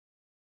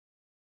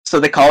 So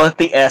they call it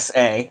the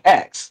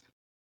SAX.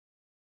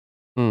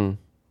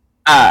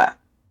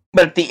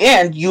 But at the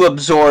end, you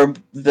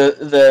absorb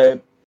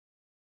the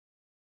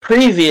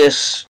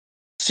previous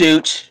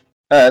suit,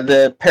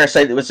 the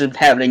parasite that was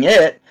inhabiting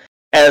it,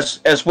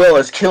 as well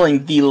as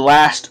killing the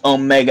last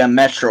Omega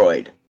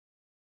Metroid,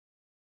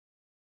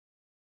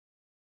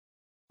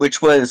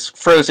 which was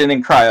frozen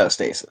in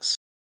cryostasis.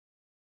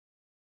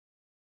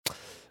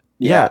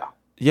 Yeah,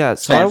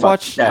 so I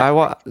watched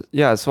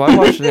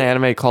an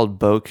anime called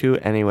Boku.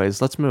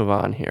 Anyways, let's move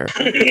on here.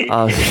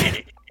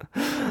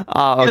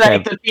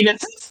 Okay.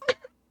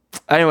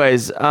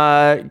 Anyways,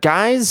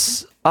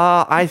 guys,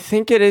 I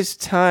think it is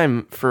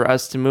time for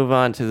us to move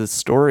on to the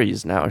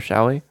stories now,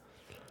 shall we?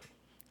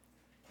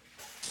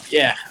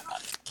 Yeah.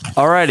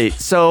 Alrighty,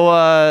 so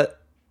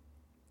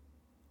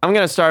I'm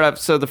gonna start up.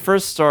 So the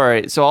first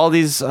story. So all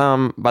these,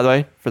 by the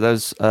way, for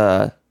those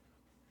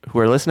who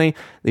are listening,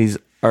 these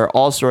are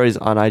all stories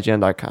on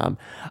IGN.com.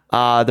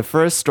 The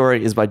first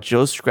story is by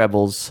Joe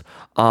Screbbles.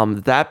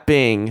 That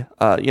being,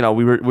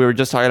 we were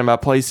just talking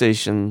about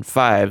PlayStation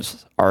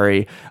 5s,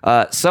 Ari.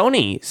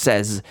 Sony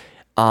says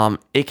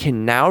it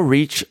can now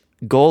reach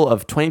goal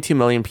of 22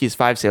 million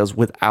PS5 sales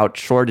without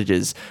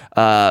shortages.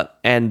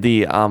 And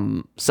the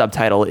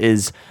subtitle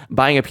is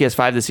buying a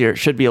PS5 this year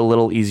should be a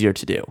little easier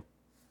to do.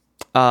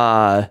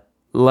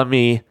 Let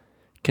me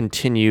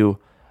continue,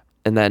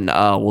 and then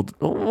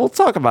we'll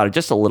talk about it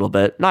just a little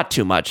bit, not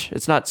too much.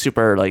 It's not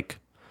super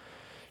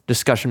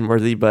discussion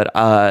worthy, but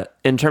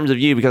in terms of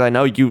you, because I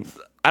know you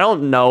I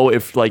don't know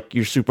if like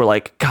you're super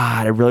like,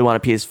 God, I really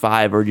want a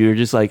PS5, or you're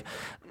just like,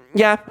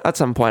 yeah, at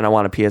some point I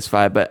want a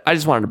PS5, but I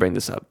just wanted to bring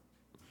this up.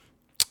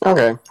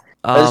 Okay.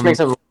 That just makes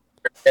sense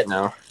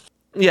now.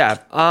 Yeah.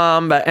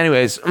 But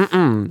anyways,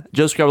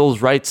 Joe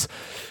Scrabbles writes,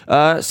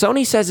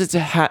 Sony says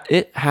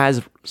it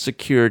has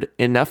secured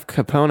enough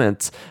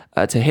components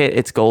to hit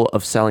its goal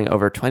of selling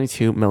over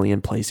 22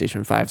 million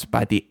PlayStation 5s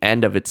by the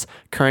end of its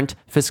current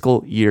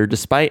fiscal year,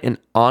 despite an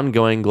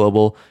ongoing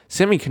global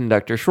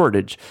semiconductor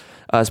shortage.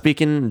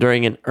 Speaking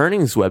during an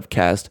earnings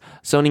webcast,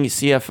 Sony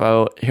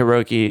CFO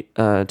Hiroki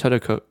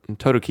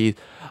Totoki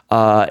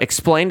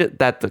explained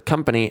that the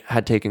company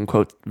had taken,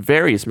 quote,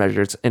 various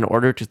measures in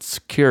order to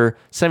secure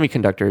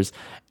semiconductors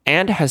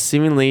and has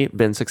seemingly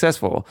been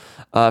successful.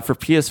 For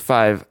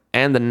PS5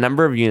 and the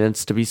number of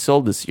units to be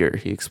sold this year,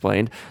 he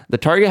explained, the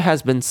target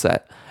has been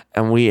set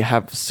and we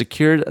have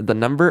secured the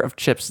number of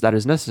chips that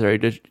is necessary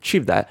to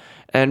achieve that.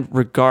 And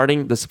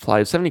regarding the supply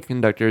of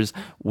semiconductors,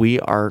 we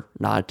are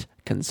not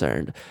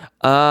concerned.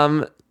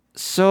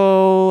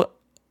 So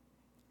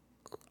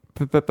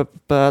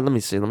let me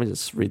see. Let me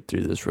just read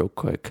through this real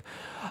quick.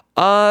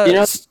 Yeah,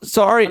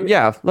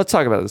 let's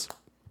talk about this.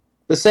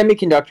 The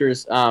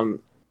semiconductors,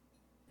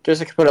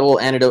 just to put a little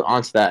antidote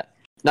onto that.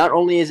 Not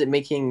only is it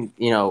making,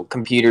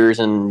 computers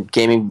and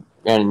gaming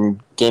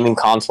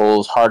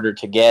consoles harder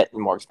to get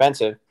and more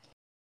expensive,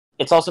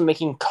 it's also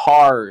making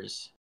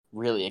cars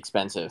really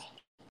expensive.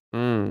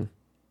 They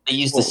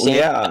use the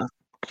same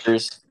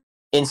semiconductors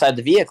inside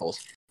the vehicles,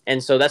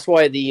 and so that's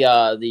why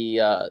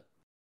the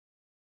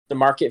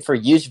market for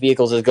used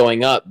vehicles is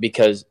going up,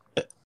 because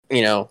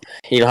you don't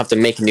have to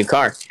make a new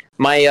car.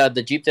 My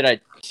the Jeep that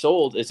I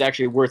sold is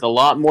actually worth a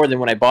lot more than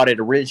when I bought it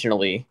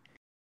originally,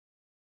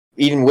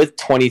 even with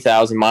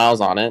 20,000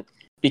 miles on it,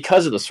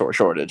 because of the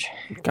shortage.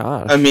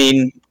 Gosh. I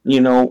mean,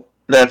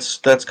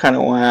 that's kind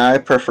of why I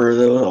prefer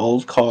those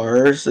old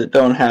cars that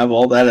don't have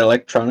all that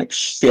electronic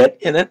shit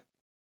in it.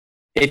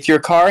 If your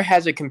car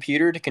has a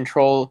computer to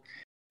control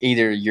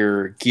either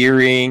your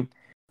gearing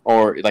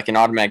or like an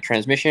automatic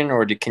transmission,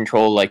 or to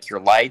control like your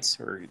lights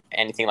or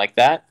anything like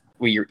that,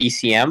 with your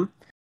ECM,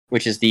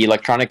 which is the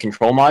electronic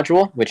control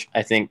module, which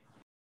I think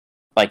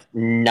like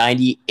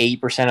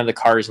 98% of the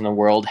cars in the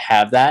world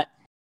have that,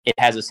 it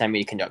has a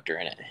semiconductor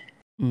in it.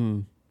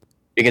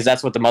 Because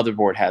that's what the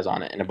motherboard has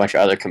on it and a bunch of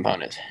other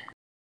components.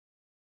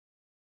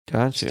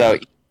 Gotcha. So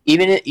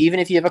even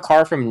if you have a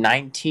car from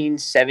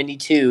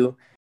 1972,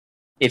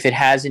 if it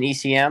has an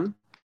ECM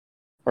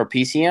or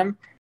PCM,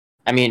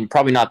 I mean,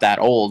 probably not that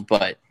old,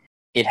 but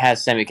it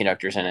has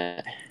semiconductors in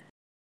it.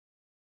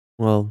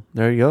 Well,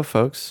 there you go,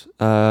 folks.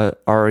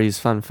 Ari's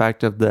fun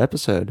fact of the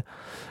episode.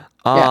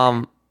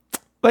 Yeah.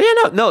 But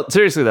yeah, no,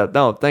 seriously though,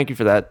 no, thank you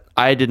for that.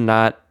 I did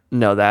not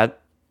know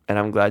that, and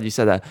I'm glad you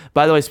said that.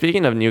 By the way,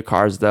 speaking of new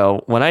cars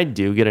though, when I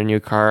do get a new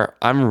car,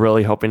 I'm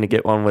really hoping to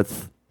get one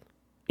with,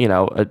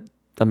 a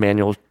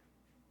manual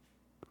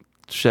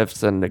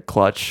shifts and a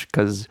clutch,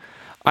 because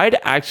I'd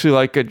actually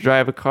like to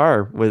drive a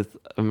car with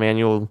a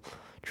manual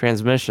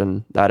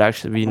transmission. That'd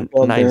actually be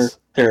nice.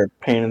 They're a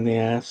pain in the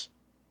ass.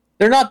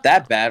 They're not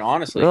that bad,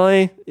 honestly.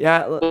 Really?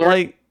 Yeah,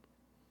 like,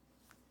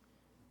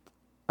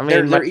 I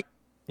mean, They're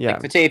yeah.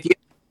 Like, if you have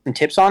some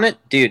tips on it,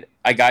 dude,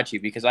 I got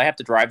you, because I have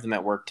to drive them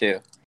at work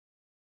too.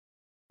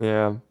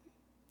 Yeah.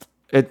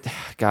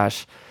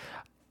 Gosh.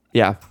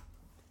 Yeah.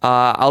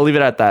 I'll leave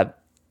it at that.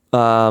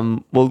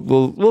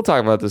 We'll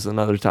talk about this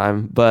another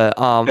time. But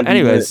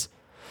anyways,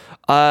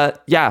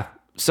 yeah.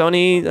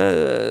 Sony's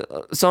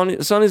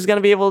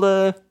gonna be able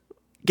to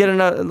get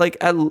another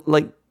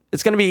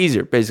it's gonna be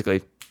easier,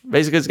 basically.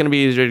 Basically, it's gonna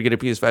be easier to get a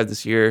PS5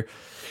 this year.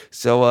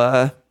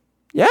 So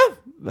yeah.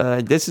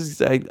 This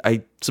is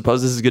I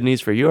suppose this is good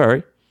news for you,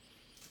 Ari.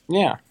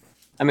 Yeah.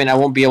 I mean, I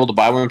won't be able to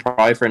buy one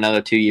probably for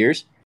another 2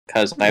 years,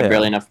 because I have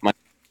barely enough money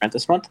to rent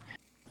this month.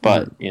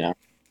 But, Yeah,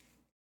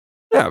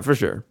 for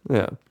sure.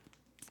 Yeah.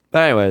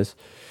 But anyways.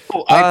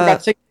 Oh, I forgot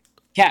to say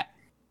cat.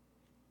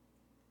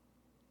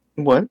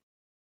 What?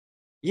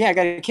 Yeah, I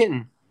got a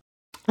kitten.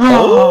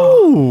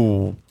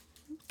 Oh!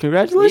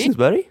 Congratulations,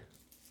 buddy.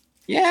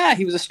 Yeah,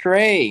 he was a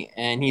stray,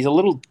 and he's a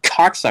little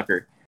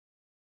cocksucker.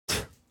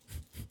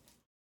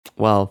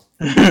 Well,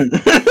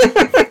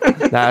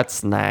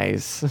 that's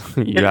nice.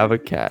 You have a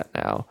cat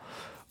now.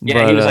 Yeah,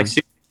 but, he was like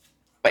super,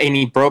 and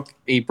he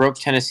broke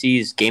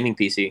Tennessee's gaming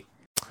PC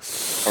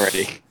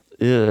already.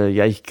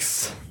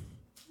 Yikes.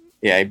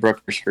 Yeah, he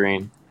broke her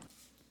screen.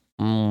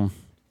 I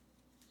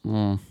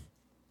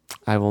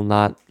will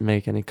not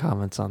make any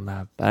comments on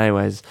that. But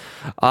anyways,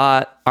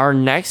 our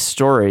next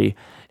story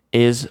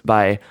is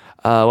by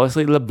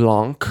Wesley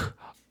LeBlanc.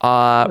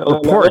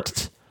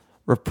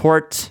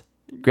 Report.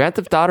 Grand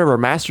Theft Auto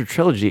Remastered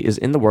Trilogy is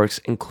in the works,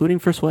 including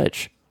for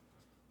Switch.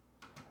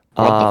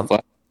 What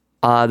the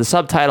fuck? The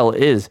subtitle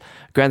is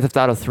Grand Theft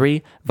Auto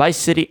 3, Vice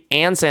City,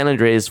 and San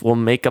Andreas will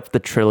make up the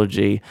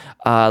trilogy.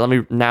 Let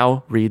me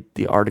now read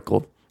the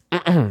article.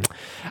 A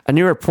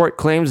new report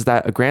claims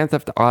that a Grand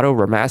Theft Auto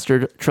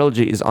Remastered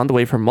Trilogy is on the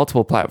way for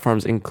multiple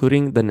platforms,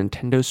 including the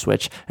Nintendo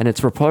Switch, and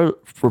it's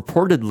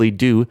reportedly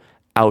due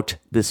out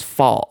this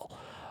fall.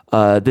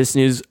 This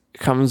news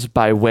comes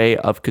by way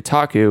of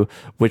Kotaku,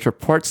 which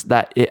reports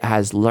that it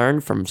has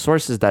learned from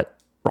sources that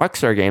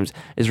Rockstar Games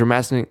is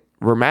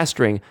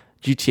remastering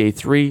GTA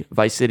 3,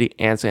 Vice City,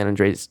 and San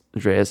Andreas,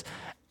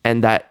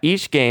 and that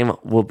each game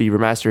will be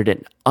remastered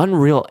in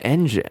Unreal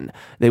Engine.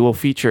 They will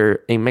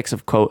feature a mix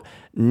of, quote,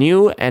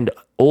 new and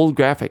old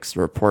graphics,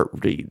 the report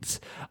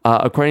reads.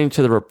 According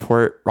to the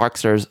report,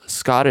 Rockstar's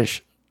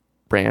Scottish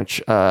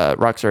branch,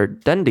 Rockstar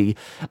Dundee,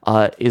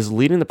 is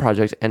leading the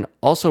project and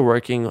also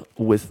working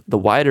with the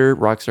wider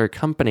Rockstar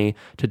company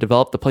to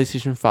develop the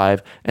PlayStation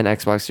 5 and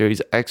Xbox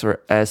Series X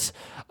or S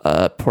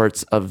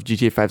ports of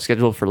GTA 5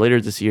 scheduled for later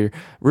this year.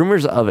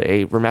 Rumors of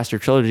a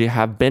remastered trilogy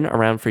have been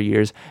around for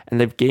years, and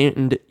they've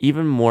gained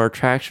even more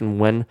traction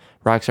when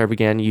Rockstar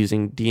began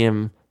using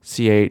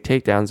DMCA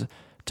takedowns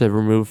to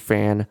remove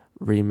fan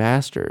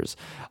remasters.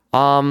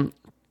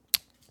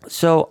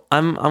 So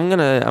I'm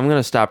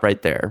gonna stop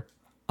right there.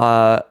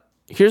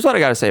 Here's what I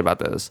gotta say about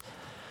this.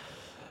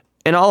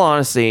 In all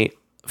honesty,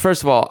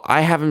 first of all,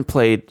 I haven't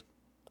played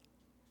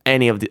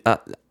any of the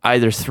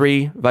either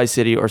 3, Vice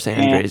City, or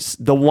San Andreas.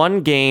 The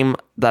one game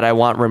that I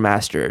want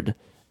remastered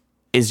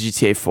is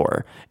GTA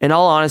 4. In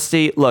all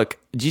honesty, look,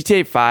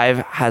 GTA 5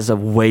 has a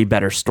way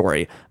better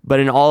story, but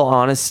in all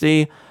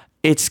honesty,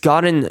 it's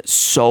gotten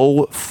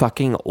so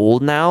fucking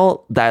old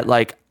now that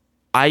like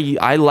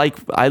I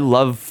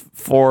love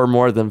 4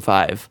 more than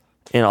 5.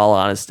 In all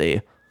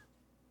honesty.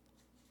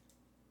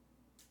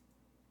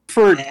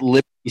 For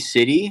Liberty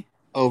City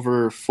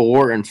over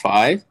 4 and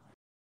 5.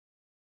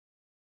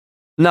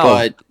 No.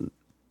 But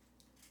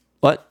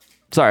What?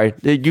 Sorry,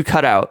 you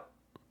cut out.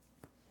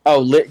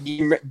 oh,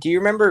 do you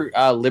remember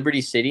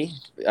Liberty City?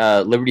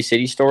 Liberty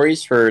City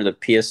Stories for the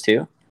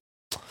PS2.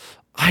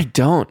 I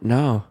don't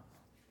know.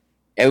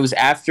 It was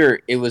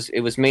after it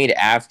was made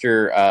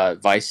after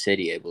Vice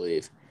City, I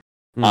believe.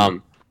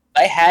 I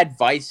had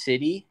Vice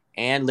City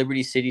and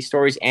Liberty City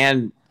Stories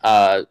and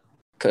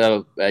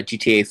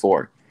GTA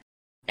 4.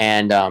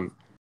 And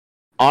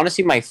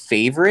honestly, my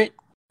favorite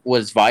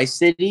was Vice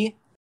City.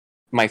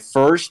 My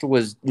first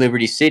was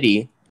Liberty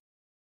City,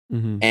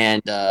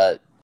 and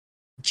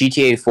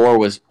GTA 4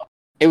 was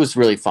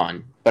really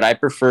fun. But I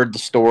preferred the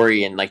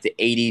story and like the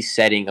 '80s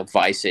setting of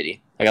Vice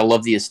City. Like I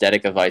love the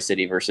aesthetic of Vice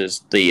City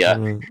versus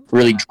the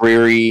really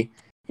dreary,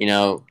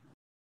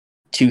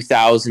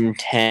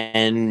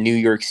 2010 New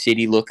York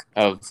City look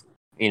of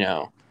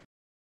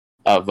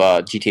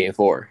GTA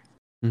 4.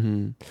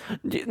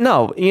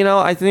 No,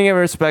 I think I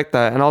respect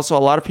that, and also a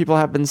lot of people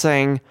have been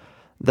saying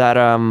that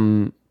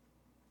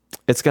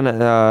it's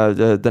gonna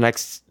the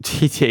next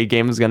GTA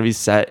game is gonna be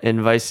set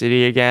in Vice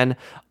City again.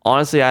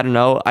 Honestly, I don't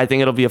know. I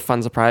think it'll be a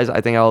fun surprise.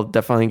 I think I'll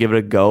definitely give it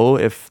a go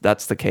if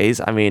that's the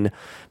case. I mean,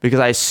 because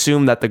I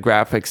assume that the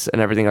graphics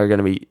and everything are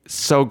gonna be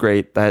so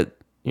great that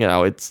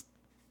it's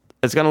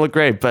gonna look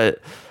great. But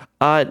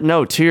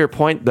no, to your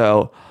point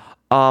though,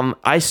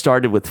 I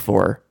started with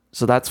 4,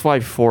 so that's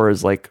why 4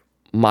 is like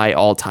my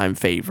all-time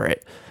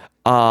favorite.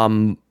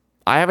 I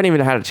haven't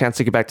even had a chance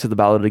to get back to the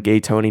Ballad of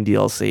Gay Tony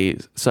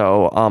DLC.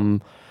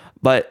 So,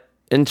 but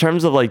in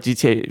terms of like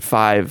GTA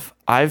 5,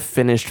 I've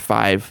finished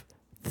 5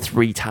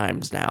 3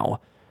 times now.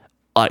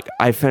 Like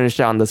I finished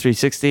it on the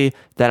 360,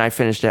 then I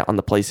finished it on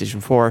the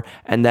PlayStation 4,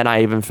 and then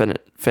I even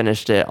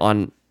finished it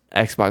on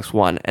Xbox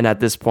One. And at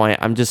this point,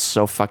 I'm just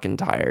so fucking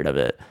tired of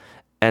it.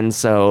 And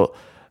so,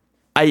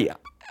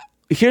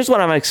 here's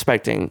what I'm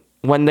expecting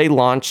when they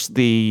launch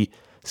the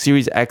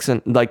Series X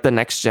and like the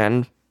next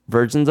gen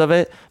versions of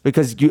it,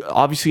 because you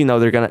obviously know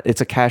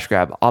it's a cash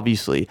grab,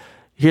 obviously.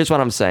 Here's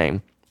what I'm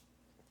saying.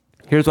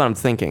 Here's what I'm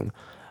thinking.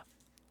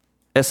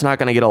 It's not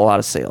gonna get a lot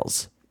of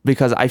sales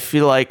because I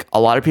feel like a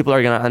lot of people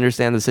are gonna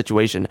understand the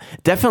situation.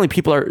 Definitely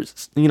people are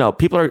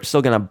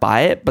still gonna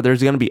buy it, but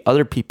there's gonna be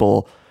other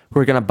people who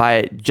are gonna buy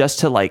it just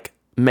to like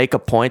make a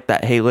point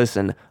that, hey,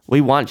 listen,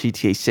 we want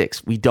GTA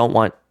 6. We don't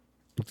want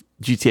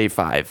GTA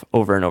 5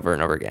 over and over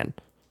and over again.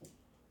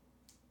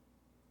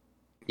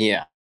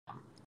 Yeah,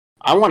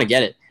 I want to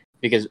get it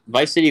because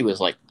Vice City was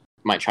like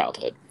my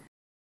childhood.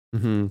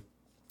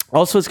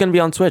 Also, it's going to be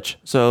on Switch,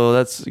 so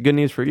that's good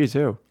news for you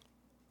too.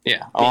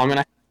 Yeah. Oh, I'm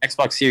gonna have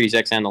Xbox Series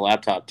X and the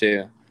laptop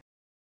too.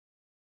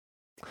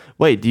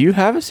 Wait, do you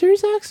have a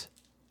Series X?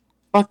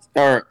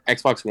 Or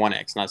Xbox One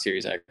X, not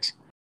Series X.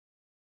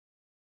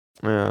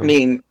 Yeah. I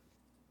mean,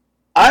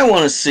 I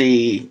want to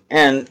see,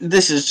 and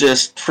this is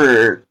just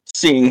for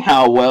seeing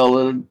how well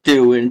it'll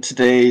do in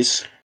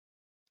today's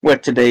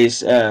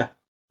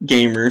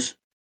gamers.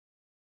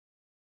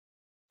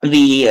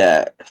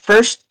 The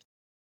first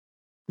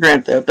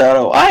Grand Theft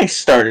Auto I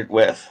started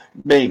with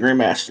being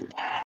remastered.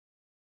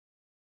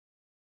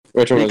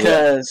 Which one was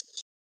that?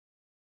 Because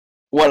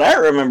what I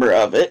remember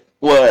of it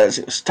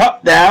was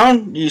top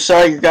down, you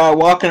saw your guy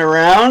walking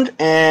around,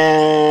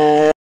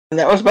 and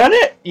that was about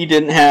it. You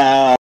didn't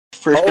have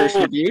first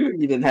person view,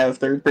 you didn't have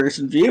third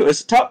person view, it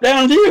was a top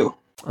down view.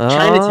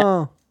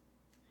 Oh.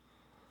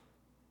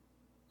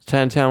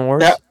 Chinatown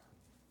Wars?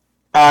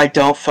 I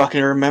don't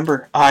fucking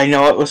remember. I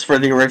know it was for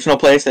the original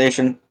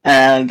PlayStation,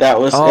 and that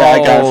was I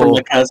got it from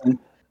my cousin.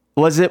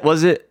 Was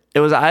it it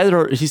was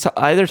either he's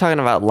either talking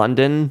about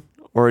London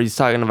or he's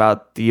talking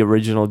about the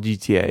original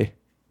GTA.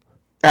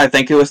 I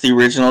think it was the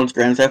original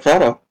Grand Theft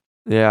Auto.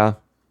 Yeah.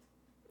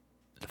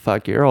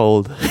 Fuck, you're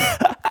old.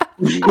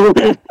 Yes,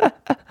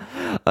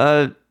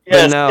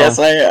 no. yes,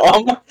 I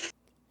am.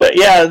 But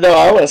yeah, no,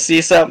 I want to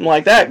see something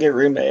like that get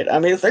remade. I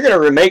mean, if they're gonna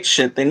remake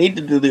shit, they need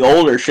to do the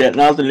older shit,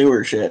 not the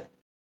newer shit.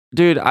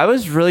 Dude, I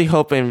was really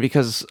hoping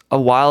because a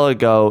while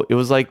ago, it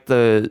was like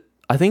I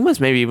think it was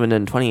maybe even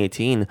in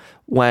 2018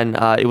 when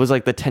it was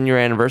like the 10-year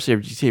anniversary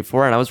of GTA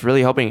 4, and I was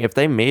really hoping if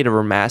they made a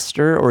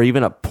remaster or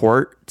even a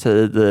port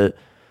to the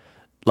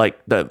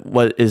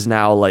what is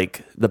now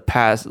like the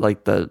past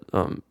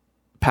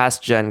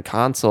past gen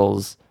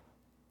consoles,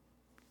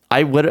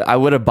 I would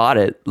have bought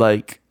it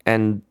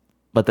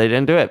but they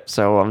didn't do it.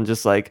 So I'm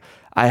just like,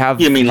 I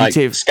have. You mean like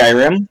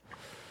Skyrim?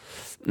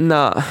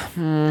 No.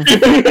 I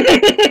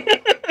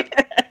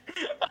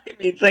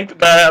mean, think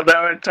about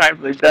how many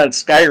times they've done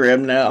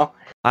Skyrim now.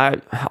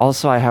 I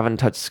haven't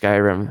touched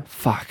Skyrim.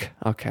 Fuck.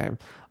 Okay.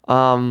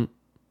 But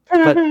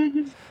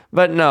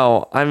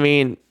no, I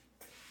mean,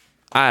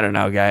 I don't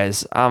know,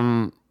 guys.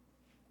 I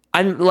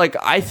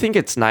think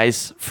it's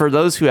nice for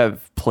those who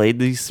have played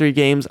these 3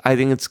 games. I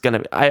think it's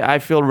gonna. I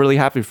feel really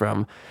happy for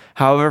them.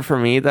 However, for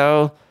me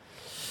though,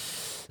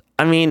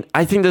 I mean,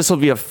 I think this will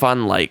be a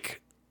fun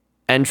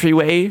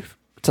entryway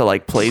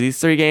to play these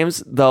 3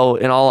 games. Though,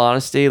 in all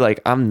honesty,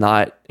 I'm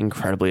not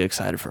incredibly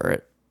excited for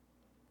it.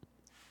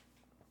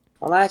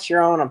 Well, that's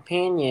your own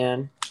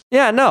opinion.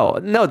 Yeah, no,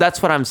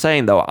 that's what I'm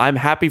saying though. I'm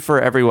happy for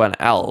everyone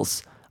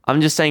else. I'm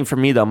just saying for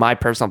me though, my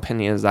personal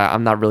opinion is that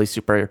I'm not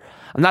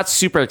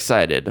super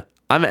excited.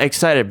 I'm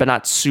excited, but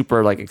not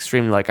super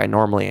extremely like I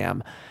normally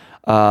am.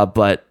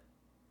 But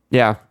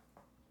yeah,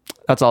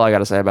 that's all I got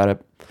to say about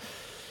it.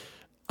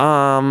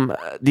 Do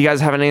you guys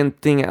have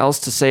anything else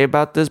to say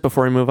about this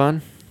before we move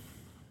on?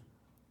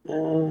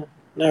 Not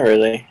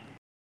really.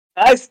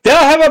 I still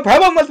have a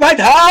problem with my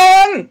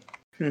tongue.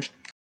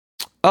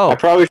 Oh, I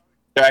probably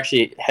should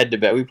actually head to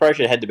bed. We probably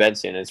should head to bed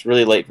soon. It's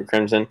really late for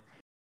Crimson.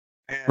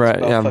 Right, It's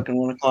about yeah. fucking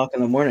 1:00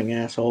 in the morning,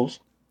 assholes.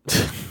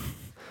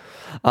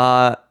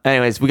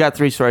 Anyways, we got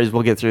 3 stories.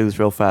 We'll get through this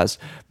real fast.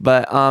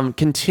 But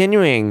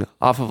continuing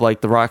off of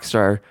the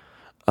Rockstar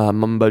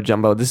mumbo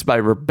jumbo. This is by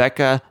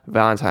Rebecca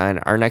Valentine.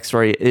 Our next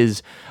story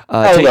is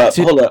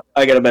Hold up.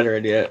 I got a better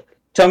idea.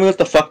 Tell me what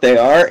the fuck they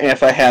are, and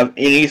if I have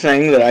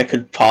anything that I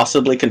could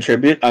possibly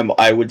contribute,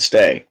 I would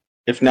stay.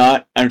 If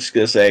not, I'm just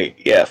gonna say,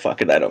 yeah,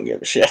 fuck it, I don't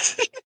give a shit.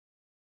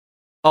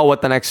 Oh,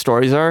 what the next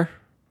stories are?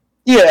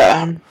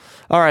 Yeah.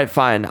 All right,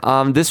 fine.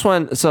 This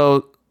one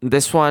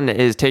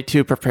is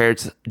Take-Two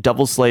prepares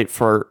double slate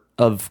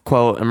of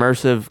quote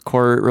immersive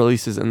core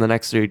releases in the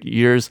next 3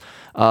 years.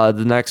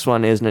 The next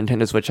one is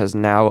Nintendo Switch has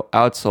now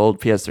outsold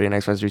PS3 and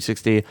Xbox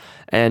 360.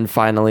 And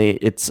finally,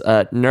 it's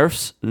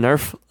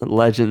Nerf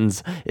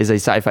Legends is a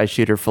sci-fi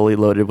shooter fully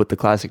loaded with the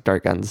classic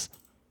dart guns.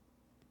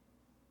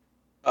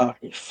 Oh,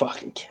 you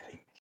fucking kidding.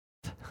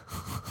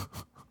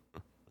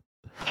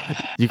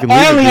 You can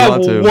leave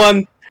if you want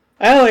to.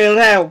 I only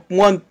have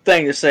one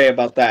thing to say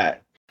about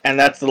that, and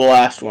that's the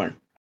last one.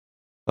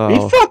 Are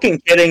you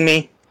fucking kidding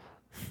me?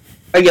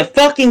 Are you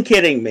fucking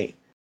kidding me?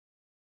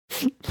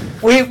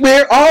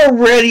 We're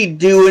already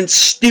doing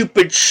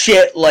stupid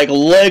shit like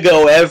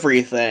Lego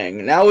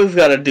everything. Now we've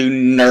got to do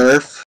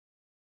Nerf.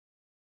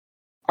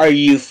 Are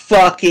you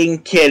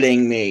fucking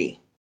kidding me?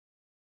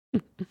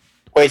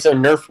 Wait, so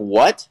Nerf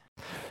what?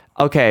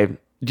 Okay.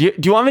 Do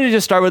you want me to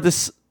just start with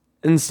this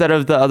instead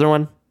of the other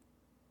one?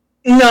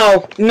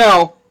 No,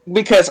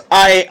 because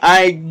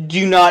I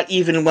do not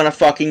even want to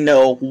fucking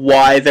know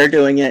why they're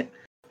doing it.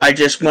 I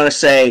just want to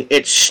say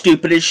it's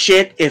stupid as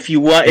shit. If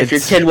your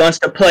kid wants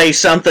to play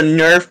something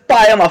Nerf,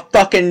 buy him a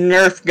fucking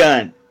Nerf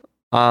gun.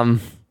 My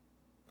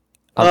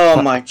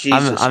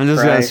Jesus I'm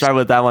just Christ. gonna start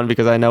with that one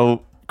because I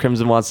know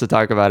Crimson wants to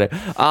talk about it.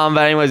 But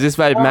anyways, this is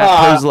by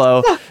Matt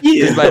Purslow.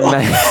 This is by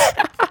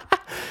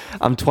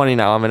I'm 20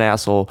 now. I'm an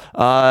asshole.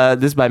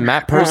 This is by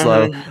Matt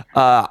Purslow.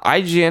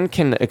 IGN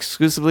can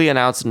exclusively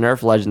announce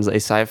Nerf Legends, a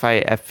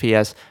sci-fi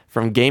FPS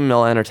from Game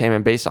Mill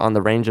Entertainment based on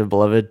the range of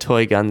beloved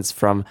toy guns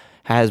from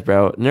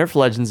Hasbro. Nerf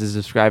Legends is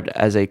described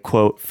as a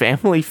quote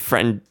family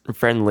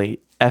friendly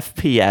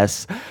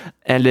FPS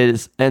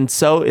and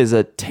so is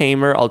a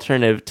tamer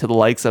alternative to the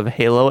likes of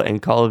Halo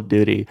and Call of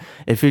Duty.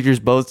 It features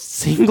both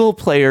single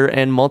player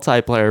and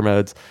multiplayer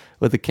modes,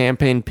 with a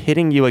campaign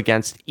pitting you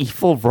against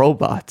evil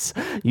robots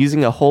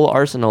using a whole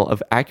arsenal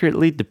of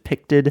accurately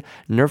depicted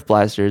Nerf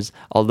blasters,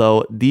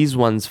 although these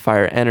ones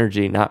fire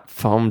energy, not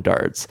foam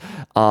darts.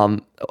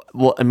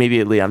 Well,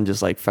 immediately I'm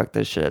just like, fuck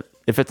this shit.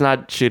 If it's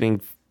not shooting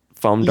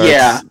foam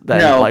darts,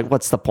 then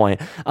what's the point?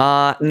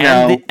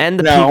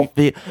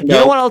 PvP. You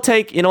know what I'll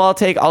take?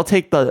 I'll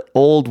take the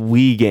old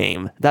Wii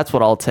game. That's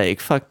what I'll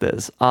take. Fuck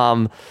this.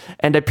 And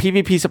a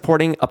PvP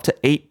supporting up to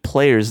 8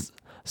 players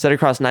set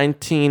across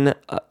 19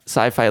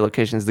 sci-fi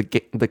locations.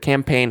 The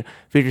campaign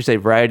features a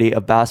variety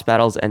of boss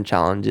battles and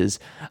challenges.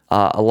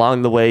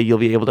 Along the way, you'll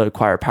be able to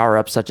acquire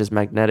power-ups such as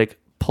magnetic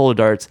pull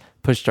darts,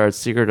 push darts,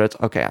 secret darts.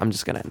 Okay, I'm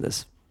just gonna end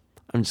this.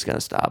 I'm just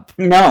gonna stop.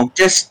 No,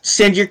 just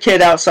send your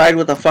kid outside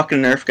with a fucking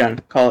Nerf gun.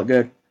 Call it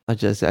good. I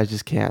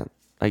just can't.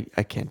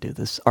 I can't do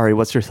this. Ari,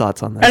 what's your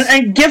thoughts on this?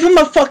 And give him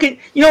a fucking,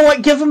 you know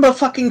what? Give him a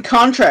fucking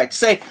contract.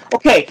 Say,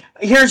 okay,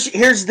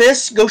 here's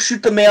this. Go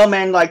shoot the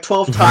mailman like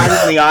 12 times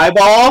in the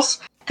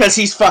eyeballs because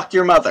he's fucked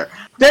your mother.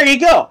 There you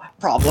go.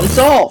 Problem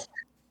solved.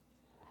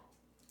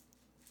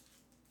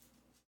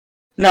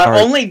 Not All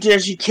right. only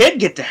does your kid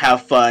get to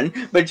have fun,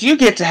 but you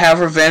get to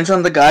have revenge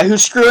on the guy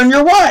who's screwing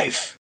your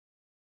wife.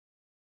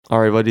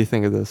 Ari, what do you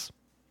think of this?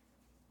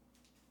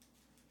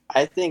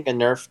 I think a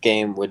Nerf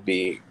game would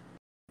be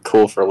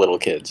cool for little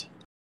kids.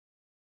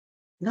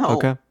 No.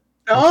 Okay.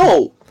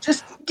 No.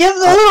 Just give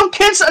the little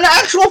kids an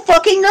actual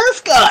fucking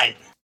Nerf gun.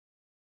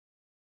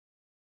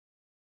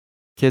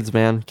 Kids,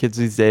 man. Kids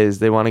these days,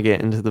 they want to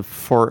get into the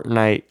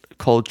Fortnite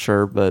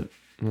culture, but,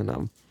 you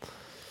know.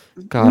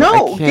 God,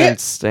 No, I can't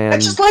stand...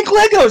 It's just like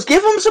Legos.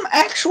 Give them some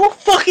actual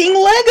fucking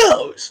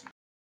Legos.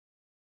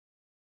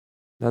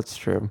 That's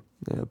true.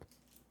 Yeah.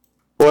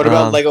 What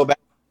about Lego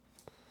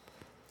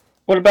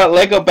What about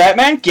Lego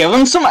Batman? Give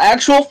them some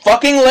actual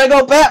fucking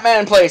Lego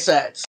Batman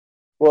playsets.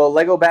 Well,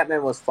 Lego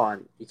Batman was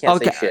fun. You can't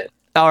Okay. say shit.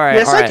 All right,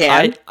 Yes, all I right.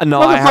 can.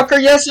 No, I have,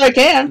 Motherfucker, yes, I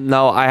can.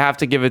 no, I have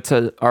to give it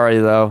to Ari,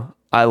 though.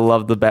 I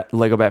love the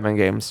Lego Batman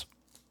games.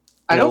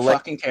 I don't Lego-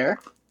 fucking care.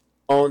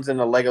 Owns and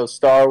the Lego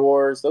Star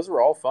Wars. Those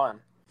were all fun.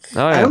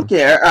 Oh, I yeah. don't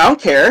care. I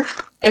don't care.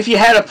 If you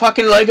had a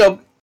fucking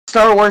Lego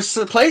Star Wars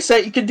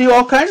playset, you could do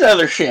all kinds of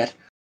other shit.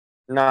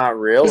 Not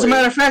really. As a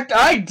matter of fact,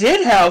 I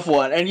did have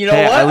one, and you know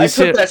Hey, what? at least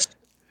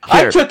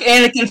I Here. took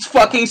Anakin's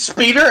fucking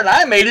speeder, and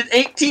I made it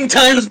 18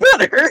 times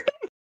better.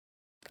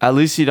 At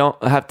least you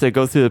don't have to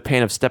go through the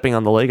pain of stepping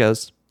on the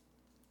Legos.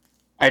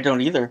 I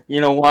don't either.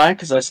 You know why?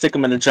 Because I stick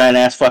them in a giant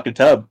ass fucking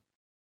tub.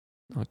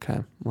 Okay.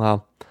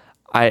 Well,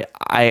 I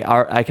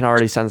can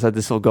already sense that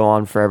this will go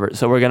on forever.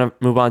 So we're gonna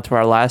move on to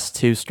our last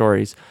two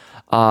stories.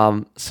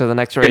 So the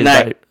next story Good is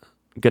night.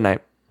 Good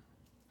night.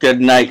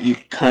 Good night, you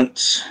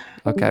cunts.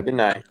 Okay. Good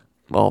night.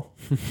 Well,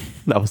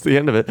 that was the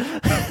end of it.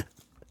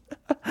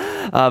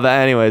 But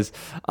anyways,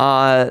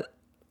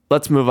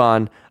 let's move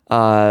on.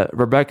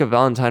 Rebecca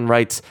Valentine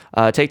writes,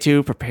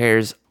 Take-Two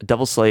prepares a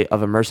double slate of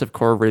immersive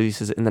core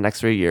releases in the next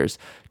 3 years.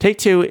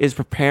 Take-Two is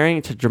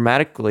preparing to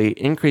dramatically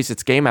increase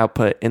its game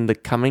output in the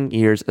coming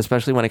years,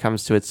 especially when it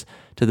comes to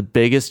the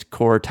biggest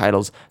core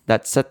titles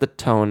that set the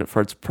tone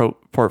for its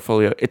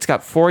portfolio. It's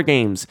got 4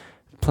 games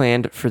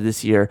planned for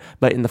this year,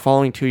 but in the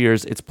following 2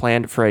 years, it's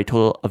planned for a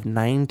total of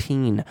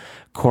 19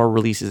 core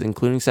releases,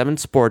 including 7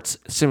 sports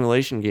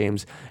simulation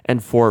games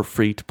and 4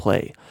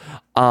 free-to-play.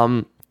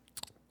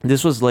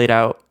 This was laid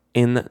out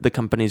in the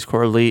company's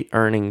quarterly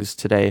earnings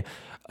today,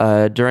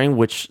 during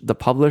which the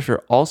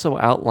publisher also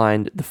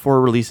outlined the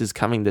 4 releases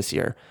coming this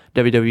year: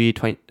 WWE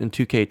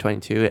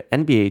 2K22,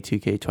 NBA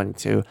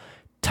 2K22,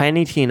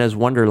 Tiny Tina's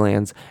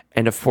Wonderlands,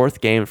 and a 4th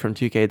game from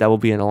 2K that will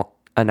be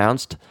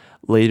announced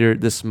later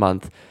this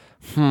month.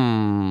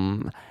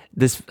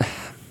 This,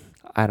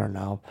 I don't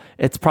know.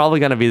 It's probably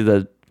going to be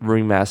the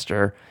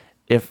remaster,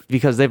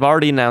 because they've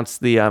already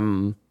announced the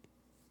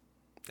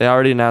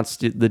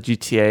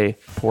GTA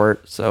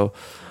port. So,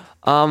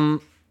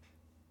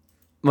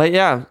 but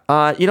yeah,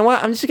 you know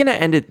what? I'm just gonna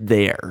end it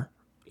there.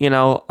 You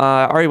know,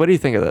 Ari, what do you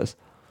think of this?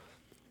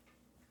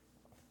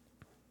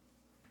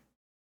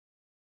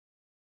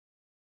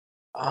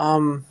 I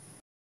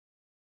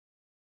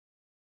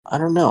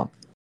don't know.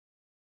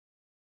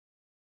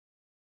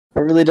 I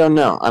really don't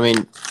know. I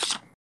mean,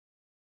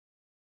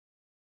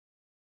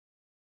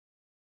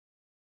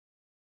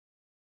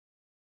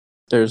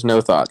 there's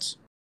no thoughts.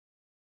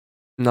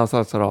 No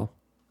thoughts at all.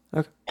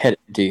 Head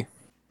empty.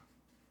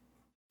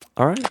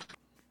 All right.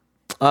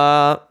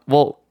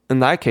 Well, in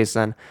that case,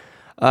 then,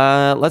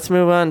 let's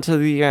move on to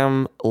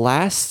the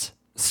last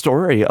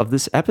story of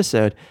this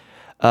episode.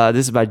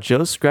 This is by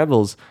Joe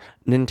Screbbles.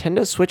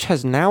 Nintendo Switch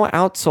has now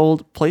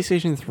outsold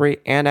PlayStation 3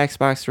 and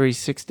Xbox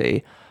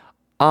 360.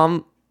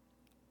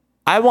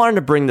 I wanted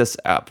to bring this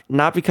up,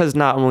 not because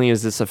not only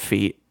is this a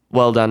feat,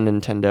 well done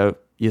Nintendo,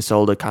 you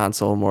sold a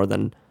console more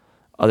than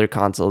other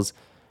consoles.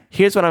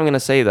 Here's what I'm going to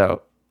say,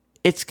 though.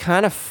 It's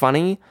kind of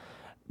funny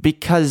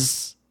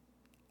because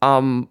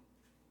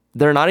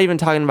they're not even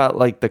talking about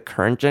like the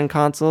current gen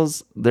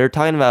consoles. They're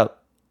talking about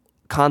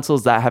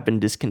consoles that have been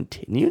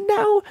discontinued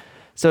now.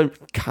 So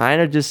it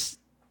kind of just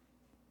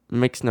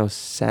makes no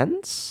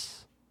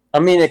sense. I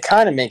mean, it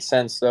kind of makes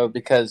sense, though,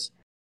 because,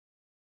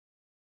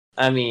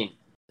 I mean,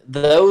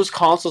 those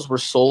consoles were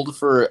sold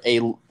for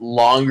a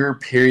longer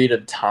period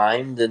of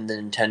time than the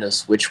Nintendo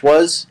Switch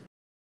was.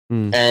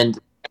 And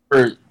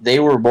they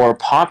were more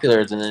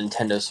popular than the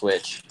Nintendo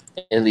Switch,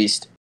 at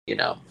least, you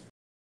know.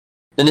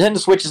 The Nintendo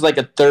Switch is like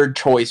a third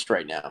choice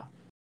right now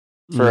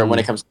for when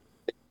it comes to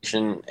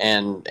PlayStation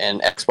and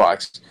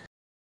Xbox.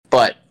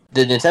 But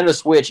the Nintendo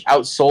Switch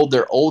outsold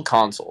their old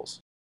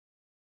consoles,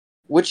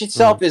 which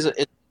itself is a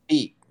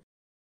feat.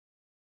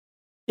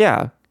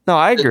 Yeah. No,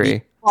 I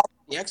agree.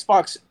 The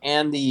Xbox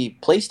and the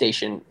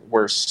PlayStation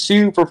were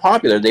super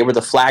popular. They were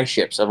the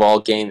flagships of all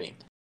gaming.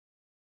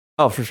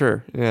 Oh, for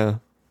sure. Yeah.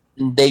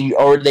 they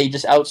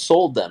just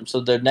outsold them.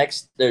 So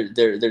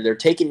they're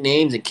taking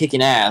names and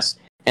kicking ass,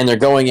 and they're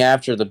going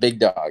after the big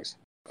dogs.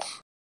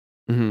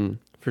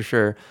 For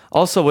sure.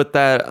 Also, with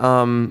that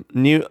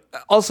new,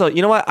 also,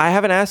 you know what? I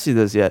haven't asked you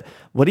this yet.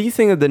 What do you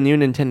think of the new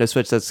Nintendo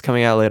Switch that's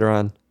coming out later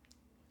on?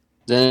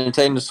 The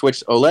Nintendo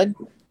Switch OLED.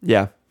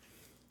 Yeah.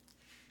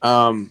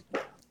 Well,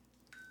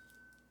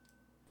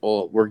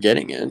 we're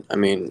getting it. I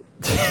mean,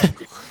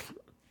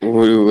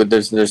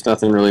 there's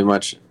nothing really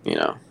much,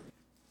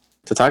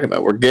 to talk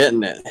about. We're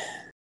getting it.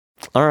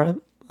 All right.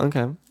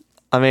 Okay.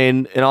 I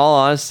mean, in all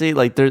honesty,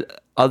 like there,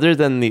 other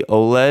than the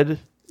OLED,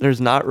 there's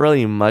not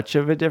really much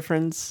of a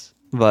difference,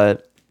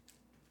 but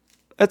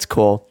that's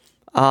cool.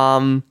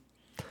 But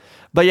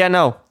yeah,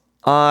 no.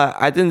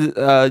 I think.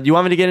 Do you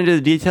want me to get into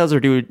the details, or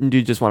do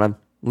you just want to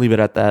leave it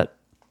at that?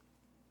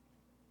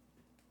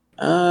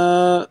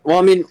 Well,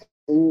 I mean,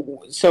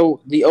 so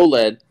the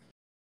OLED,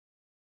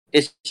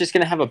 it's just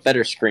gonna have a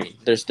better screen.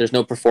 There's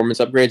no performance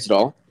upgrades at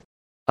all.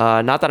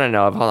 Not that I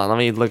know of. Hold on, let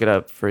me look it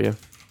up for you.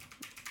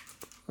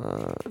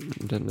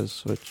 Nintendo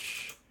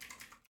Switch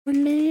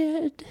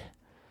OLED.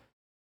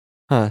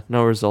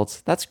 No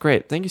results. That's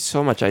great. Thank you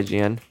so much,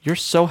 IGN. You're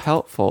so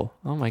helpful.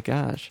 Oh my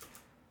gosh.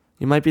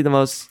 You might be the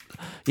most...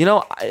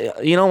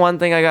 one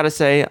thing I gotta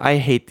say, I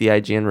hate the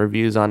IGN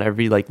reviews on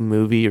every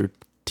movie or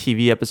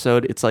TV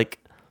episode. It's like,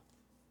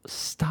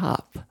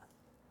 stop.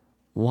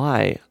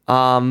 Why?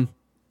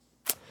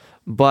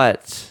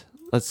 But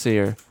let's see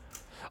here.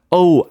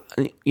 Oh,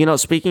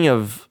 speaking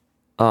of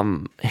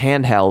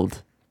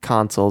handheld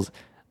consoles,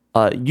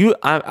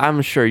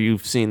 I'm sure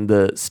you've seen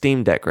the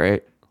Steam Deck,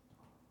 right?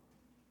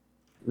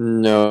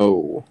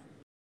 No.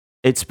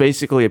 It's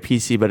basically a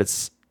PC, but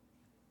it's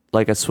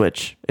like a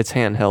Switch. It's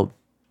handheld.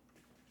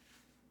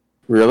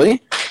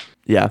 Really?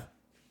 Yeah.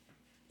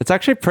 It's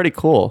actually pretty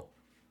cool.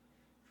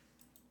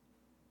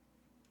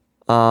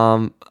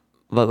 But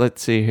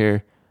let's see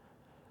here.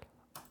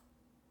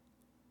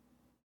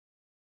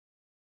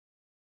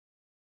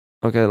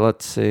 Okay,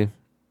 let's see.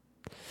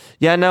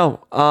 Yeah,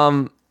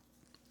 no.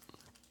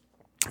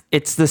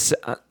 It's this.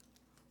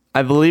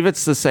 I believe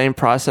it's the same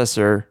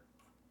processor.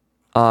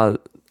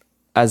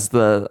 As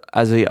the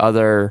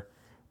other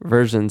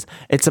versions.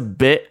 It's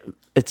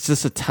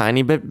just a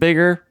tiny bit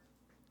bigger,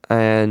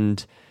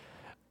 and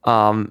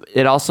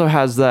it also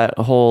has that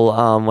whole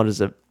what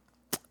is it?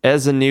 It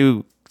has a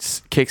new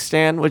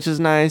kickstand, which is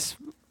nice.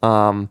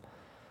 And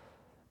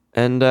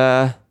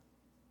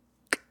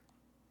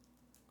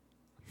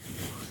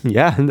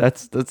yeah,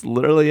 that's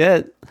literally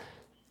it.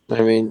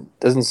 I mean,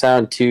 doesn't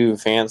sound too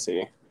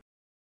fancy.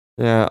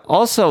 Yeah.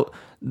 Also,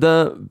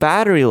 the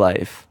battery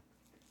life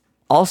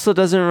also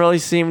doesn't really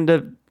seem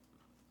to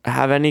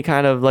have any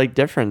kind of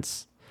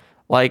difference.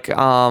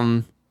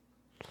 Hold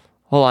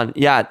on.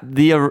 Yeah,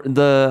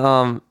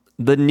 the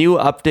new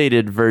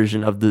updated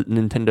version of the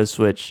Nintendo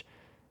Switch,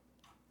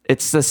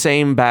 it's the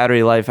same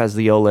battery life as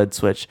the OLED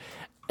Switch.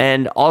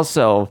 And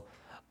also,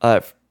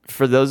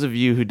 for those of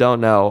you who don't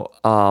know,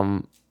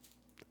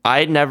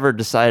 I never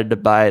decided to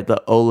buy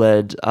the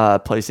OLED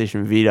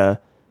PlayStation Vita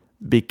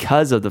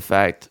because of the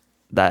fact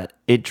that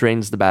it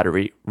drains the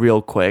battery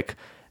real quick.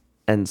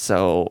 And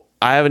so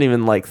I haven't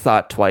even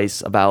thought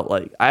twice about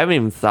I haven't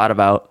even thought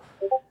about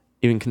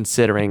even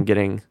considering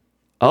getting.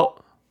 Oh,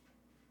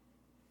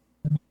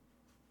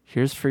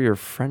 here's for your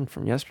friend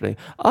from yesterday.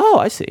 Oh,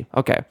 I see.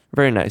 Okay,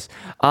 very nice.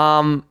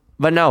 But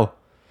no.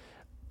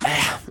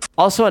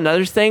 Also,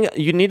 another thing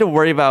you need to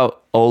worry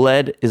about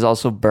OLED is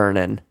also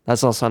burn-in.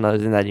 That's also another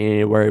thing that you need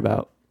to worry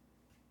about.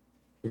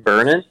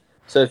 Burn-in?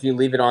 So if you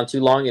leave it on too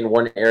long in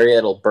one area,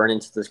 it'll burn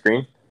into the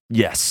screen?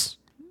 Yes.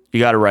 You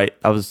got it right.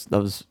 That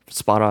was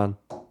spot on.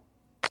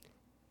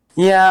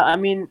 Yeah, I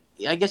mean,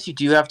 I guess you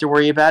do have to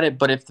worry about it,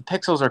 but if the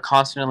pixels are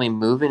constantly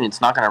moving, it's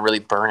not going to really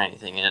burn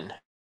anything in.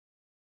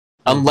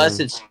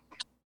 Unless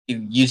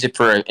you use it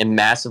for a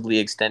massively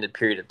extended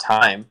period of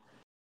time,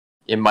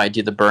 it might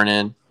do the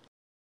burn-in.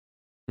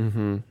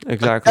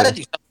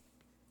 Exactly.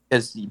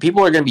 Because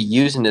people are going to be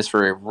using this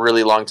for a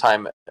really long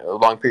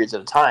periods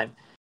of time,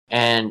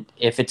 and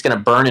if it's going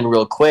to burn in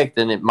real quick,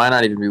 then it might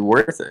not even be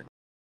worth it.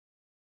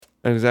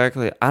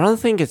 Exactly. I don't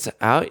think it's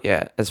out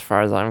yet, as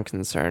far as I'm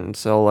concerned.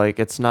 So,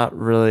 it's not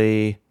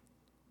really...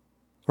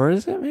 Where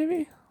is it,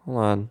 maybe? Hold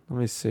on. Let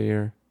me see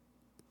here.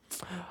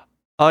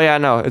 Oh, yeah,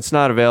 no. It's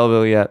not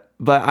available yet.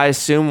 But I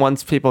assume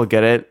once people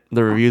get it,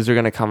 the reviews are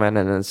going to come in,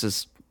 and it's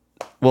just...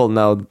 We'll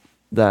know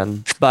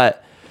then.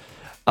 But,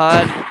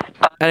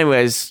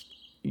 anyways,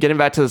 getting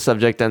back to the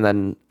subject and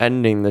then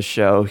ending the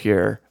show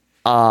here.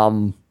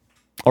 Or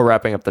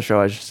wrapping up the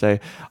show, I should say.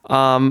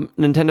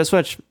 Nintendo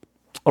Switch.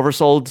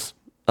 Oversold...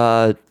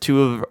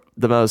 two of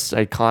the most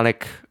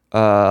iconic,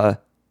 or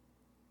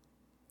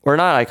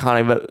not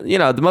iconic, but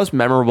the most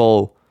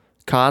memorable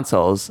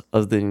consoles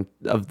of the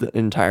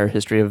entire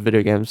history of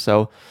video games.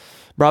 So,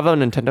 bravo,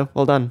 Nintendo.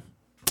 Well done.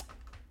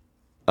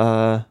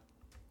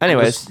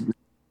 Anyways,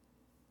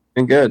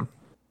 been good.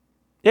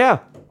 Yeah,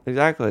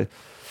 exactly.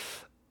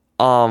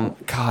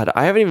 God,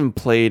 I haven't even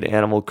played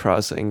Animal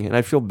Crossing, and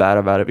I feel bad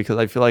about it because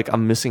I feel like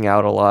I'm missing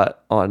out a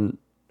lot on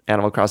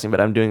Animal Crossing,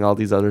 but I'm doing all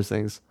these other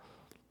things.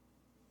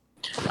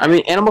 I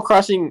mean, Animal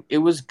Crossing, it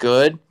was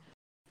good.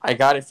 I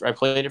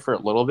played it for a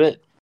little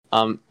bit.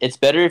 It's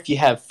better if you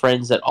have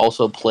friends that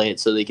also play it,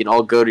 so they can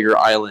all go to your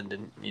island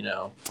and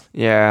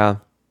Yeah,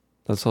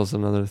 that's also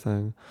another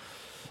thing.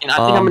 And I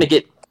think I'm gonna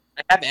get.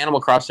 I have Animal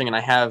Crossing and I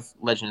have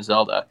Legend of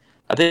Zelda.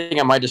 I think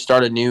I might just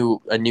start a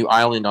new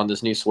island on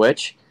this new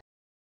Switch.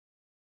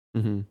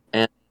 Mm-hmm.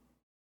 And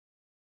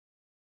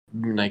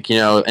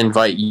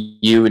invite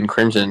you and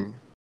Crimson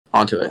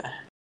onto it.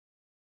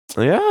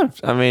 Yeah,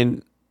 I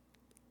mean,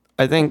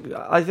 I think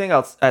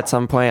I'll, at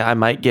some point I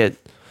might get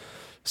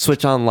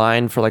Switch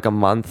Online for like a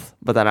month,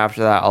 but then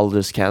after that I'll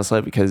just cancel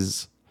it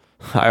because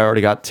I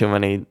already got too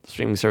many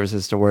streaming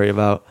services to worry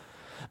about.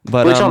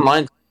 But Switch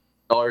Online,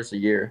 $20 a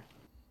year.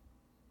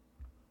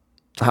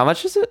 How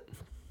much is it?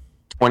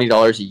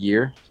 $20 a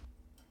year.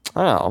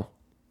 Oh,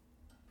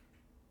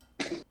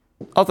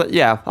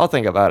 I'll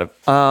think about it.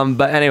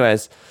 But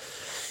anyways,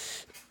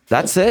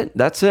 that's it.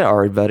 That's it,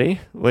 everybody.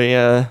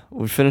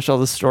 We finished all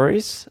the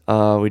stories.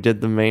 We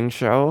did the main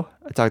show.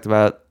 I talked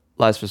about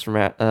Last of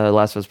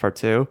Us Part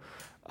 2.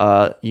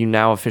 You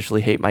now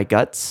officially hate my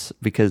guts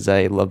because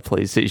I love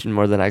PlayStation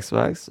more than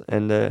Xbox,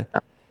 and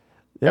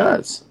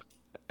Guys,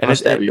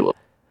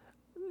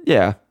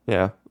 yeah.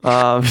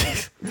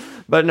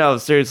 But no,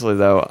 seriously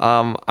though,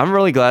 I'm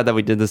really glad that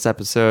we did this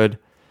episode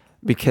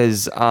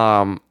because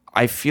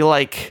I feel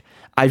like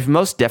I've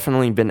most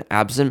definitely been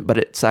absent, but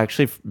it's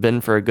actually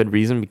been for a good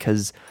reason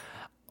because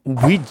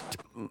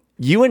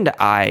you and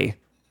I,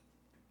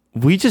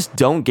 we just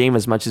don't game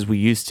as much as we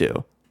used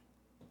to.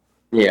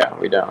 Yeah,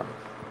 we don't.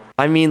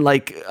 I mean,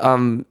 like,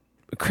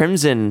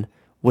 Crimson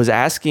was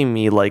asking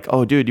me, like,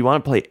 oh, dude, you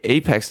want to play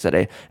Apex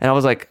today? And I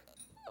was like,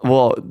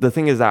 well, the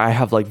thing is that I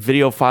have, like,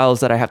 video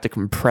files that I have to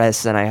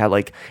compress, and I had,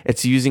 like,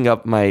 it's using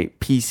up my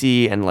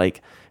PC, and, like,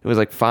 it was,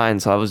 like, fine.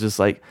 So I was just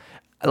like,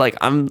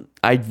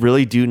 I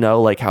really do know,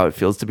 like, how it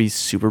feels to be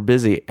super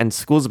busy, and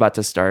school's about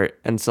to start.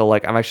 And so,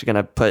 like, I'm actually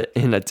going to put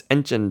in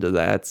attention to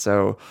that.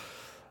 So,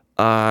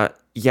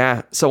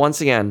 yeah. So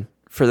once again,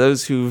 for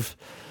those who've,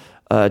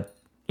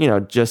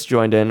 just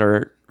joined in,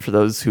 or for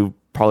those who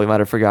probably might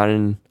have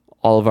forgotten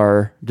all of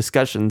our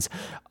discussions,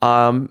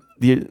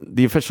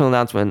 the official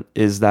announcement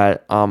is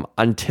that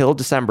until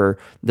December,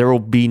 there will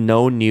be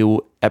no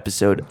new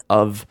episode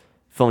of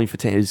Filming for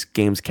Today's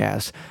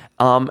Gamescast.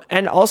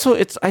 And also,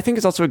 I think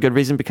it's also a good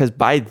reason because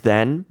by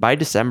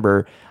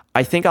December,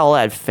 I think I'll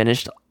have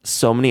finished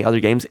so many other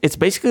games. It's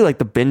basically like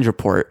the binge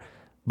report,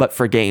 but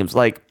for games.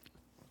 Like,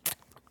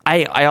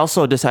 I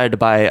also decided to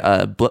buy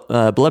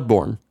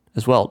Bloodborne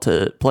as well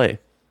to play.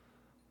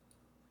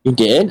 You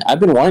did?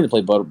 I've been wanting to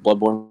play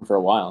Bloodborne for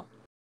a while.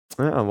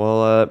 Yeah,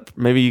 well,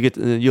 maybe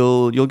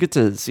you'll get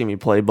to see me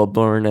play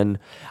Bloodborne, and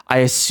I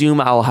assume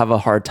I'll have a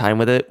hard time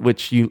with it,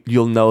 which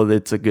you'll know that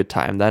it's a good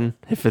time then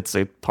if it's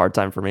a hard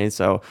time for me.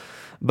 So,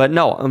 but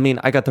no, I mean,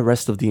 I got the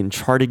rest of the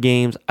Uncharted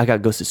games. I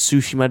got Ghost of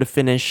Tsushima to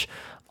finish.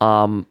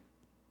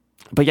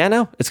 But yeah,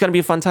 no, it's gonna be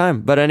a fun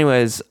time. But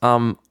anyways,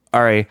 all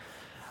right,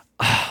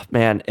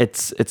 man,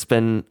 it's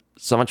been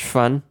so much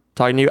fun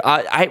talking to you.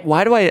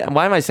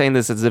 Why am I saying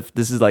this as if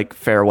this is like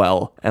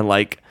farewell and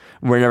like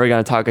we're never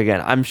gonna talk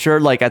again? I'm sure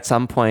like at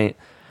some point,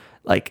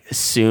 like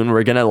soon,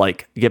 we're gonna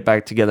like get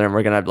back together and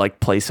we're gonna like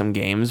play some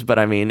games. But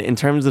I mean, in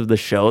terms of the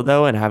show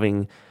though, and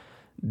having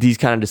these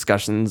kind of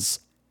discussions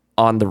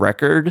on the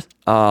record,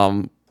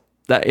 that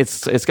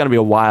it's gonna be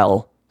a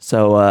while.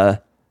 So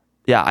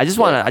yeah,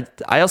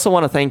 I also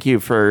want to thank you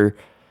for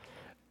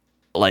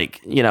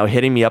like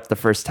hitting me up the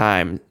first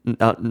time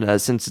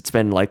since it's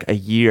been like a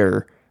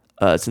year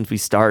since we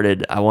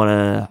started. I want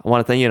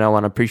to thank you, and I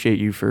want to appreciate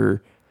you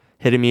for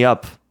hitting me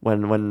up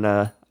when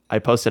I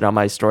posted on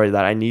my story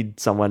that I need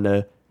someone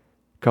to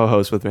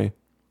co-host with me.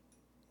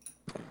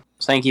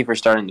 Thank you for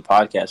starting the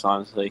podcast,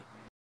 honestly.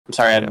 I'm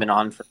sorry I haven't been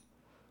on for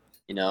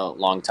a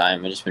long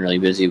time. I've just been really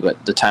busy,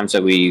 but the times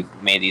that we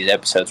made these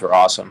episodes were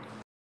awesome.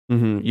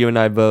 Mm-hmm. You and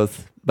I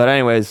both. But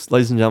anyways,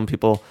 ladies and gentlemen,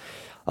 people,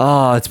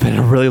 it's been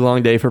a really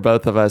long day for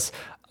both of us.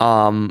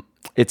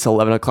 It's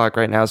 11 o'clock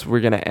right now, so we're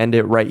going to end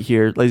it right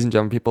here. Ladies and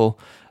gentlemen, people,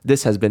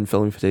 this has been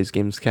Filming for Today's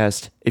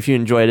Gamescast. If you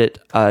enjoyed it,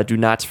 do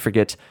not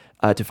forget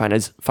to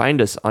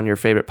find us on your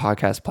favorite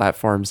podcast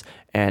platforms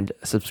and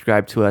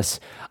subscribe to us.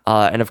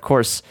 And of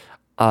course,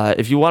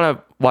 if you want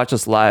to watch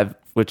us live,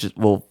 which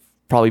will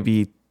probably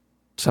be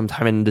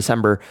sometime in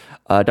December,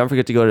 don't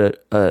forget to go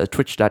to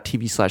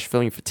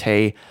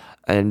twitch.tv/filmingfortay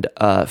and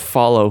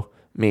follow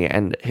me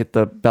and hit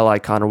the bell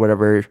icon or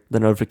whatever the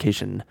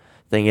notification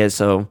thing is,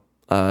 so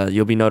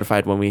you'll be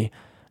notified when we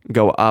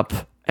go up.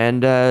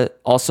 And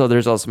also,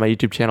 there's also my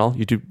YouTube channel,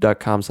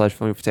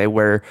 youtube.com/filmingfortay,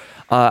 where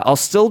I'll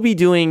still be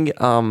doing,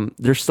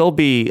 there'll still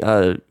be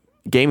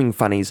gaming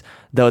funnies,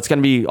 though it's going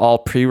to be all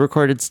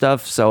pre-recorded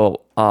stuff.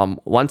 So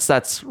once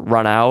that's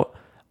run out,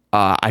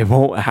 I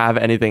won't have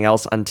anything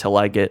else until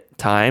I get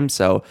time.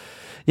 So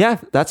yeah,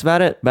 that's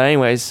about it. But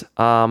anyways,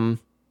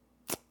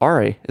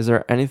 Ari, is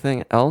there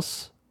anything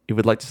else you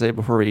would like to say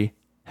before we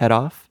head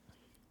off?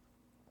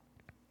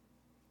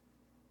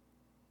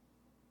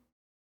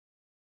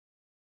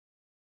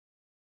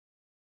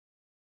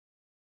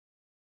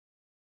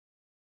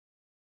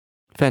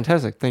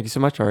 Fantastic. Thank you so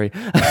much, Ari.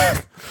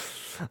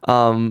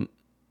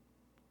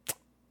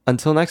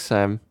 Until next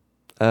time,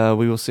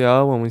 we will see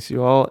y'all when we see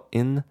you all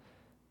in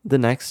the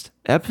next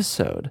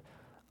episode.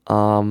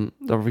 Don't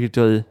forget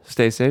to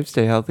stay safe,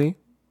 stay healthy,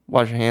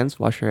 wash your hands,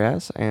 wash your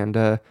ass, and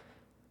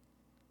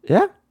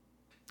yeah,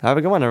 have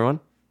a good one,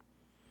 everyone.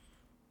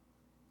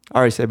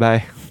 Ari, say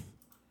bye.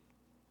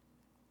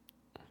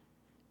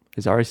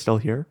 Is Ari still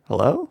here?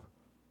 Hello?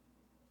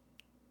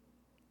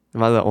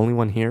 Am I the only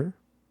one here?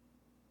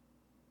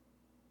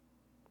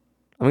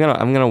 I'm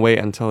gonna wait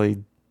until he.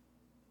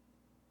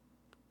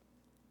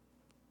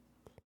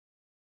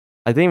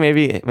 I think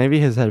maybe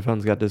his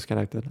headphones got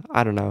disconnected.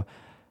 I don't know.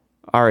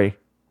 Ari.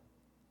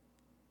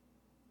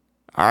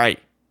 All right.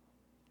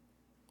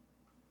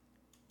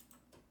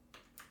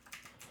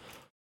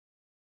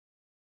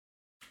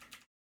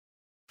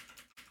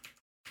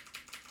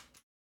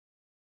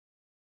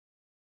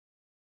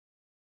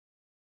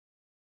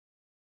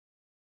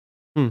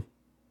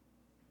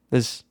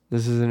 This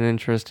is an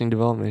interesting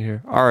development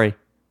here. Ari.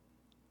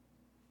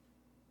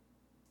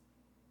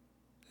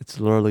 It's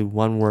literally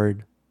one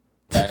word.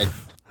 Died.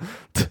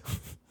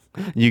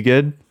 You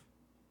good?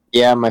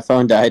 Yeah, my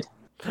phone died.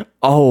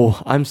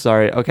 Oh, I'm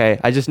sorry. Okay,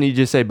 I just need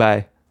you to say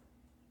bye.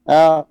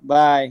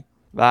 Bye.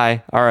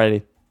 Bye.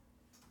 Alrighty.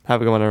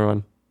 Have a good one,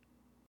 everyone.